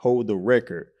still hold the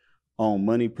record on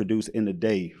money produced in a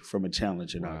day from a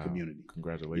challenge in our community.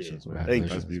 Congratulations, Yeah. man. Thank you.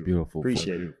 That's beautiful.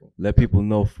 Appreciate it. Let people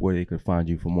know where they could find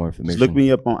you for more information. Just look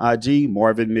me up on IG,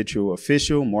 Marvin Mitchell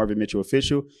Official, Marvin Mitchell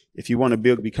Official. If you want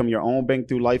to become your own bank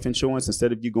through life insurance,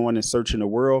 instead of you going and searching the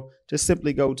world, just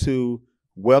simply go to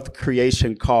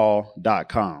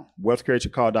wealthcreationcall.com.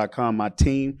 Wealthcreationcall.com. My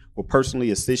team will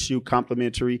personally assist you,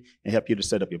 complimentary, and help you to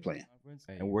set up your plan.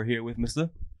 And we're here with Mr.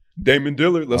 Damon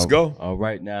Dillard. Let's go. All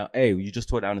right, now, hey, you just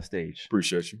tore down the stage.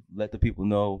 Appreciate you. Let the people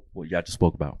know what y'all just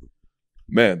spoke about.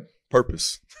 Man,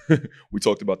 purpose. We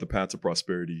talked about the path to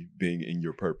prosperity being in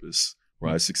your purpose,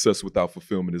 right? Success without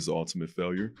fulfillment is the ultimate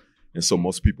failure. And so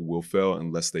most people will fail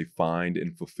unless they find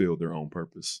and fulfill their own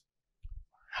purpose.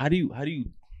 How do you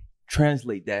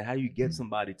translate that? How do you get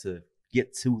somebody to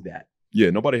get to that? Yeah,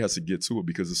 nobody has to get to it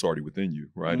because it's already within you,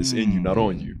 right? It's in you, not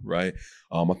on you, right?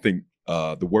 I think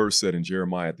the word said in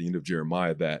Jeremiah, at the end of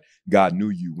Jeremiah, that God knew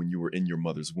you when you were in your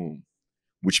mother's womb,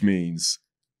 which means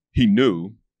he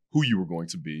knew who you were going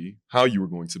to be, how you were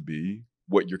going to be,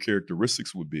 what your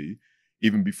characteristics would be,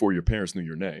 even before your parents knew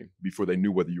your name, before they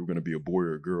knew whether you were going to be a boy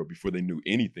or a girl, before they knew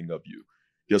anything of you.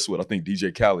 Guess what? I think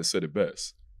DJ Khaled said it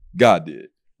best. God did,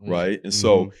 right? And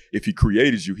so if he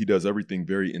created you, he does everything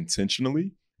very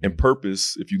intentionally. And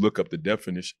purpose, if you look up the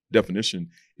definition,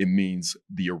 it means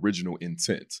the original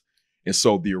intent. And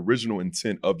so the original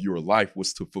intent of your life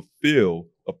was to fulfill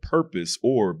a purpose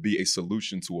or be a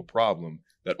solution to a problem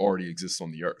that already exists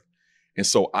on the earth. And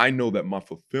so I know that my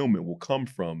fulfillment will come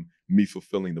from me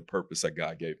fulfilling the purpose that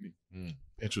God gave me.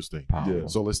 Interesting. Yeah.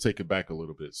 So let's take it back a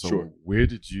little bit. So Sure. where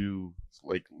did you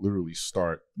like literally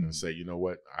start and say, you know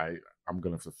what, I'm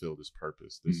going to fulfill this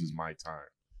purpose. This is my time.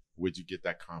 Where'd you get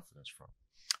that confidence from?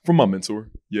 From my mentor.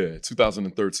 Yeah,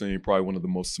 2013, probably one of the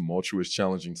most tumultuous,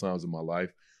 challenging times of my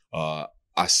life. I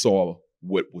saw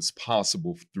what was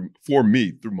possible for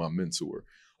me through my mentor.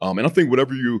 And I think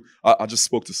whatever I just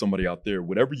spoke to somebody out there,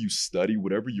 whatever you study,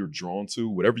 whatever you're drawn to,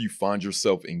 whatever you find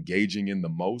yourself engaging in the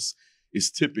most is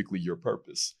typically your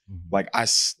purpose. Like I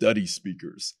study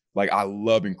speakers. Like I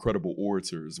love incredible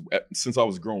orators. Since I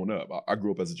was growing up, I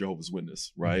grew up as a Jehovah's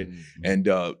Witness, right? And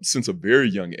since a very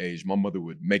young age, my mother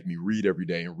would make me read every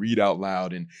day and read out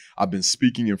loud. And I've been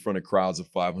speaking in front of crowds of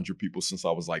 500 people since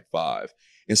I was like 5.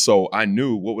 And so I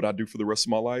knew, what would I do for the rest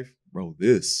of my life? Bro,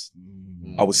 this.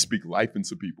 I would speak life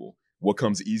into people. What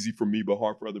comes easy for me but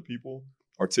hard for other people?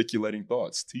 Articulating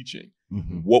thoughts, teaching.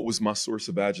 What was my source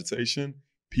of agitation?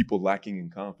 People lacking in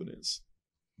confidence.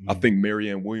 I think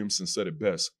Marianne Williamson said it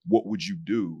best. What would you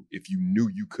do if you knew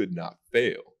you could not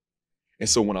fail? And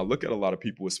so when I look at a lot of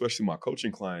people, especially my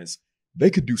coaching clients,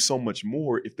 they could do so much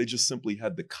more if they just simply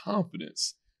had the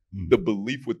confidence, the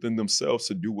belief within themselves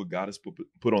to do what God has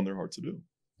put on their heart to do.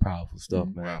 Powerful stuff,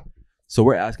 man. Wow. So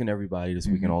we're asking everybody this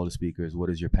week and all the speakers, what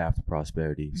is your path to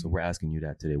prosperity? So we're asking you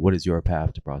that today. What is your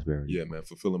path to prosperity? Yeah, man,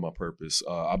 fulfilling my purpose.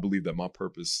 I believe that my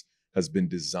purpose has been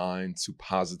designed to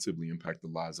positively impact the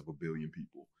lives of 1 billion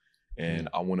people. And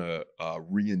I want to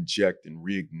re-inject and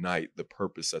reignite the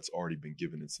purpose that's already been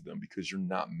given into them, because you're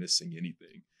not missing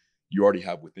anything. You already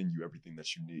have within you everything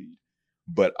that you need.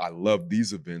 But I love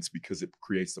these events because it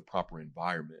creates the proper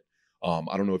environment.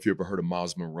 I don't know if you ever heard of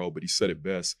Miles Monroe, but he said it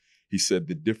best. He said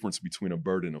the difference between a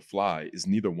bird and a fly is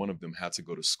neither one of them had to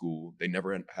go to school. They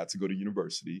never had to go to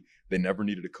university. They never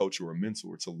needed a coach or a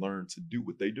mentor to learn to do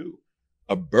what they do.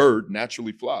 A bird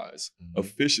naturally flies. A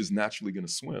fish is naturally going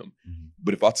to swim.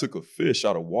 But if I took a fish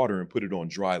out of water and put it on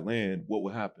dry land, what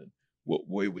would happen?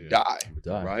 Well, it would die,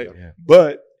 right? Yeah.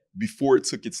 But before it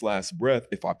took its last breath,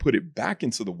 if I put it back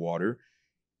into the water,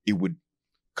 it would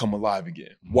come alive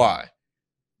again. Why?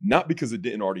 Not because it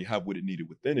didn't already have what it needed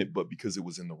within it, but because it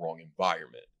was in the wrong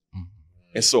environment.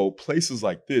 And so places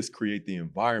like this create the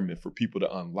environment for people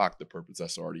to unlock the purpose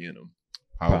that's already in them.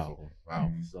 Powerful.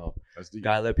 Wow. So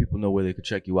gotta let people know where they could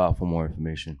check you out for more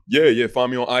information. Yeah.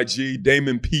 Find me on IG,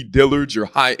 Damon P. Dillard, your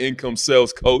high income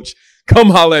sales coach. Come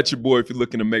holla at your boy if you're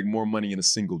looking to make more money in a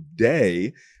single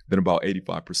day than about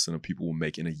 85% of people will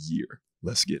make in a year.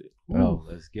 Let's get it. Oh,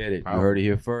 let's get it. You heard it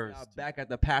here first. Back at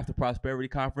the Path to Prosperity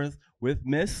Conference with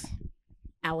Miss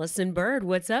Allison Bird,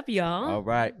 what's up, y'all? All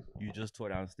right, you just tore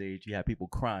down stage. You had people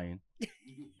crying.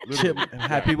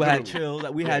 Had people had chills.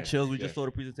 We had chills. We just saw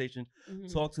the presentation.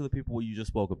 Talk to the people what you just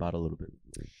spoke about a little bit.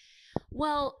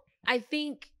 Well, I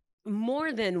think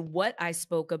more than what I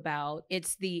spoke about,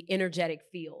 it's the energetic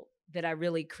field that I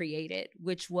really created,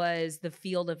 which was the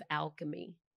field of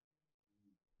alchemy.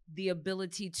 The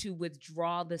ability to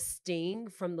withdraw the sting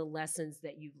from the lessons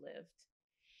that you've lived.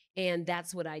 And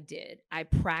that's what I did. I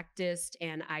practiced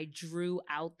and I drew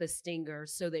out the stinger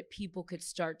so that people could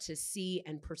start to see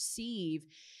and perceive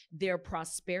their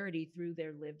prosperity through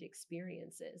their lived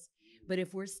experiences. But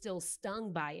if we're still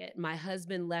stung by it, my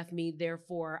husband left me,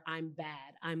 therefore I'm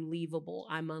bad, I'm leavable,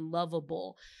 I'm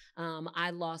unlovable,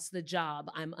 I lost the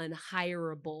job, I'm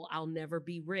unhireable, I'll never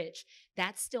be rich.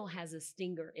 That still has a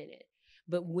stinger in it.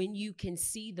 But when you can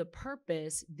see the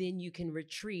purpose, then you can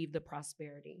retrieve the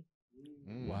prosperity.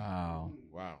 Wow.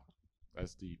 Wow.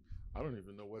 That's deep. I don't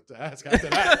even know what to ask after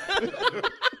that.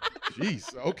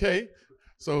 Jeez. Okay.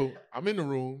 So I'm in the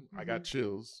room. I got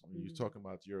chills when you're talking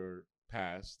about your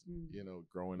past, you know,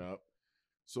 growing up.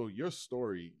 So your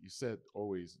story, you said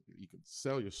always you can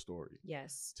sell your story.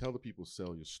 Yes. Tell the people,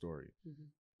 sell your story.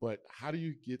 But how do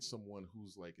you get someone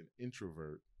who's like an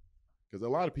introvert? Because a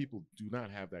lot of people do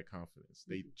not have that confidence.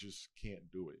 They just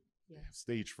can't do it. They have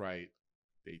stage fright.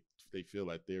 They feel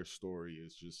like their story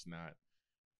is just not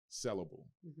sellable.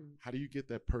 How do you get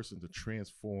that person to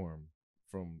transform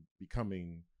from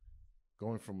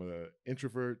going from an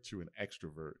introvert to an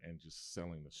extrovert and just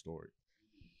selling the story?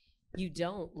 You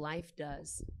don't. Life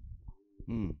does.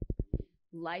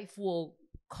 Life will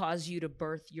cause you to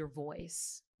birth your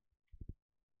voice.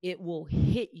 It will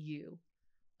hit you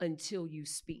until you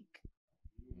speak.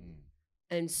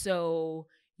 And so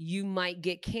you might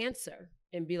get cancer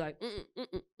and be like,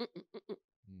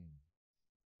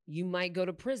 You might go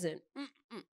to prison.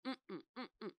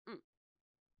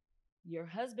 Your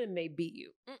husband may beat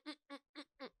you.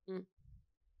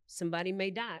 Somebody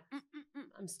may die.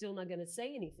 I'm still not going to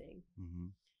say anything.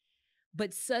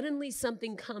 But suddenly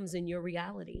something comes in your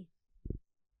reality.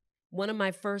 One of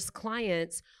my first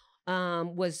clients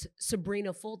was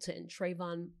Sabrina Fulton,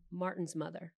 Trayvon Martin's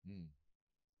mother.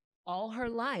 All her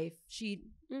life,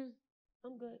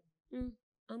 I'm good.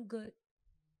 I'm good.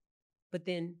 But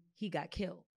then he got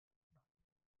killed.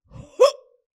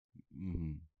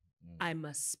 I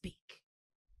must speak.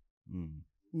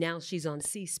 Now she's on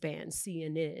C-SPAN,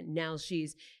 CNN. Now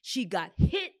she got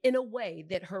hit in a way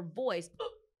that her voice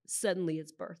suddenly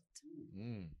is birthed.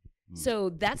 So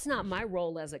that's not my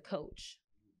role as a coach.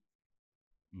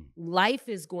 Life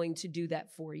is going to do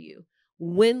that for you.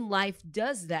 When life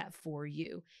does that for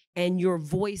you and your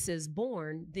voice is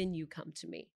born, then you come to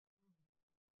me.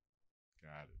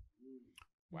 Got it.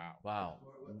 Wow.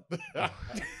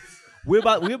 We're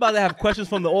about to have questions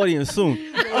from the audience soon.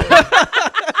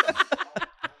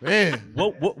 Man,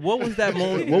 what was that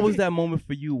moment? What was that moment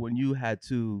for you when you had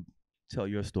to tell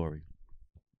your story?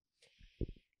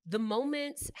 The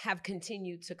moments have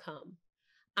continued to come.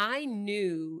 I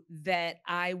knew that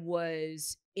I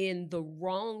was in the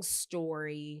wrong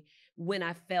story when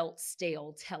I felt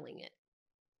stale telling it.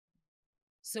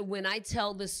 So when I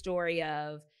tell the story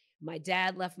of my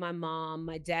dad left my mom,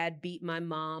 my dad beat my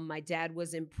mom, my dad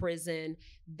was in prison,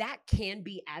 that can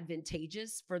be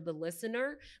advantageous for the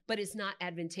listener, but it's not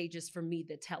advantageous for me,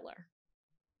 the teller,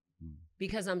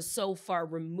 because I'm so far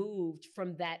removed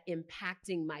from that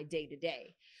impacting my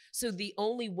day-to-day. So the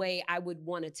only way I would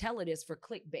want to tell it is for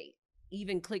clickbait,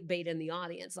 even clickbait in the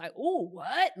audience. Like, oh,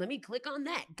 what? Let me click on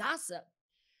that. Gossip.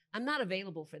 I'm not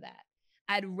available for that.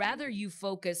 I'd rather you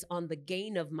focus on the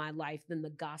gain of my life than the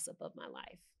gossip of my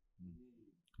life.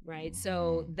 Right.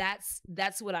 So that's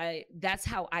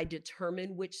how I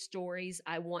determine which stories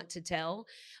I want to tell.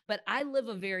 But I live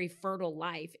a very fertile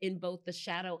life in both the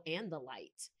shadow and the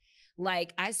light.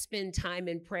 Like, I spend time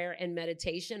in prayer and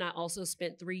meditation. I also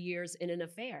spent 3 years in an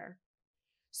affair.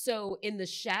 So in the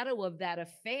shadow of that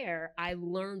affair, I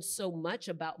learned so much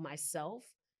about myself,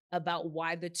 about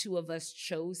why the two of us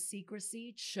chose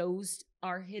secrecy, chose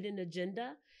our hidden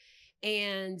agenda,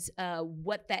 and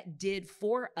what that did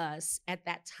for us at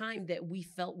that time that we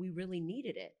felt we really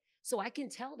needed it. So I can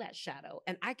tell that shadow,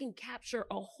 and I can capture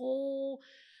a whole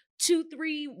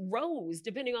 2-3 rows,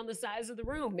 depending on the size of the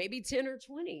room, maybe 10 or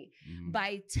 20.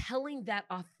 By telling that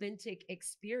authentic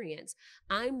experience,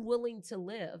 I'm willing to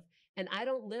live. And I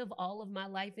don't live all of my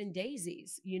life in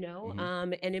daisies,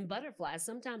 and in butterflies.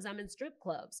 Sometimes I'm in strip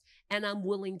clubs, and I'm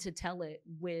willing to tell it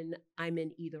when I'm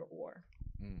in either or.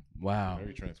 Wow.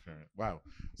 Very transparent. Wow.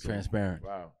 So, Transparent.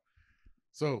 Wow.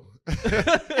 So,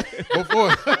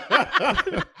 before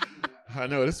I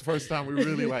know this is the first time we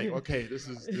really like. Okay, this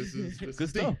is Good deep.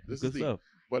 stuff. This Good is deep. stuff.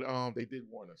 But they did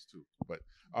warn us too. But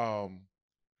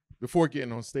before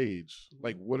getting on stage,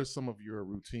 like, what are some of your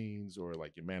routines or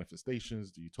like your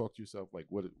manifestations? Do you talk to yourself? Like,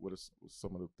 what are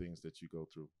some of the things that you go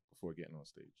through before getting on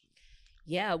stage?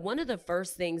 Yeah, one of the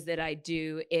first things that I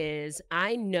do is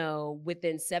I know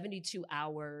within 72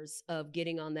 hours of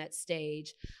getting on that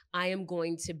stage, I am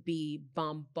going to be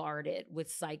bombarded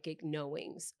with psychic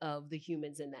knowings of the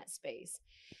humans in that space.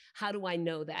 How do I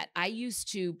know that? I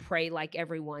used to pray like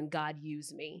everyone, God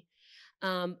use me.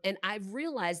 And I've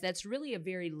realized that's really a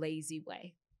very lazy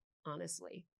way,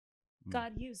 honestly.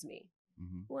 God use me.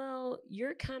 Well,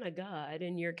 you're kind of God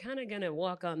and you're kind of going to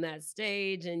walk on that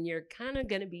stage and you're kind of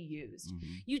going to be used.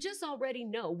 You just already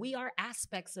know we are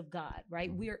aspects of God,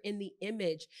 right? We are in the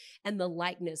image and the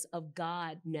likeness of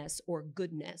Godness or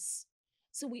goodness.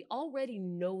 So we already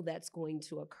know that's going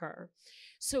to occur.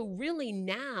 So really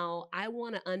now I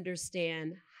want to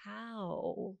understand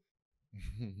how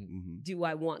do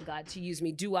I want God to use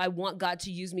me? Do I want God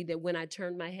to use me that when I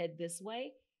turn my head this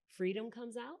way, freedom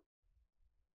comes out?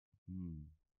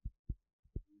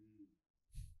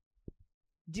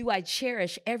 Do I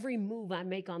cherish every move I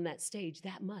make on that stage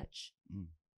that much?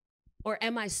 Or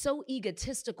am I so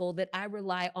egotistical that I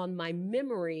rely on my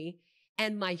memory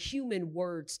and my human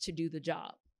words to do the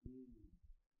job?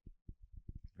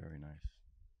 Very nice.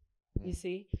 You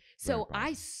see? So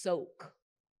I soak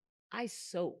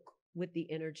with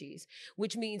the energies,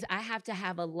 which means I have to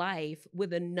have a life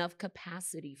with enough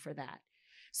capacity for that.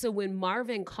 So when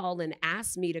Marvin called and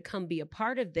asked me to come be a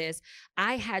part of this,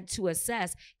 I had to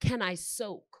assess, can I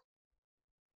soak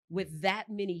with that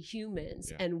many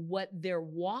humans and what they're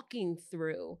walking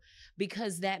through?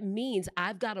 Because that means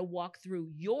I've got to walk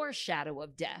through your shadow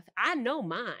of death. I know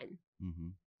mine.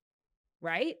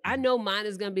 Right? I know mine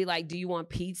is going to be like, do you want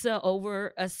pizza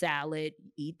over a salad?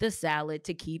 Eat the salad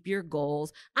to keep your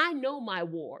goals. I know my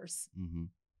wars.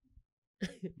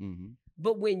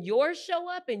 But when yours show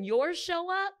up,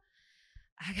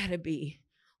 I got to be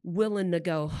willing to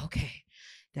go, okay,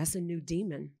 that's a new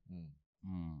demon.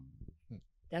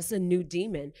 That's a new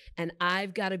demon. And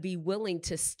I've got to be willing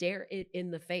to stare it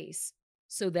in the face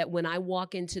so that when I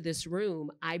walk into this room,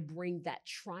 I bring that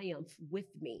triumph with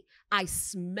me. I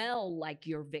smell like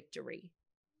your victory.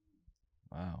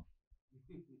 Wow.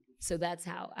 So that's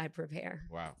how I prepare.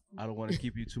 Wow. I don't want to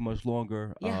keep you too much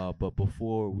longer, Yeah. but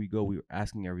before we go, we were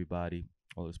asking everybody,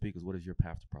 all the speakers, what is your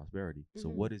path to prosperity? So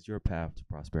what is your path to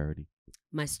prosperity?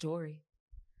 My story.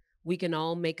 We can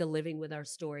all make a living with our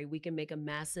story. We can make a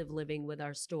massive living with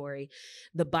our story.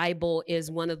 The Bible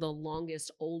is one of the longest,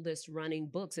 oldest running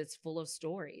books. It's full of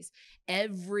stories.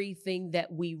 Everything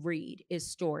that we read is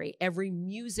story. Every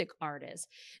music artist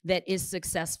that is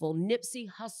successful, Nipsey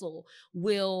Hussle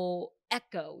will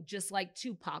echo just like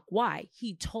Tupac. Why?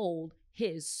 He told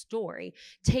his story.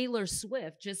 Taylor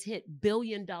Swift just hit $1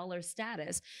 billion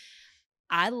status.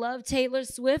 I love Taylor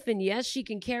Swift, and yes, she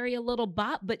can carry a little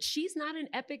bop, but she's not an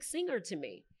epic singer to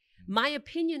me. My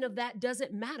opinion of that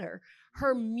doesn't matter.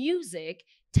 Her music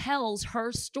tells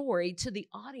her story to the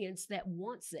audience that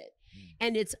wants it,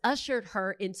 and it's ushered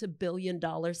her into $1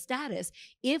 billion status.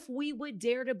 If we would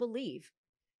dare to believe,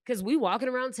 because we walking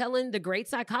around telling the great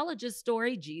psychologist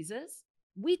story, Jesus,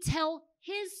 we tell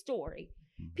his story.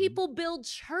 People build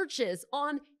churches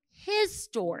on his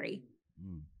story.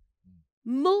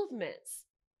 Movements.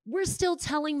 We're still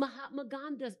telling Mahatma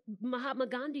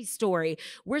Gandhi's story.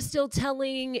 We're still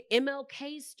telling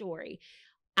MLK's story.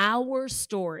 Our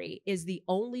story is the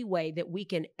only way that we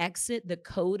can exit the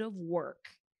code of work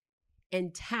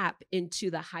and tap into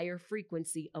the higher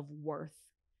frequency of worth.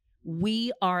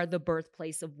 We are the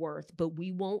birthplace of worth, but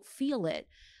we won't feel it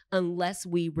unless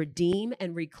we redeem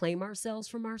and reclaim ourselves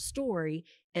from our story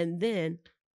and then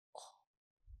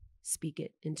speak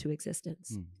it into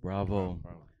existence. Bravo.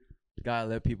 Gotta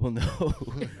let people know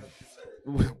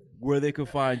where they can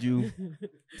find you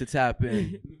to tap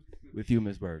in with you,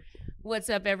 Ms. Bird. What's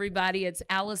up, everybody? It's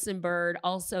Allison Bird,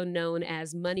 also known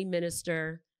as Money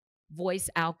Minister,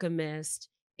 Voice Alchemist,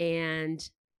 and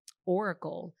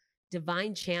Oracle,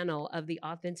 divine channel of the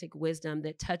authentic wisdom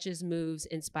that touches, moves,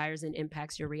 inspires, and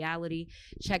impacts your reality.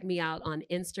 Check me out on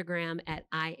Instagram at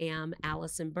I am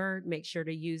Allison Bird. Make sure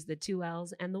to use the 2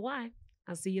 L's and the Y.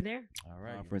 I'll see you there. All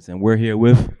right, friends, and we're here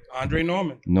with Andre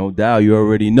Norman. No doubt, you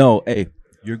already know. Hey,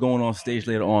 you're going on stage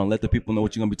later on. Let the people know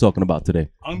what you're gonna be talking about today.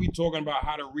 I'm gonna be talking about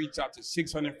how to reach out to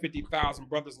 650,000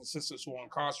 brothers and sisters who are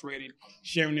incarcerated,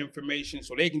 sharing information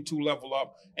so they can level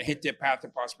up and hit their path to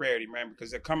prosperity, man.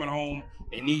 Because they're coming home,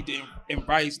 they need the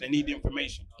advice, they need the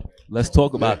information. Let's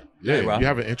talk about you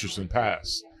have an interesting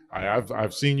past.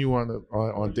 I've seen you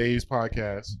on Dave's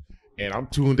podcast, and I'm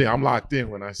tuned in. I'm locked in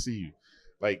when I see you.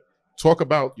 Like, talk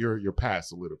about your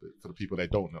past a little bit for the people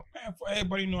that don't know. Man, for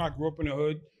everybody know, I grew up in the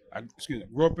hood.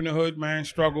 Grew up in the hood, man.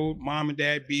 Struggled, mom and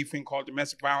dad beefing, called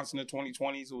domestic violence in the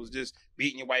 2020s. It was just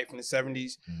beating your wife in the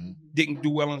 70s. Didn't do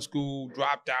well in school,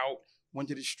 dropped out, went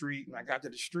to the street. When I got to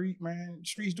the street, man, the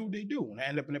streets do what they do. And I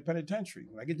ended up in the penitentiary.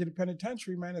 When I get to the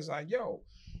penitentiary, man, it's like, yo,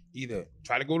 either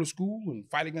try to go to school and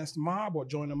fight against the mob or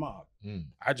join the mob.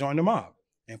 I joined the mob.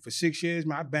 And for 6 years,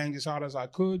 man, I banged as hard as I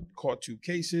could, caught 2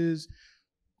 cases,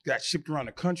 got shipped around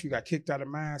the country, got kicked out of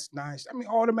Mass, nice. I mean,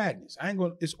 all the madness.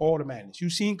 It's all the madness. You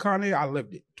seen Kanye? I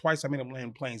lived it. Twice I made him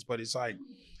land planes, but it's like,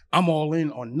 I'm all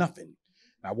in on nothing.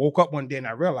 And I woke up one day and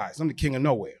I realized I'm the king of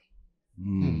nowhere.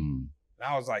 And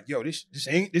I was like, yo, this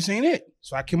ain't it.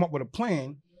 So I came up with a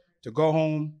plan to go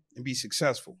home and be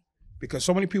successful. Because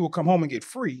so many people come home and get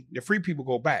free. The free people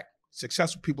go back.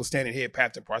 Successful people standing here,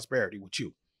 path to prosperity with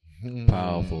you.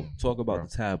 Powerful. Talk about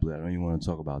the tablet. I know you want to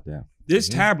talk about that. This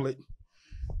tablet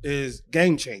is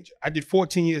game changer. I did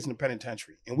 14 years in the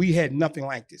penitentiary, and we had nothing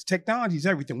like this. Technology is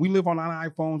everything. We live on our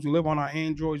iPhones, we live on our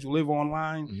Androids, we live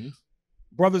online.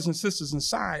 Brothers and sisters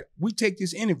inside, we take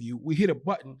this interview, we hit a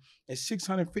button, and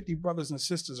 650 brothers and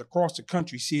sisters across the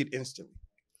country see it instantly.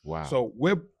 Wow. So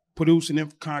we're producing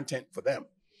content for them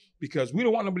because we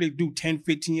don't want nobody to do 10,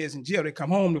 15 years in jail. They come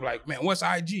home, they're like, man, what's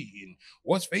IG and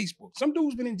what's Facebook? Some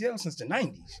dude's been in jail since the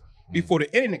 90s, before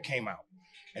the internet came out.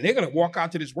 And they're going to walk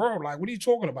out to this world like, what are you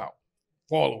talking about?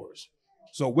 Followers.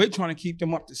 So we're trying to keep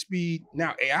them up to speed.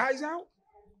 Now AI's out.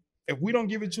 If we don't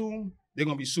give it to them, they're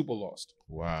going to be super lost.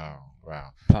 Wow.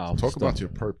 Powerful Talk stuff. about your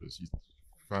purpose. You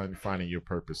finding your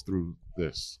purpose through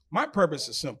this. My purpose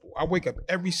is simple. I wake up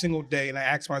every single day and I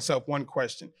ask myself one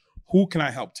question. Who can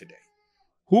I help today?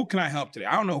 Who can I help today?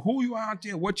 I don't know who you are out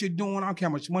there, what you're doing. I don't care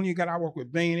how much money you got. I work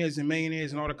with billionaires and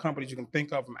millionaires and all the companies you can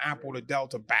think of, from Apple to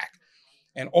Delta back.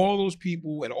 And all those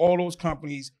people and all those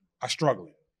companies are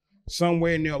struggling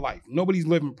somewhere in their life. Nobody's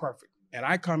living perfect. And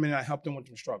I come in and I help them with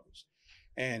them struggles.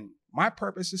 And my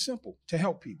purpose is simple, to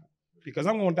help people, because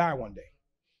I'm going to die one day.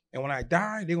 And when I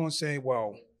die, they're going to say,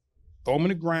 well, throw them in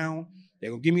the ground. They're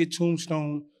going to give me a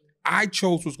tombstone. I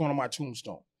chose what's going on my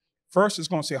tombstone. First, it's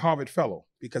going to say Harvard Fellow,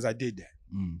 because I did that.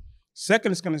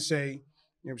 Second, it's going to say, you know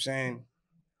what I'm saying,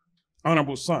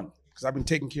 honorable son, because I've been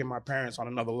taking care of my parents on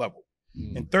another level.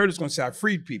 And third, it's going to say I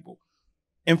freed people.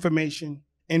 Information,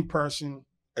 in person,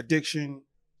 addiction,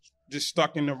 just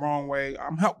stuck in the wrong way.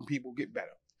 I'm helping people get better.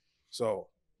 So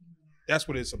that's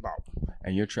what it's about.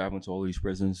 And you're traveling to all these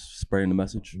prisons, spreading the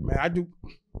message? Man,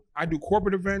 I do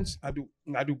corporate events. I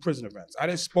do prison events. I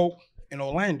just spoke in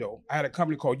Orlando. I had a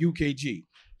company called UKG.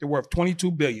 They're worth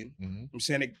 $22 billion. I'm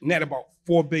saying they net about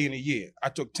 $4 billion a year. I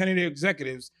took 10 of their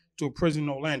executives to a prison in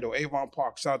Orlando, Avon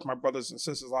Park. Shout out to my brothers and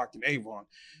sisters locked in Avon.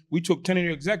 We took 10 of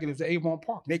their executives to Avon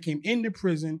Park. They came into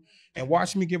prison and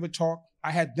watched me give a talk. I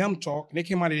had them talk, and they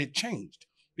came out and it changed.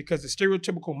 Because the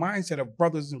stereotypical mindset of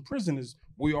brothers in prison is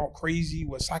we all crazy,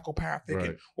 we're psychopathic. Right.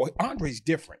 And, well, Andre's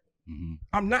different.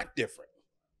 I'm not different.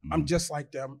 I'm just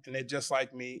like them, and they're just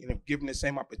like me. And if given the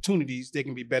same opportunities, they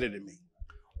can be better than me.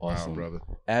 Awesome. Wow, brother.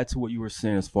 Add to what you were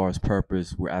saying as far as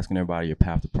purpose. We're asking everybody your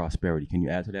path to prosperity. Can you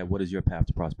add to that? What is your path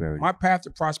to prosperity? My path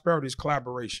to prosperity is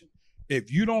collaboration.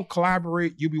 If you don't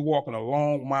collaborate, you'll be walking a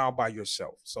long mile by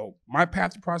yourself. So my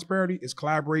path to prosperity is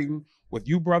collaborating with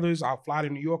you brothers. I'll fly to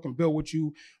New York and build with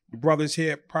you. The brothers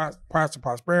here, Path to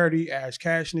Prosperity, Ash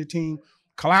Cash and the team.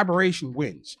 Collaboration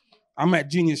wins. I'm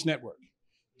at Genius Network.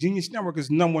 Genius Network is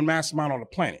the #1 mastermind on the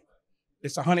planet.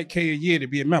 It's $100K a year to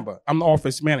be a member. I'm the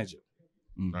office manager.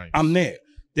 Nice. I'm there.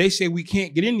 They say we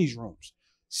can't get in these rooms.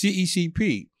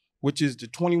 CECP, which is the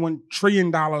 $21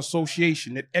 trillion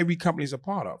association that every company is a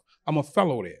part of. I'm a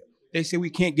fellow there. They say we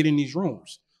can't get in these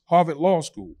rooms. Harvard Law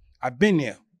School. I've been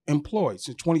there, employed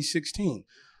since 2016.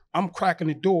 I'm cracking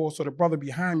the door so the brother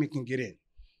behind me can get in.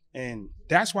 And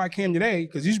that's why I came today,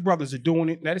 because these brothers are doing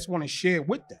it, and I just want to share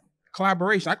with them.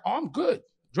 Collaboration. Like, oh, I'm good.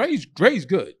 Dre's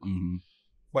good.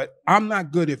 But I'm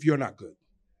not good if you're not good.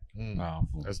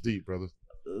 Powerful. That's deep, brother.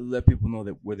 Let people know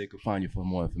that where they can find you for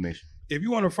more information. If you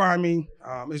want to find me,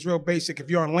 it's real basic. If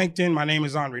you're on LinkedIn, my name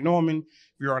is Andre Norman.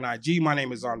 If you're on IG, my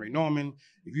name is Andre Norman.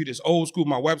 If you're just old school,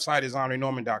 my website is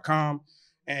andrenorman.com.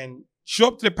 And show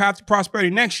up to the Path to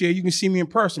Prosperity next year. You can see me in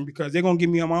person, because they're going to give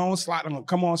me on my own slot. I'm going to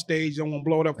come on stage. I'm going to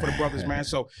blow it up for the brothers, man.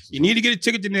 So you need to get a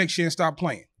ticket to next year and stop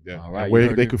playing. Yeah. All right.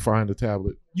 Where they could find the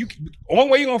tablet.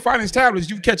 Only way you're gonna find this tablet is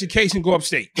you catch a case and go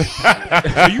upstate. So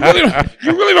you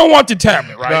really don't want the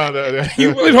tablet, right? No.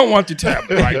 You really don't want the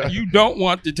tablet, right? You don't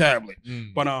want the tablet.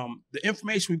 But the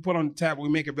information we put on the tablet, we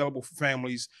make available for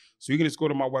families. So you can just go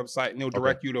to my website and it'll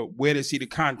direct you to where to see the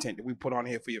content that we put on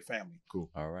here for your family. Cool.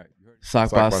 All right.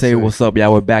 Sock by say what's up,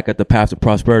 y'all. We're back at the Path to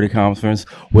Prosperity Conference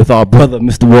with our brother,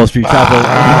 Mr. Wall Street Chopper.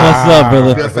 What's up,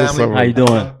 brother? Good family. How you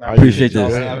doing? I Appreciate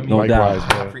this. No Likewise, doubt.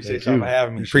 man. I appreciate y'all for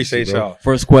having me. Appreciate y'all.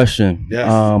 First question.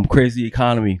 Yes. Crazy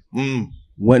economy.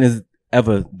 When is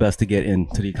ever best to get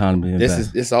into the economy? And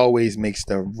This always makes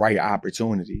the right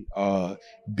opportunity.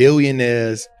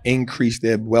 Billionaires increase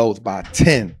their wealth by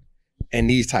 10 in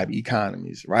these type of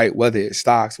economies, right? Whether it's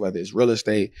stocks, whether it's real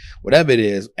estate, whatever it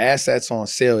is, assets on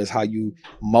sale is how you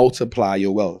multiply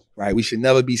your wealth, right? We should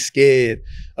never be scared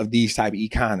of these type of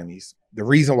economies. The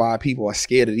reason why people are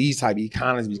scared of these type of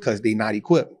economies is because they're not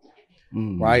equipped,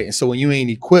 right? And so when you ain't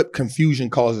equipped, confusion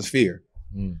causes fear,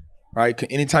 right?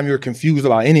 Anytime you're confused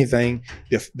about anything,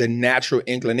 the natural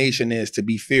inclination is to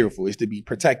be fearful, is to be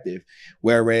protective.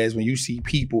 Whereas when you see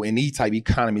people in these type of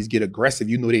economies get aggressive,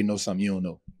 you know they know something you don't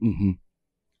know.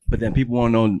 But then people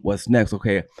want to know what's next.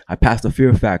 Okay, I passed the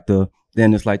fear factor.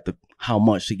 Then it's like how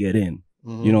much to get in.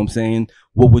 You know what I'm saying?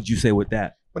 What would you say with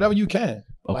that? Whatever you can.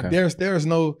 Okay. Like there's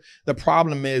no, the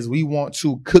problem is we want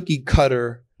to cookie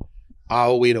cutter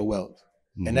our way to wealth.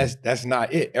 And that's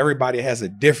not it. Everybody has a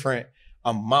different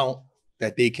amount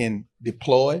that they can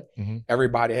deploy.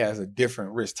 Everybody has a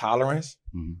different risk tolerance,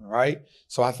 right?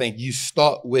 So I think you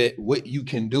start with what you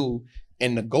can do.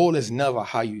 And the goal is never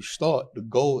how you start. The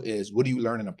goal is what do you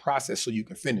learn in the process so you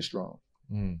can finish strong,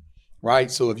 right?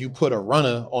 So if you put a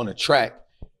runner on a track,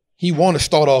 he want to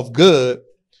start off good,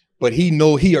 but he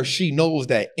or she knows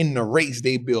that in the race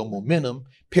they build momentum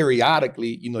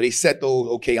periodically. You know, they set those,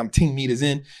 okay, I'm 10 meters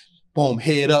in, boom,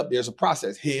 head up. There's a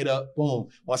process, head up, boom.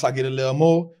 Once I get a little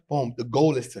more, boom. The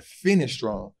goal is to finish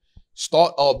strong.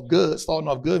 Starting off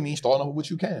good means starting off with what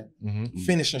you can.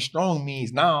 Finishing strong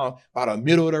means now by the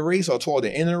middle of the race or toward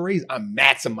the end of the race, I'm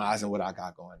maximizing what I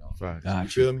got going on. Right. You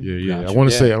feel me? Yeah. I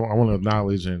want to say, I want to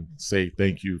acknowledge and say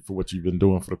thank you for what you've been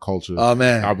doing for the culture. Oh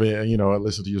man, I've been, I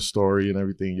listened to your story and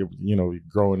everything. You're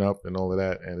growing up and all of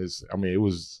that, and it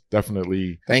was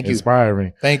definitely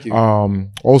inspiring. Thank you.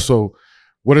 Also,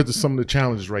 what are some of the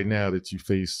challenges right now that you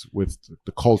face with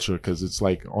the culture? Because it's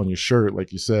like on your shirt,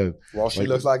 like you said. Wall Street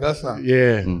looks like us now.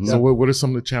 Yeah. So what are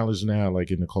some of the challenges now, like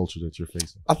in the culture that you're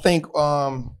facing? I think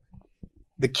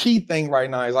the key thing right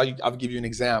now is I'll give you an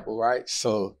example, right?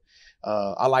 So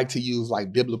I like to use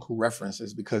like biblical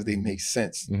references because they make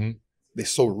sense. They're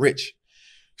so rich.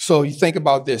 So you think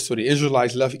about this. So the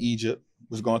Israelites left Egypt,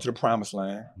 was going to the promised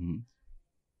land.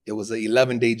 It was an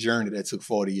 11-day journey that took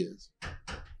 40 years.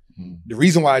 The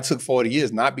reason why it took 40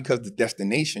 years, not because the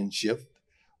destination shift,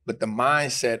 but the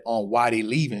mindset on why they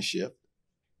leaving shift,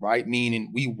 right?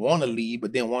 Meaning we want to leave,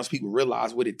 but then once people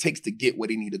realize what it takes to get where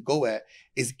they need to go at,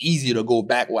 it's easier to go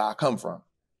back where I come from,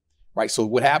 right? So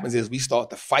what happens is we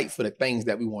start to fight for the things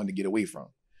that we want to get away from.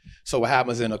 So what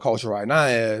happens in the culture right now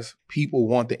is people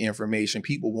want the information,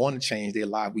 people want to change their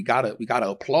life. We gotta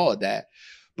applaud that.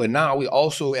 But now we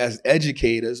also, as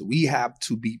educators, we have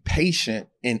to be patient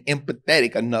and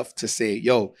empathetic enough to say,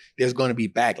 yo, there's going to be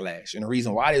backlash. And the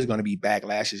reason why there's going to be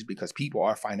backlash is because people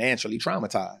are financially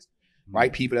traumatized,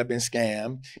 right? People have been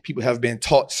scammed. People have been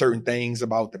taught certain things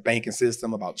about the banking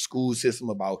system, about the school system,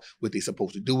 about what they're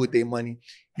supposed to do with their money.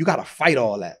 You got to fight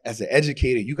all that. As an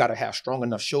educator, you got to have strong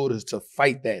enough shoulders to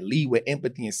fight that, lead with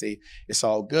empathy and say, it's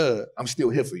all good. I'm still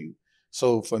here for you.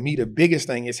 So for me, the biggest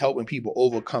thing is helping people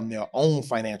overcome their own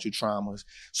financial traumas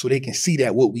so they can see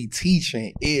that what we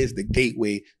teaching is the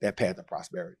gateway, that path to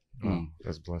prosperity.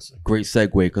 That's a blessing. Great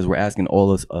segue, because we're asking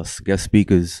all of us guest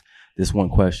speakers this one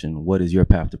question. What is your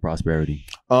path to prosperity?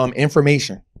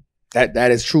 Information.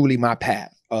 That is truly my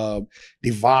path.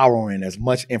 Devouring as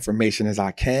much information as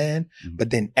I can,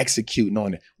 but then executing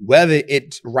on it, whether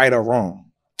it's right or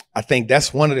wrong. I think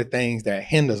that's one of the things that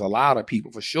hinders a lot of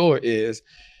people for sure is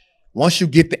once you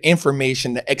get the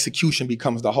information, the execution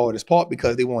becomes the hardest part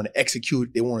because they want to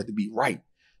execute, they want it to be right.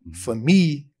 For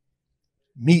me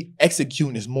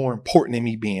executing is more important than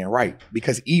me being right,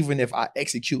 because even if I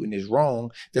executing is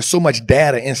wrong, there's so much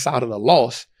data inside of the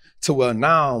loss to where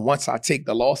now once I take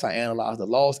the loss, I analyze the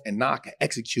loss, and now I can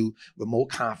execute with more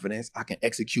confidence. I can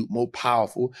execute more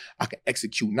powerful. I can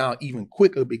execute now even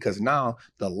quicker because now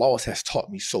the loss has taught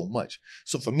me so much.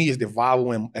 So for me, it's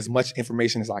devouring as much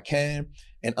information as I can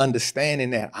and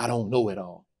understanding that I don't know it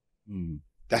all.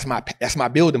 That's my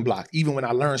building block. Even when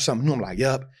I learn something new, I'm like,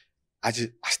 yep, I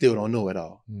still don't know it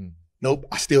all. Nope,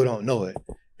 I still don't know it.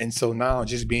 And so now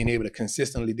just being able to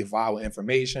consistently devour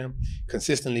information,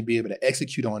 consistently be able to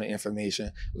execute on the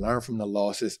information, learn from the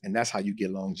losses, and that's how you get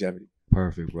longevity.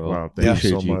 Perfect, bro. Wow, thank you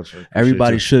so Appreciate much. I appreciate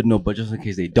Everybody you. should know, but just in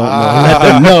case they don't know, let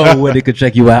them know where they could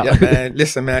check you out. Yeah, man.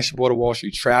 Listen, man, it's your boy, the Wall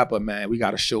Street Trapper, man. We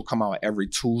got a show come out every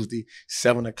Tuesday,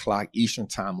 7 o'clock Eastern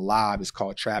Time live. It's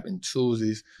called Trapping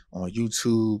Tuesdays on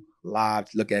YouTube live.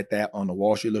 Look at that on the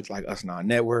Wall Street Looks Like Us Now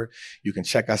network. You can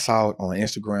check us out on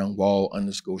Instagram,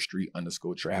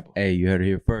 wall_street_trapper. Hey, you heard it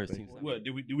here first. What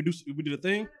did we do? We did a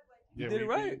thing. Yeah, did it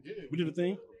right. We did a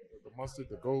thing. The mustard,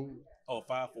 the gold. Oh,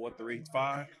 5, 4, 3,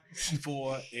 5,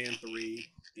 4, and 3,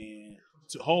 and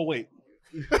 2. Oh, wait.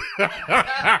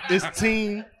 It's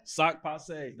Team Sock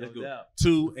Passe. Let's go.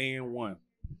 2 and 1.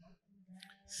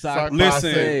 Sock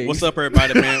Listen, Passe. what's up,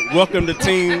 everybody, man? Welcome to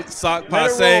Team Sock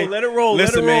Passe. Let it roll.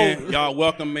 Listen, let it roll. man, y'all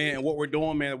welcome, man. And what we're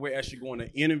doing, man, we're actually going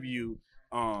to interview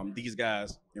these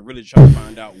guys and really try to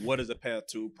find out what is the path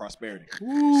to prosperity.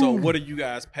 So what are you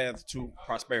guys' paths to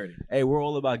prosperity? Hey, we're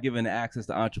all about giving access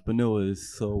to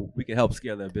entrepreneurs so we can help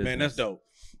scale their business. Man, that's dope.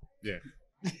 Yeah.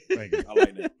 Thank you. I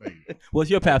like that. Thank you. What's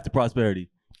your path to prosperity?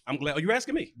 I'm glad. Oh, you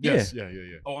asking me? Yes. Yeah.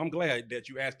 Oh, I'm glad that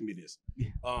you asking me this.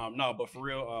 No, but for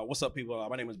real, what's up, people?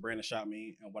 My name is Brandon Shot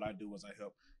Me, and what I do is I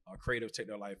help creatives take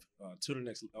their life to the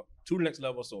next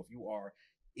level. So if you are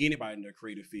anybody in the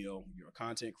creative field, you're a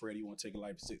content creator, you want to take a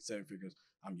life to 6, 7 figures,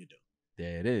 I'm your dude.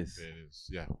 There it is. There it is.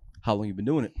 Yeah. How long you been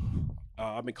doing it?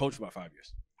 I've been coaching for about 5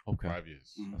 years. Okay. 5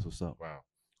 years. That's what's up. Wow.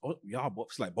 Oh, y'all,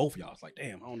 it's like both of y'all. It's like,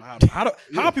 damn, I don't know how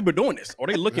are people doing this? Are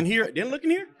they looking here, then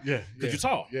looking here? Yeah. Because you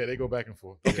tall. Yeah, they go back and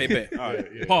forth. Okay, bet. All right.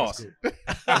 Yeah, Pause.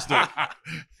 Let's do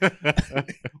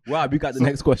it. Rob, you got the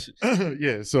next question.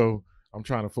 Yeah, so I'm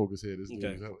trying to focus here.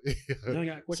 Okay. Y'all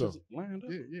got questions lined up?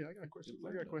 Yeah, I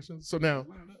got questions. So now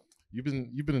you've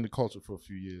been in the culture for a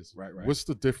few years. Right. What's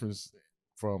the difference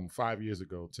from 5 years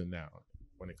ago to now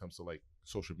when it comes to like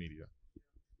social media?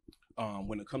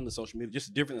 When it comes to social media,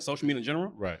 just different than social media in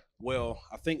general? Right. Well,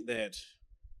 I think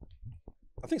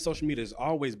social media has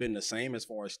always been the same as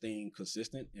far as staying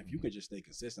consistent. If you can just stay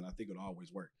consistent, I think it'll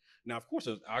always work. Now, of course,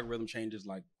 there's algorithm changes,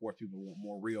 like where people want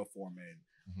more real format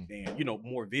and,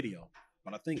 more video.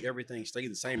 But I think everything stays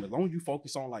the same. As long as you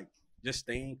focus on like just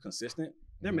staying consistent,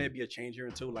 there may be a change here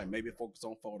and two, like maybe focus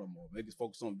on photo more, maybe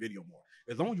focus on video more.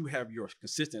 As long as you have your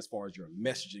consistent as far as your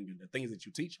messaging and the things that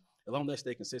you teach, as long as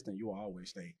they stay consistent, you will always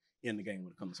stay in the game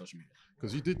when it comes to social media.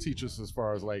 Because you did teach us as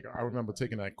far as like, I remember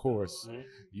taking that course.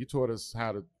 You taught us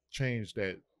how to change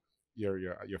that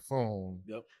your phone,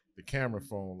 the camera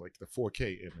phone, like the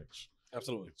 4K image.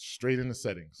 Absolutely. Straight in the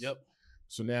settings. Yep.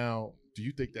 So now, do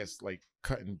you think that's like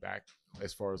cutting back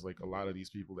as far as like a lot of these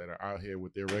people that are out here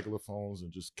with their regular phones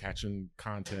and just catching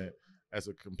content as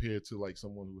compared to like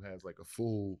someone who has like a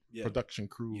full production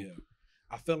crew? Yeah.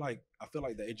 I feel like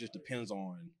that it just depends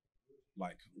on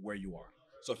like where you are.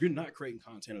 So if you're not creating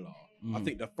content at all, I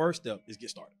think the first step is get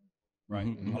started. Right.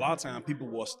 A lot of times people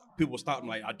will stop and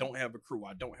like, I don't have a crew,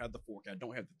 I don't have the fork, I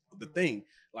don't have the thing.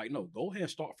 Like, no, go ahead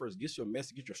and start first. Get your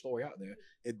message, get your story out there.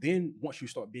 And then once you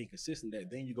start being consistent,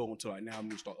 then you go into like, now I'm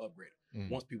gonna start upgrading.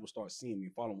 Once people start seeing me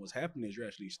and following what's happening, is you're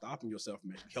actually stopping yourself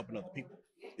from actually helping other people.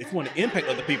 If you want to impact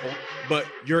other people, but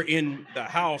you're in the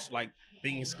house like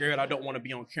being scared, I don't want to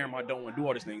be on camera, I don't want to do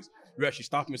all these things, you're actually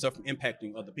stopping yourself from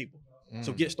impacting other people.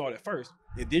 So get started first,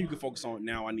 and then you can focus on,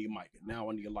 now I need a mic, now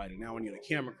I need a lighting, now I need a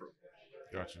camera crew.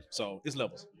 Gotcha. So it's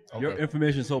levels. Your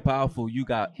information is so powerful. You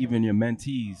got even your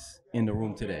mentees in the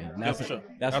room today. And that's for sure.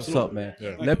 That's Absolutely. what's up,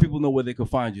 man. Yeah. Let people know where they can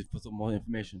find you for some more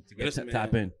information to get Listen,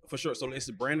 tap man, in. For sure. So it's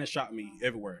Brandon Shot Me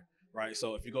everywhere, right?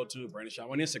 So if you go to Brandon Shot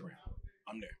Me on Instagram,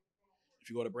 I'm there. If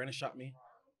you go to Brandon Shot Me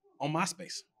on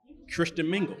MySpace, Christian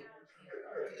Mingle.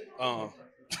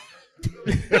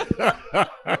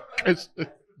 Christian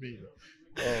Mingle.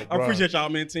 I appreciate y'all,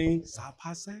 man, team. Sa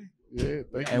passe. Yeah,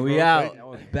 thank you. And we bro.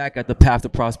 out back at the Path to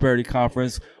Prosperity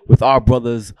Conference with our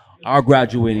brothers, our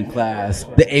graduating class,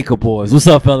 the Acre Boys. What's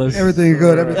up, fellas? Everything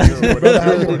good.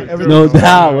 Everything. No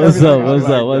doubt. What's up? What's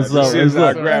up? What's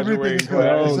up? Everything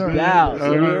good. No doubt. We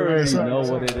already Yes, sir. know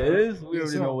what it is. We Yes,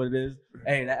 already sir. know what it is.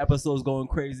 Hey, that episode's going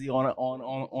crazy on a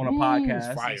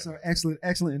podcast. Yes, sir.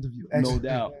 Excellent interview. No Excellent.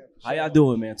 doubt. How y'all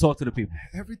doing, man? Talk to the people.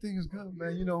 Everything is good,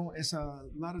 man. You know, it's a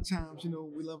lot of times, you know,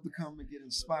 we love to come and get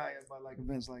inspired by like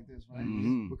events like this, right?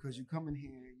 Because you come in here,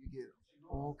 you get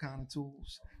all kind of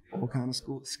tools, all kind of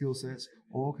skill sets,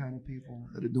 all kind of people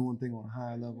that are doing things on a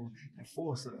higher level and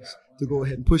force us to go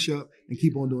ahead and push up and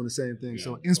keep on doing the same thing.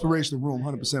 So inspirational room,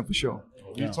 100% for sure.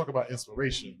 When you talk about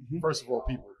inspiration, first of all,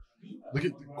 people, Look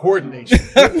at the coordination.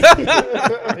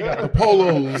 They got the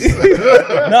polos.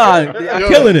 Nah, y'all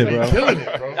killing it, bro. Killing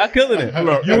it, bro. Y'all killing it.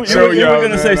 Look, You show were y'all,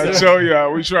 gonna say man. I something. show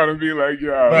y'all. We trying to be like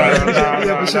y'all.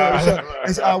 Yeah, for sure.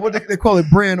 It's what they call it,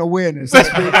 brand awareness. That's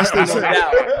what they say.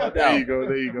 There you go.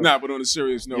 There you go. Nah, but on a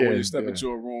serious note, when Yeah, you step yeah. into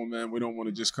a room, man, we don't want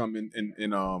to just come in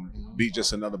and be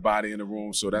just another body in the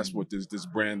room. So that's what this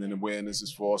brand and awareness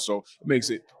is for. So it makes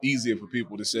it easier for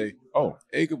people to say, "Oh,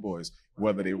 Acre Boys."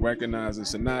 Whether they recognize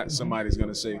us or not, somebody's going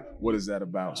to say, "What is that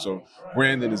about?" So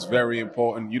branding is very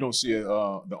important. You don't see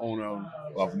the owner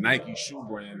of Nike shoe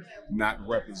brand not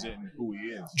representing who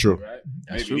he is. True. Right?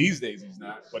 That's Maybe true. these days he's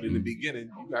not, but in the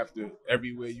beginning, you have to.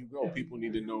 Everywhere you go, people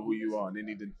need to know who you are. And they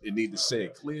need to say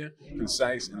it clear,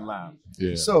 concise, and loud.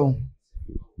 Yeah. So,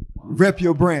 rep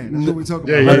your brand. That's what we talk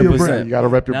about. Yeah, Rep your 100%. brand. You got to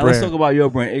rep your Now brand. let's talk about your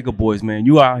brand, Acre Boys, man.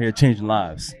 You out here changing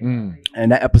lives, and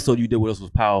that episode you did with us was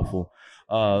powerful.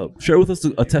 Share with us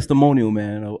a testimonial,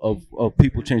 man, of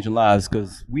people changing lives,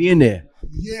 because we in there.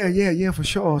 Yeah, for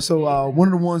sure. So one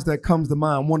of the ones that comes to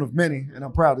mind, one of many, and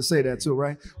I'm proud to say that too,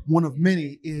 right? One of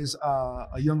many is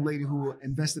a young lady who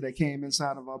invested that came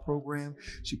inside of our program.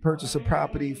 She purchased a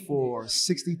property for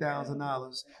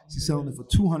 $60,000. She's selling it for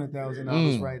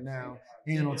 $200,000 right now.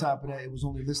 And on top of that, it was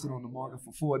only listed on the market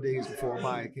for 4 days before a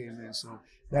buyer came in. So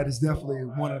that is definitely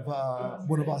one of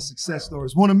our success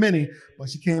stories, one of many. But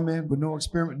she came in with no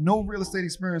real estate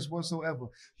experience whatsoever.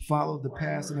 Followed the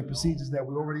paths and the procedures that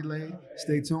we already laid.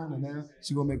 Stay tuned, and now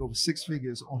she's gonna make over 6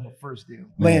 figures on her first deal,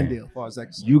 land deal, as far as that.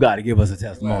 You got to give us a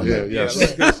testimony.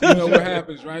 Because you know what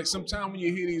happens, right? Sometimes when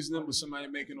you hear these numbers, somebody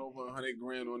making over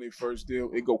 $100,000 on their first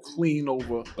deal, it go clean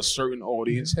over a certain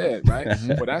audience head, right?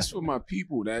 But that's for my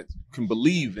people that can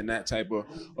believe in that type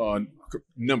of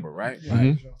number, right?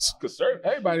 Because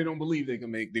everybody don't believe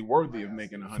they're worthy of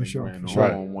making $100,000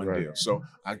 on one deal. So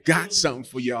I got something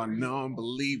for y'all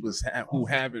non-believers who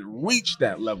haven't reached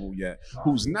that level yet,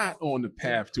 who's not on the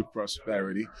path to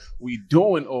prosperity. We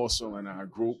doing also in our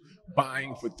group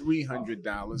buying for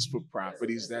 $300 for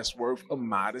properties that's worth a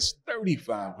modest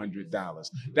 $3,500.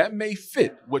 That may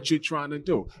fit what you're trying to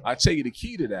do. I tell you the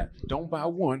key to that: don't buy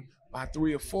one, buy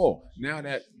 3 or 4. Now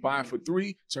that buy for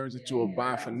 3 turns into a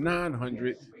buy for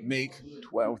 900, make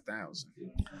 12,000.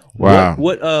 Wow.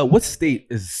 What state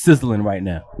is sizzling right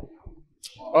now?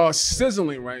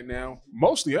 Sizzling right now.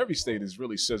 Mostly every state is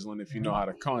really sizzling if you know how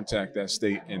to contact that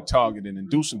state and target it and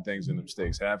do some things in them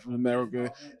states. Half of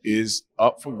America is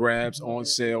up for grabs, on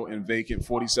sale, and vacant,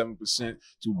 47%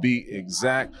 to be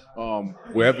exact.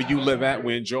 Wherever you live at,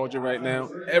 we're in Georgia right now.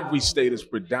 Every state is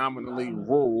predominantly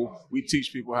rural. We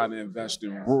teach people how to invest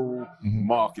in rural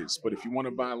markets. But if you want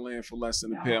to buy land for less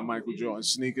than a pair of Michael Jordan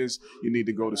sneakers, you need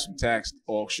to go to some tax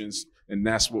auctions. And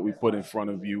that's what we put in front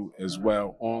of you as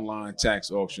well. Online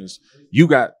tax auctions. You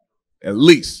got at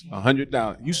least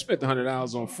 $100. You spent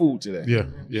 $100 on food today. Yeah.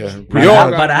 We all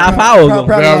about got a half hour ago.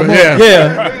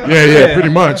 Yeah, pretty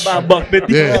much. About $1.50.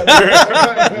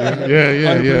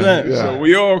 Yeah. So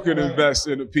we all could invest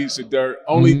in a piece of dirt.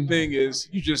 Only thing is,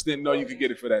 you just didn't know you could get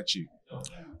it for that cheap.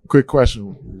 Quick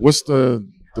question: what's the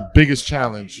biggest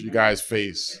challenge you guys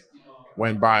face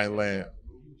when buying land?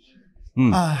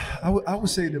 I would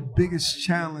say the biggest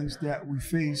challenge that we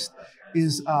faced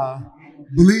is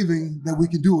believing that we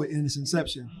can do it in its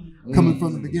inception, coming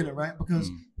from the beginning, right?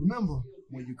 Because remember,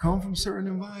 when you come from certain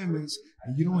environments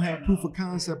and you don't have proof of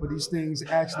concept of these things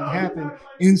actually happen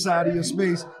inside of your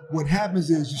space, what happens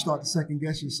is you start to second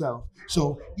guess yourself.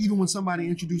 So even when somebody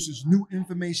introduces new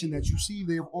information that you see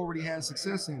they've already had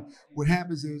success in, what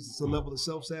happens is it's a level of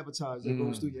self-sabotage that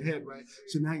goes through your head, right?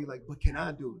 So now you're like, but can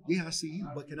I do it? Yeah, I see you,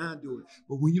 but can I do it?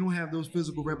 But when you don't have those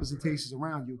physical representations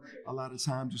around you, a lot of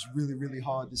times it's really, really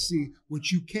hard to see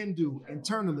what you can do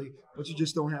internally, but you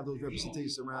just don't have those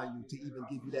representations around you to even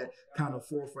give you that kind of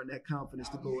forefront, that confidence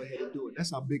to go ahead and do it.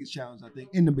 That's our biggest challenge, I think,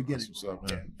 in the beginning.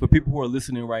 For people who are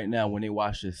listening right now, when they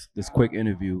watch this quick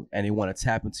interview and they want to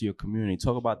tap into your community,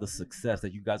 talk about the success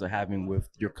that you guys are having with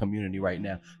your community right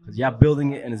now, because y'all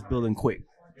building it and it's building quick.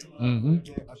 I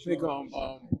think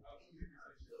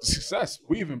success.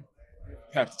 We even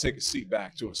have to take a seat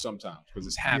back to it sometimes because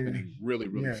it's happening really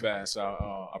fast.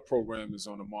 Our program is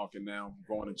on the market now,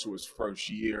 going into its first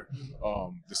year.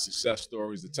 The success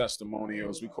stories, the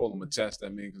testimonials, we call them a test.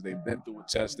 That means because they've been through a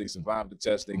test, they survived the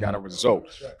test, they got a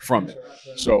result from it.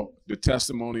 So the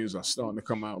testimonials are starting to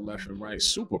come out left and right.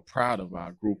 Super proud of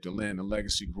our group, the Land and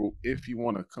Legacy Group. If you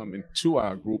want to come into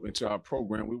our group, into our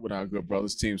program, we with our good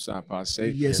brothers, Team Side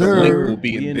Passe. Yes, the sir. link will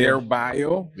be in their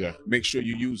bio. Yeah. Make sure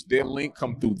you use their link,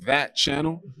 come through that channel.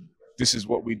 This is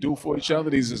what we do for each other.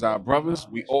 These is our brothers.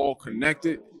 We all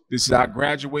connected. This is our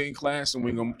graduating class, and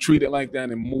we're going to treat it like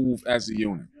that and move as a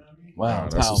unit. Wow,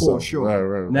 that's powerful. what's up.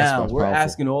 Right. Now That's we're powerful.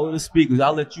 asking all of the speakers.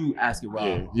 I'll let you ask it,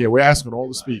 Rob. Yeah, we're asking all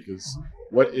the speakers,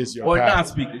 what is your Or path?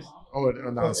 non-speakers. Or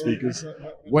non-speakers.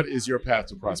 What is your path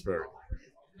to prosperity?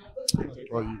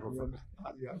 Well, you go first.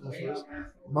 Yeah, I'll go first.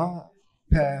 My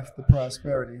path to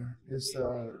prosperity is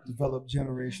to develop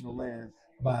generational land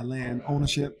by land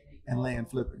ownership and land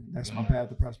flipping. That's my path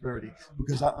to prosperity,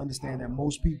 because I understand that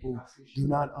most people do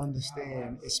not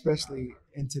understand, especially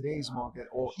in today's market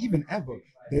or even ever,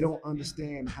 they don't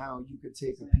understand how you could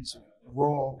take a piece of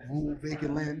raw, rural,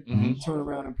 vacant land, turn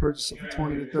around and purchase it for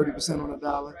 20 to 30% on a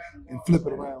dollar and flip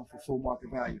it around for full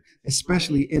market value,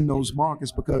 especially in those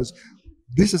markets, because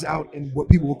this is out in what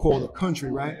people will call the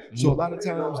country, right? So a lot of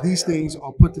times these things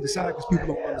are put to the side because people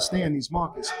don't understand these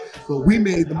markets. But we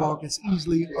made the markets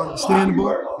easily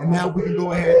understandable, and now we can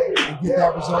go ahead and get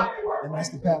that result, and that's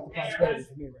the path to prosperity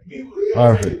for me right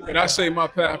there. Perfect. And I say my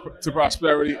path to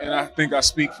prosperity, and I think I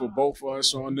speak for both of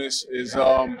us on this, is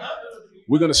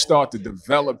we're going to start to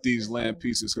develop these land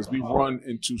pieces, because we run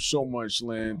into so much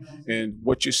land. And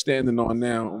what you're standing on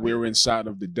now, we're inside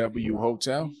of the W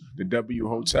Hotel. The W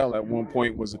Hotel at one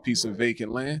point was a piece of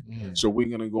vacant land. So we're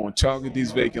going to go and target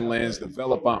these vacant lands,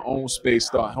 develop our own space,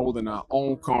 start holding our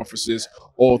own conferences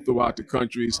all throughout the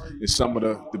countries in some of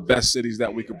the best cities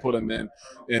that we could put them in,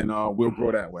 and we'll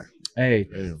grow that way. Hey,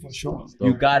 For sure.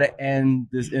 you got to end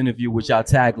this interview with your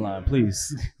tagline,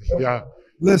 please. Yeah.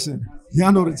 Listen,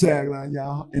 y'all know the tagline,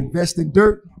 y'all. Invest in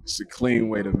dirt. It's a clean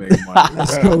way to make money.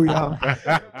 Let's go, y'all.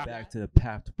 Back to the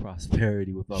path to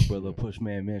prosperity with our brother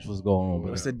Pushman Mitch. What's going on,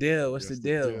 brother? What's the deal? What's the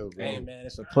deal? Hey, man,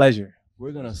 it's a pleasure.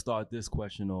 We're going to start this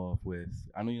question off with,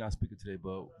 I know you're not speaking today,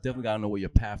 but definitely got to know what your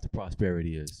path to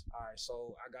prosperity is. All right,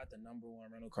 so I got the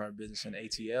 #1 rental car business in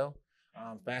ATL,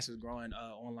 fastest growing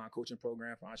online coaching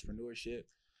program for entrepreneurship.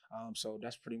 So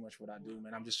that's pretty much what I do,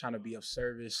 man. I'm just trying to be of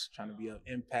service, trying to be of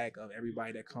impact of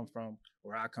everybody that come from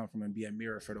where I come from and be a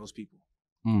mirror for those people.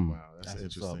 Wow, that's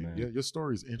interesting. Your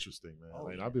story is interesting, man.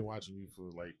 Like, I've been watching you for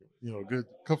a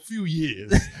good few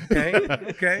years. Okay.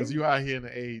 Because you out here in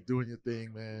the A doing your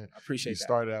thing, man. I appreciate that. You that.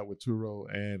 started out with Turo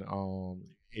and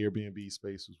Airbnb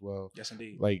space as well. Yes,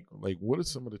 indeed. Like what are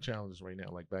some of the challenges right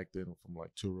now? Like back then from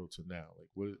like Turo to now. Like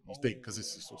what do you think? Because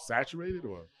it's so saturated,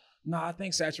 or? No, I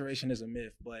think saturation is a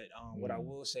myth, but what I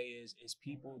will say is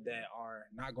people that are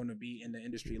not going to be in the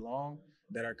industry long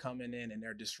that are coming in and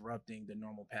they're disrupting the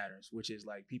normal patterns, which is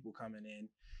like people coming in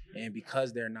and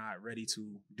because they're not ready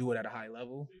to do it at a high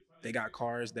level, they got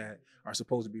cars that are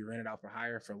supposed to be rented out for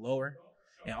hire for lower.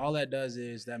 And all that does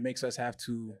is that makes us have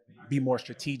to be more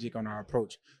strategic on our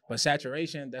approach. But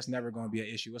saturation, that's never going to be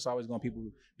an issue. It's always going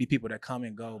to be people that come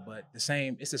and go, but it's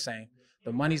the same.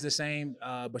 The money's the same,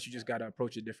 but you just got to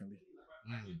approach it differently.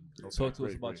 Talk to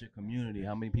us about your community.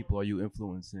 How many people are you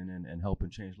influencing and helping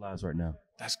change lives right now?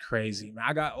 That's crazy, man.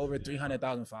 I got over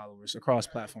 300,000 followers across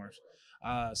platforms.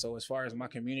 So as far as my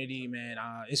community, man,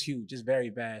 it's huge. It's very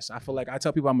vast. I feel like I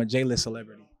tell people I'm a J-list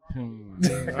celebrity.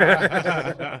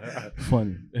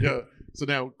 Funny. Yeah. So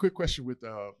now, quick question with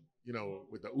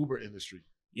with the Uber industry.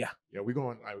 Yeah. Yeah, we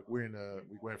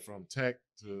went from tech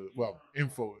to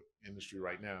info industry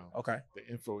right now. Okay. The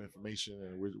information,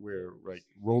 and we're like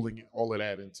rolling all of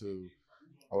that into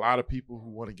a lot of people who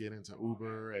want to get into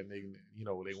Uber, and they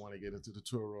want to get into the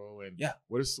Turo. And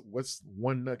what's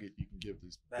one nugget you can give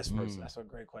this person? That's a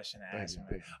great question to ask,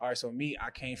 man. All right, so me,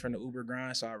 I came from the Uber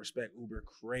grind, so I respect Uber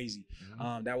crazy.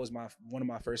 That was one of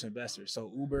my first investors.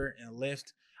 So Uber and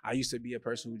Lyft, I used to be a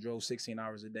person who drove 16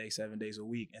 hours a day, 7 days a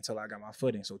week until I got my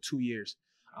footing. So 2 years.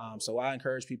 So I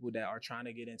encourage people that are trying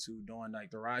to get into doing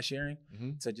like the ride sharing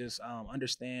to just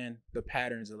understand the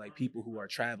patterns of like people who are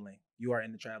traveling. You are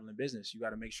in the traveling business. You got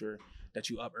to make sure that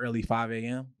you up early, 5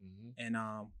 a.m. and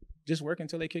just work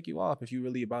until they kick you off if you're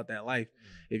really about that life.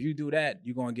 If you do that,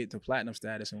 you're going to get to platinum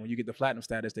status. And when you get to platinum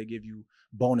status, they give you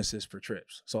bonuses for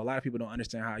trips. So a lot of people don't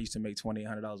understand how I used to make $20,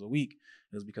 $100 a week.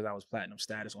 It was because I was platinum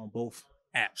status on both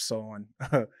apps. So on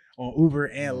Uber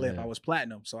and Lyft, I was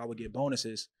platinum. So I would get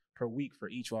bonuses per week for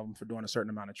each of them for doing a certain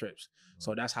amount of trips.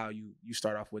 So that's how you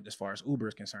start off with as far as Uber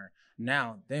is concerned.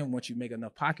 Now, then once you make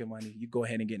enough pocket money, you go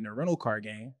ahead and get in the rental car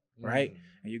game, right?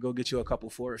 And you go get you a couple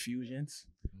Ford Fusions,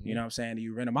 you know what I'm saying? And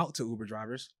you rent them out to Uber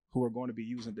drivers who are going to be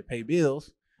using to pay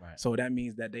bills. Right. So that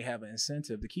means that they have an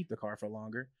incentive to keep the car for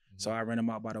longer. So I rent them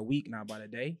out by the week, not by the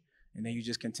day. And then you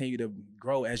just continue to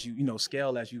grow as you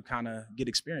scale as you kind of get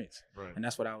experience. Right. And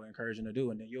that's what I would encourage you to do.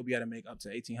 And then you'll be able to make up to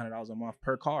 $1,800 a month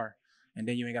per car. And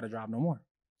then you ain't got to drive no more.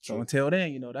 So until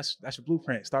then, that's your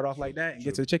blueprint. Start off like that and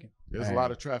get to the chicken. There's a lot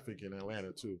of traffic in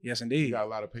Atlanta too. Yes, indeed. You got a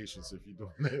lot of patience if you're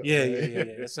doing that. Yeah.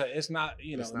 It's not,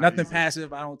 It's not nothing easy.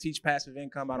 passive. I don't teach passive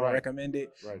income. I don't Right. recommend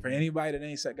it. Right. For anybody that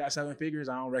ain't got 7 figures,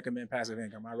 I don't recommend passive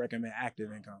income. I recommend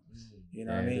active income. You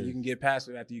know what I mean? You can get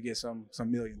passive after you get some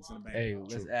millions in the bank. Hey,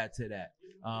 let's add to that.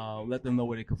 Let them know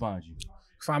where they can find you.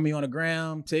 Find me on the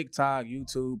gram, TikTok,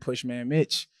 YouTube, Pushman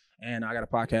Mitch. And I got a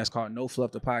podcast called No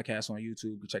Fluff the Podcast on YouTube.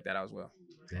 You can check that out as well.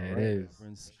 There it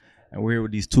is. And we're here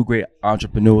with these two great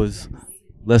entrepreneurs.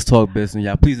 Let's talk business.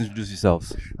 Yeah, please introduce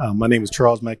yourselves. My name is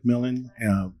Charles McMillan,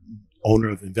 owner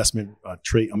of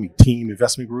Team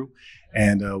Investment Group,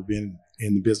 and been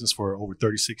in the business for over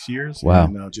 36 years. Wow.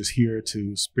 And just here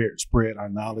to spread our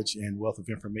knowledge and wealth of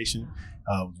information.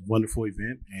 Wonderful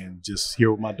event, and just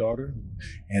here with my daughter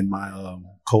and my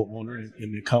co-owner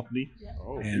in the company,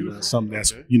 and something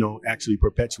that's actually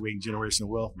perpetuating generational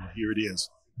wealth. And here it is,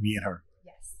 me and her.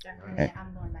 Definitely.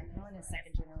 I'm Lauren McMillan, a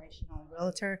second generational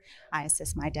realtor. I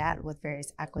assist my dad with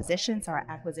various acquisitions. Our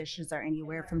acquisitions are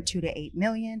anywhere from 2 to 8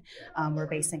 million. We're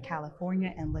based in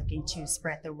California and looking to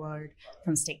spread the word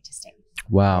from state to state.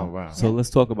 Wow. So let's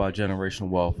talk about generational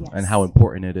wealth and how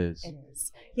important it is. It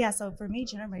is. Yeah, so for me,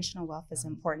 generational wealth is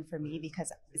important for me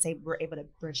because we're able to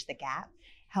bridge the gap,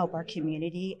 help our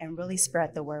community, and really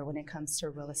spread the word when it comes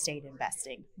to real estate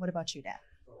investing. What about you, Dad?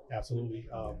 Absolutely.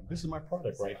 This is my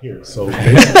product right here. So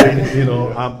basically,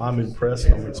 I'm impressed.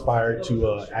 I'm inspired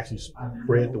to actually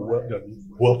spread the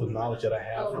wealth of knowledge that I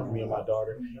have from me and my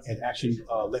daughter, and actually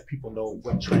let people know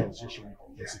what transition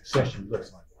and succession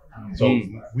looks like. So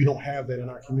we don't have that in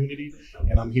our community,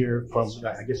 and I'm here from,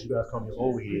 I guess you guys call me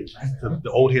old head.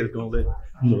 The old head is going to let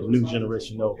the new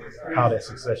generation know how that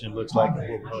succession looks like and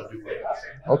what we're going to do with it.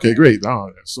 Okay, great.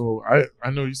 So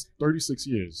I know you 36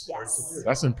 years. Yes.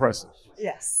 That's impressive.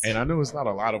 Yes. And I know it's not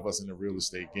a lot of us in the real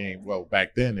estate game. Well,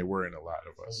 back then there weren't a lot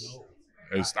of us.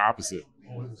 It's the opposite.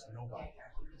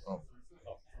 Oh.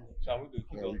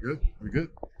 We good? We good?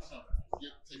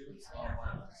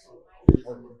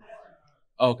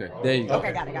 Okay, there you go.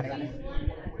 Okay, got it.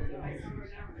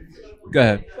 Go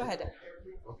ahead. Go ahead, Dad.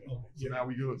 Now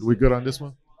we good? We good on this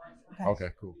one? Okay,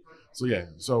 cool.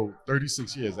 So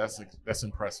 36 years, that's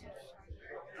impressive.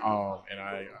 And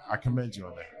I commend you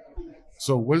on that.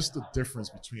 So what is the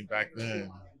difference between back then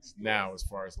and now as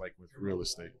far as like with real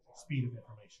estate? Speed of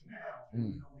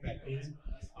information. Back then,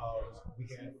 we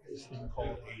had this thing called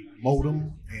a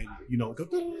modem, and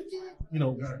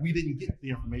we didn't get the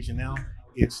information. Now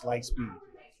it's light speed.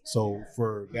 So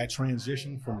for that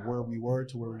transition from where we were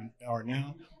to where we are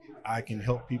now, I can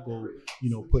help people,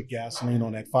 put gasoline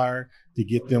on that fire to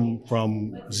get them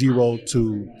from 0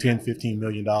 to 10, $15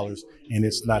 million. And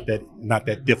it's not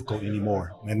that difficult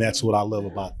anymore. And that's what I love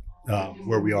about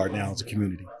where we are now as a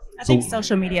community. I think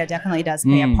social media definitely does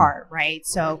play a part, right?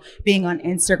 So being on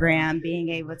Instagram, being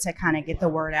able to kind of get the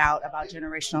word out about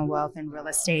generational wealth and real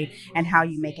estate and how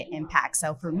you make an impact.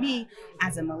 So for me,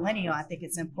 as a millennial, I think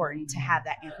it's important to have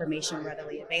that information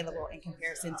readily available in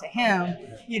comparison to him.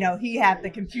 He had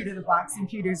the box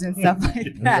computers and stuff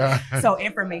like that. So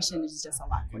information is just a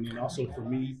lot quicker. And then also for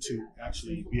me to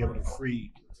actually be able to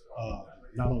free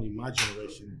not only my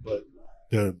generation, but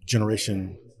the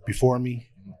generation before me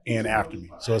and after me.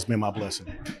 So it's been my blessing.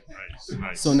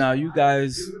 Nice. So now you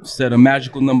guys said a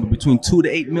magical number between 2 to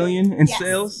 8 million in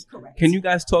sales. Correct. Can you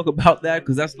guys talk about that?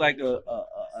 Because that's like a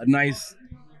nice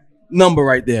number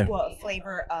right there. Well, a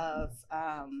flavor of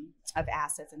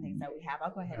assets and things that we have.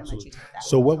 I'll go ahead and let you take that.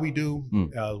 So what we do,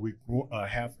 we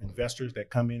have investors that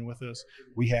come in with us.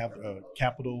 We have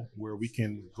capital where we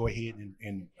can go ahead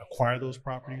and acquire those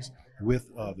properties.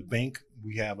 With the bank,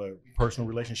 we have a personal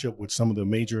relationship with some of the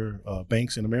major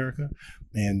banks in America,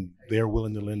 and they're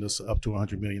willing to lend us up to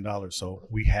 $100 million. So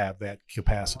we have that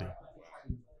capacity.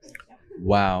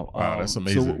 Wow, that's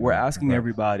amazing. So we're asking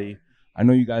everybody. I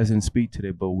know you guys didn't speak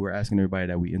today, but we're asking everybody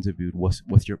that we interviewed,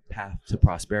 what's your path to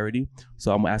prosperity?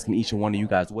 So I'm asking each and one of you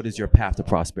guys, what is your path to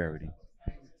prosperity?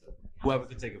 Whoever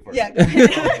can take it first. Yeah.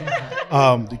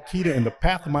 The key to and the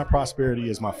path of my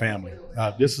prosperity is my family.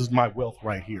 This is my wealth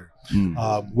right here.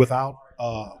 Without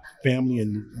family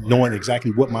and knowing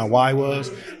exactly what my why was,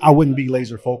 I wouldn't be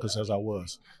laser focused as I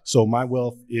was. So my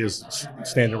wealth is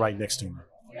standing right next to me.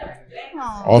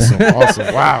 Awesome.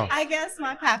 Wow. I guess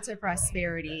my path to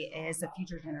prosperity is the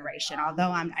future generation. Although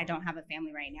I don't have a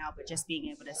family right now, but just being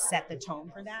able to set the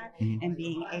tone for that and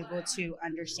being able to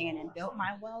understand and build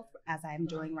my wealth as I'm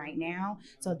doing right now,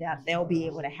 so that they'll be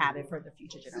able to have it for the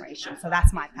future generation. So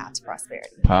that's my path to prosperity.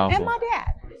 Powerful. And my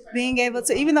dad, being able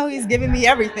to, even though he's giving me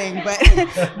everything, but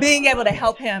being able to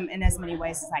help him in as many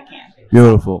ways as I can.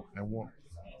 Beautiful. And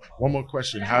One more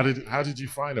question: How did you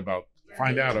find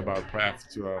out about Path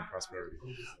to Prosperity?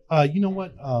 You know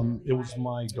what? It was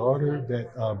my daughter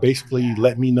that basically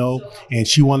let me know, and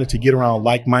she wanted to get around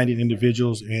like-minded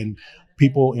individuals and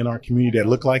people in our community that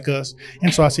look like us.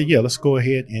 And so I said, yeah, let's go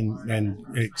ahead and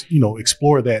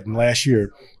explore that. And last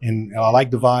year, and I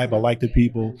like the vibe, I like the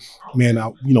people. Man,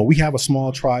 we have a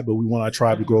small tribe, but we want our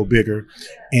tribe to grow bigger.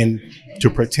 And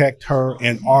to protect her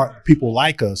and our people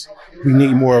like us, we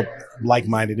need more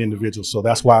like-minded individuals. So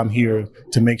that's why I'm here,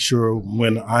 to make sure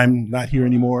when I'm not here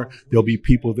anymore, there'll be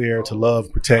people there to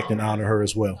love, protect, and honor her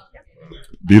as well.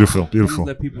 Beautiful. Please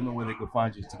let people know where they can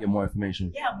find you to get more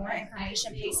information. Yeah, more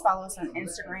information, please follow us on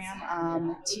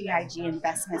Instagram,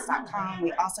 tiginvestments.com.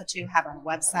 We also too have our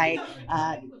website,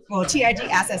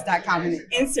 tigassets.com, and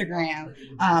Instagram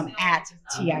at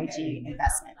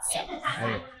tiginvestments. So.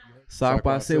 Hey.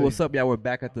 Sock say what's up, y'all? We're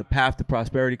back at the Path to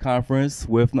Prosperity conference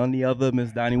with none other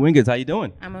Miss Donnie Wingers. How you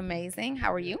doing? I'm amazing.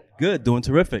 How are you? Good, doing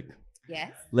terrific.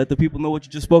 Yes. Let the people know what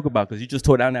you just spoke about, because you just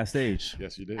tore down that stage.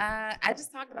 Yes, you did. I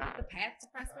just talked about the path to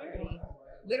prosperity,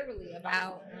 literally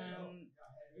about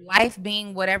life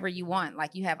being whatever you want.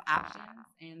 Like, you have options,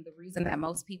 and the reason that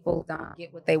most people don't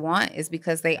get what they want is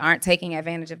because they aren't taking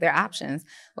advantage of their options.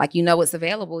 Like, what's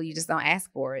available, you just don't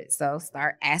ask for it. So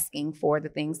start asking for the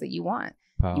things that you want.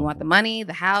 Powerful. You want the money,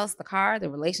 the house, the car, the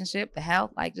relationship, the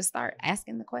health. Like, just start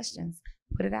asking the questions.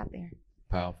 Put it out there.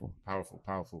 Powerful.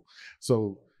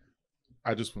 So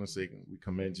I just want to say we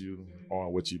commend you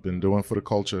on what you've been doing for the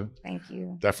culture. Thank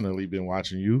you. Definitely been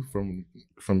watching you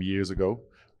from years ago.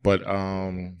 But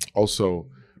also,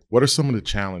 what are some of the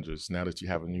challenges now that you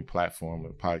have a new platform, a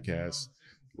podcast?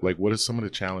 Like, what are some of the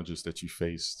challenges that you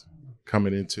faced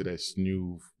coming into this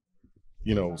new,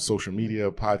 social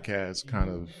media podcast kind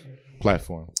of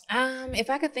platform? If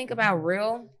I could think about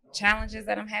real challenges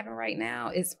that I'm having right now,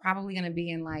 it's probably going to be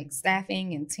in like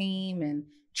staffing and team and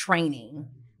training.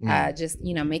 Just,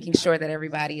 making sure that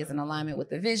everybody is in alignment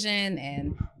with the vision,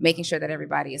 and making sure that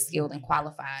everybody is skilled and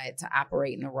qualified to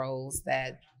operate in the roles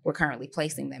that we're currently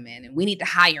placing them in. And we need to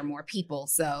hire more people.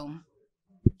 So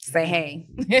say, hey.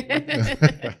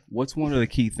 What's one of the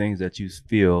key things that you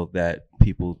feel that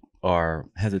people are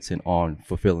hesitant on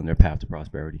fulfilling their path to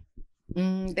prosperity?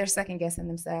 They're second guessing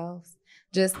themselves.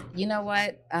 Just,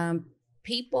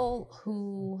 people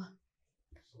who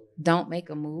don't make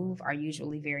a move are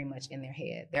usually very much in their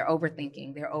head. They're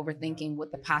overthinking. They're overthinking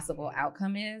what the possible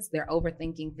outcome is. They're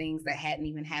overthinking things that hadn't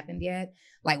even happened yet.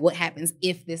 Like, what happens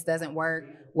if this doesn't work?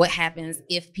 What happens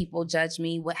if people judge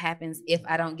me? What happens if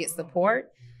I don't get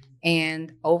support?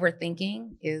 And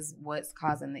overthinking is what's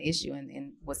causing the issue,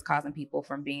 and what's causing people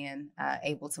from being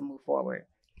able to move forward.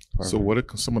 So what are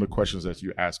some of the questions that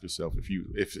you ask yourself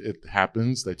if it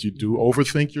happens that you do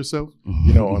overthink yourself,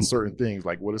 on certain things?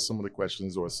 Like, what are some of the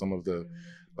questions, or some of the,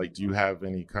 like, do you have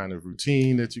any kind of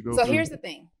routine that you go through? So here's the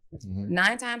thing.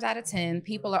 9 times out of 10,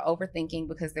 people are overthinking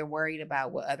because they're worried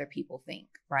about what other people think,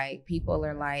 right? People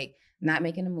are like not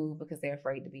making a move because they're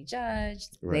afraid to be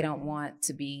judged. Right. They don't want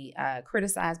to be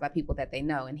criticized by people that they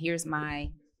know. And here's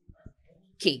my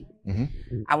key.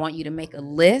 I want you to make a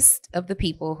list of the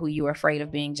people who you are afraid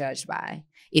of being judged by.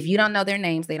 If you don't know their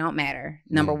names, they don't matter,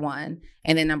 number one.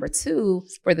 And then number two,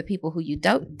 for the people who you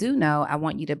do know, I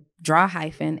want you to draw a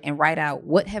hyphen and write out,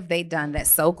 what have they done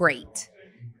that's so great,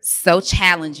 so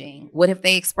challenging? What have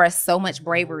they expressed so much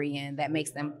bravery in that makes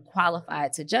them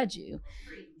qualified to judge you?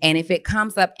 And if it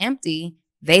comes up empty,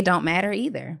 they don't matter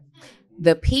either.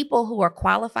 The people who are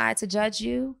qualified to judge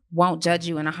you won't judge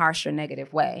you in a harsh or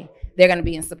negative way. They're going to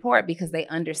be in support because they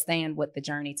understand what the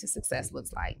journey to success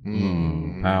looks like.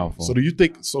 Powerful. So do you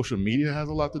think social media has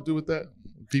a lot to do with that?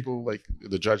 People, like,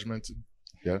 the judgment?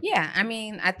 Yeah. I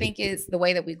mean, I think it's the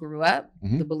way that we grew up,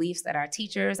 the beliefs that our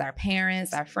teachers, our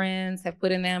parents, our friends have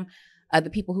put in them, the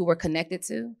people who we're connected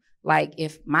to. Like,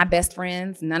 if my best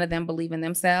friends, none of them believe in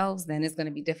themselves, then it's going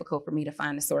to be difficult for me to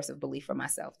find a source of belief for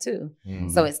myself too.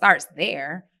 So it starts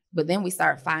there, but then we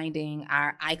start finding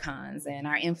our icons and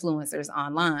our influencers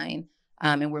online,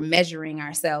 and we're measuring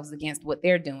ourselves against what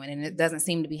they're doing. And it doesn't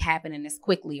seem to be happening as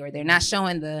quickly, or they're not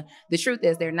showing the truth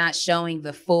is they're not showing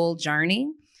the full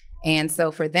journey. And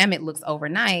so for them, it looks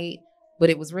overnight,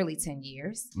 but it was really 10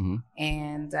 years.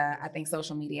 And I think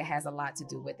social media has a lot to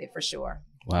do with it for sure.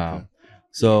 Wow. Okay.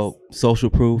 So social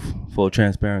proof, full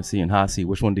transparency, and hot seat,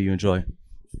 which one do you enjoy?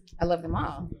 I love them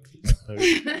all.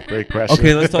 Great question.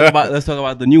 Okay, let's talk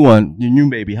about the new one, your new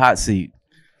baby, hot seat.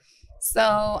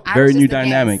 So I very was new just a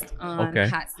dynamic. guest on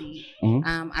Hot Seat.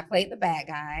 I played the bad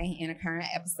guy in a current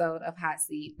episode of Hot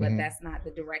Seat, but that's not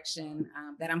the direction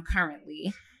that I'm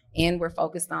currently in. We're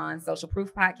focused on Social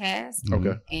Proof podcast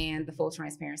and the Full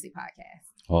Transparency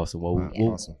podcast. Awesome. Well, Wow,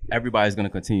 awesome. everybody's going to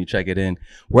continue to check it in.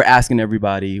 We're asking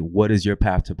everybody, what is your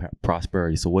path to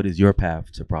prosperity? So what is your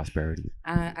path to prosperity?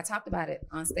 I talked about it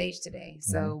on stage today.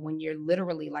 So when you're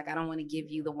literally like, I don't want to give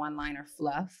you the one-liner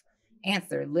fluff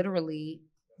answer. Literally,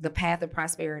 the path of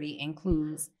prosperity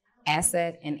includes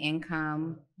asset and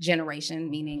income generation,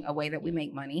 meaning a way that we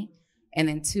make money. And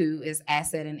then 2 is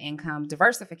asset and income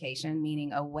diversification,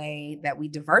 meaning a way that we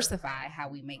diversify how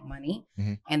we make money.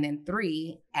 And then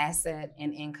 3, asset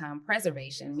and income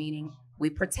preservation, meaning we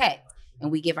protect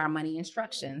and we give our money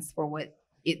instructions for what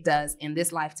it does in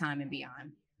this lifetime and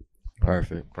beyond.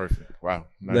 Perfect. Wow.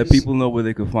 Nice. Let people know where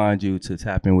they can find you to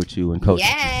tap in with you and coach.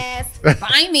 Yes.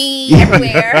 Find me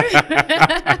everywhere.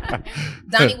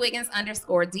 Donnie Wiggins _ DONNI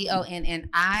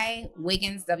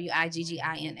Wiggins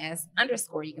WIGGINS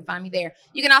 _ You can find me there.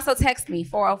 You can also text me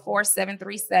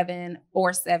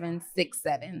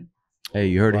 404-737-4767. Hey,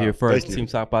 you heard it here first. Team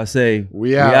South by Say.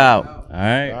 We out. All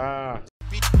right.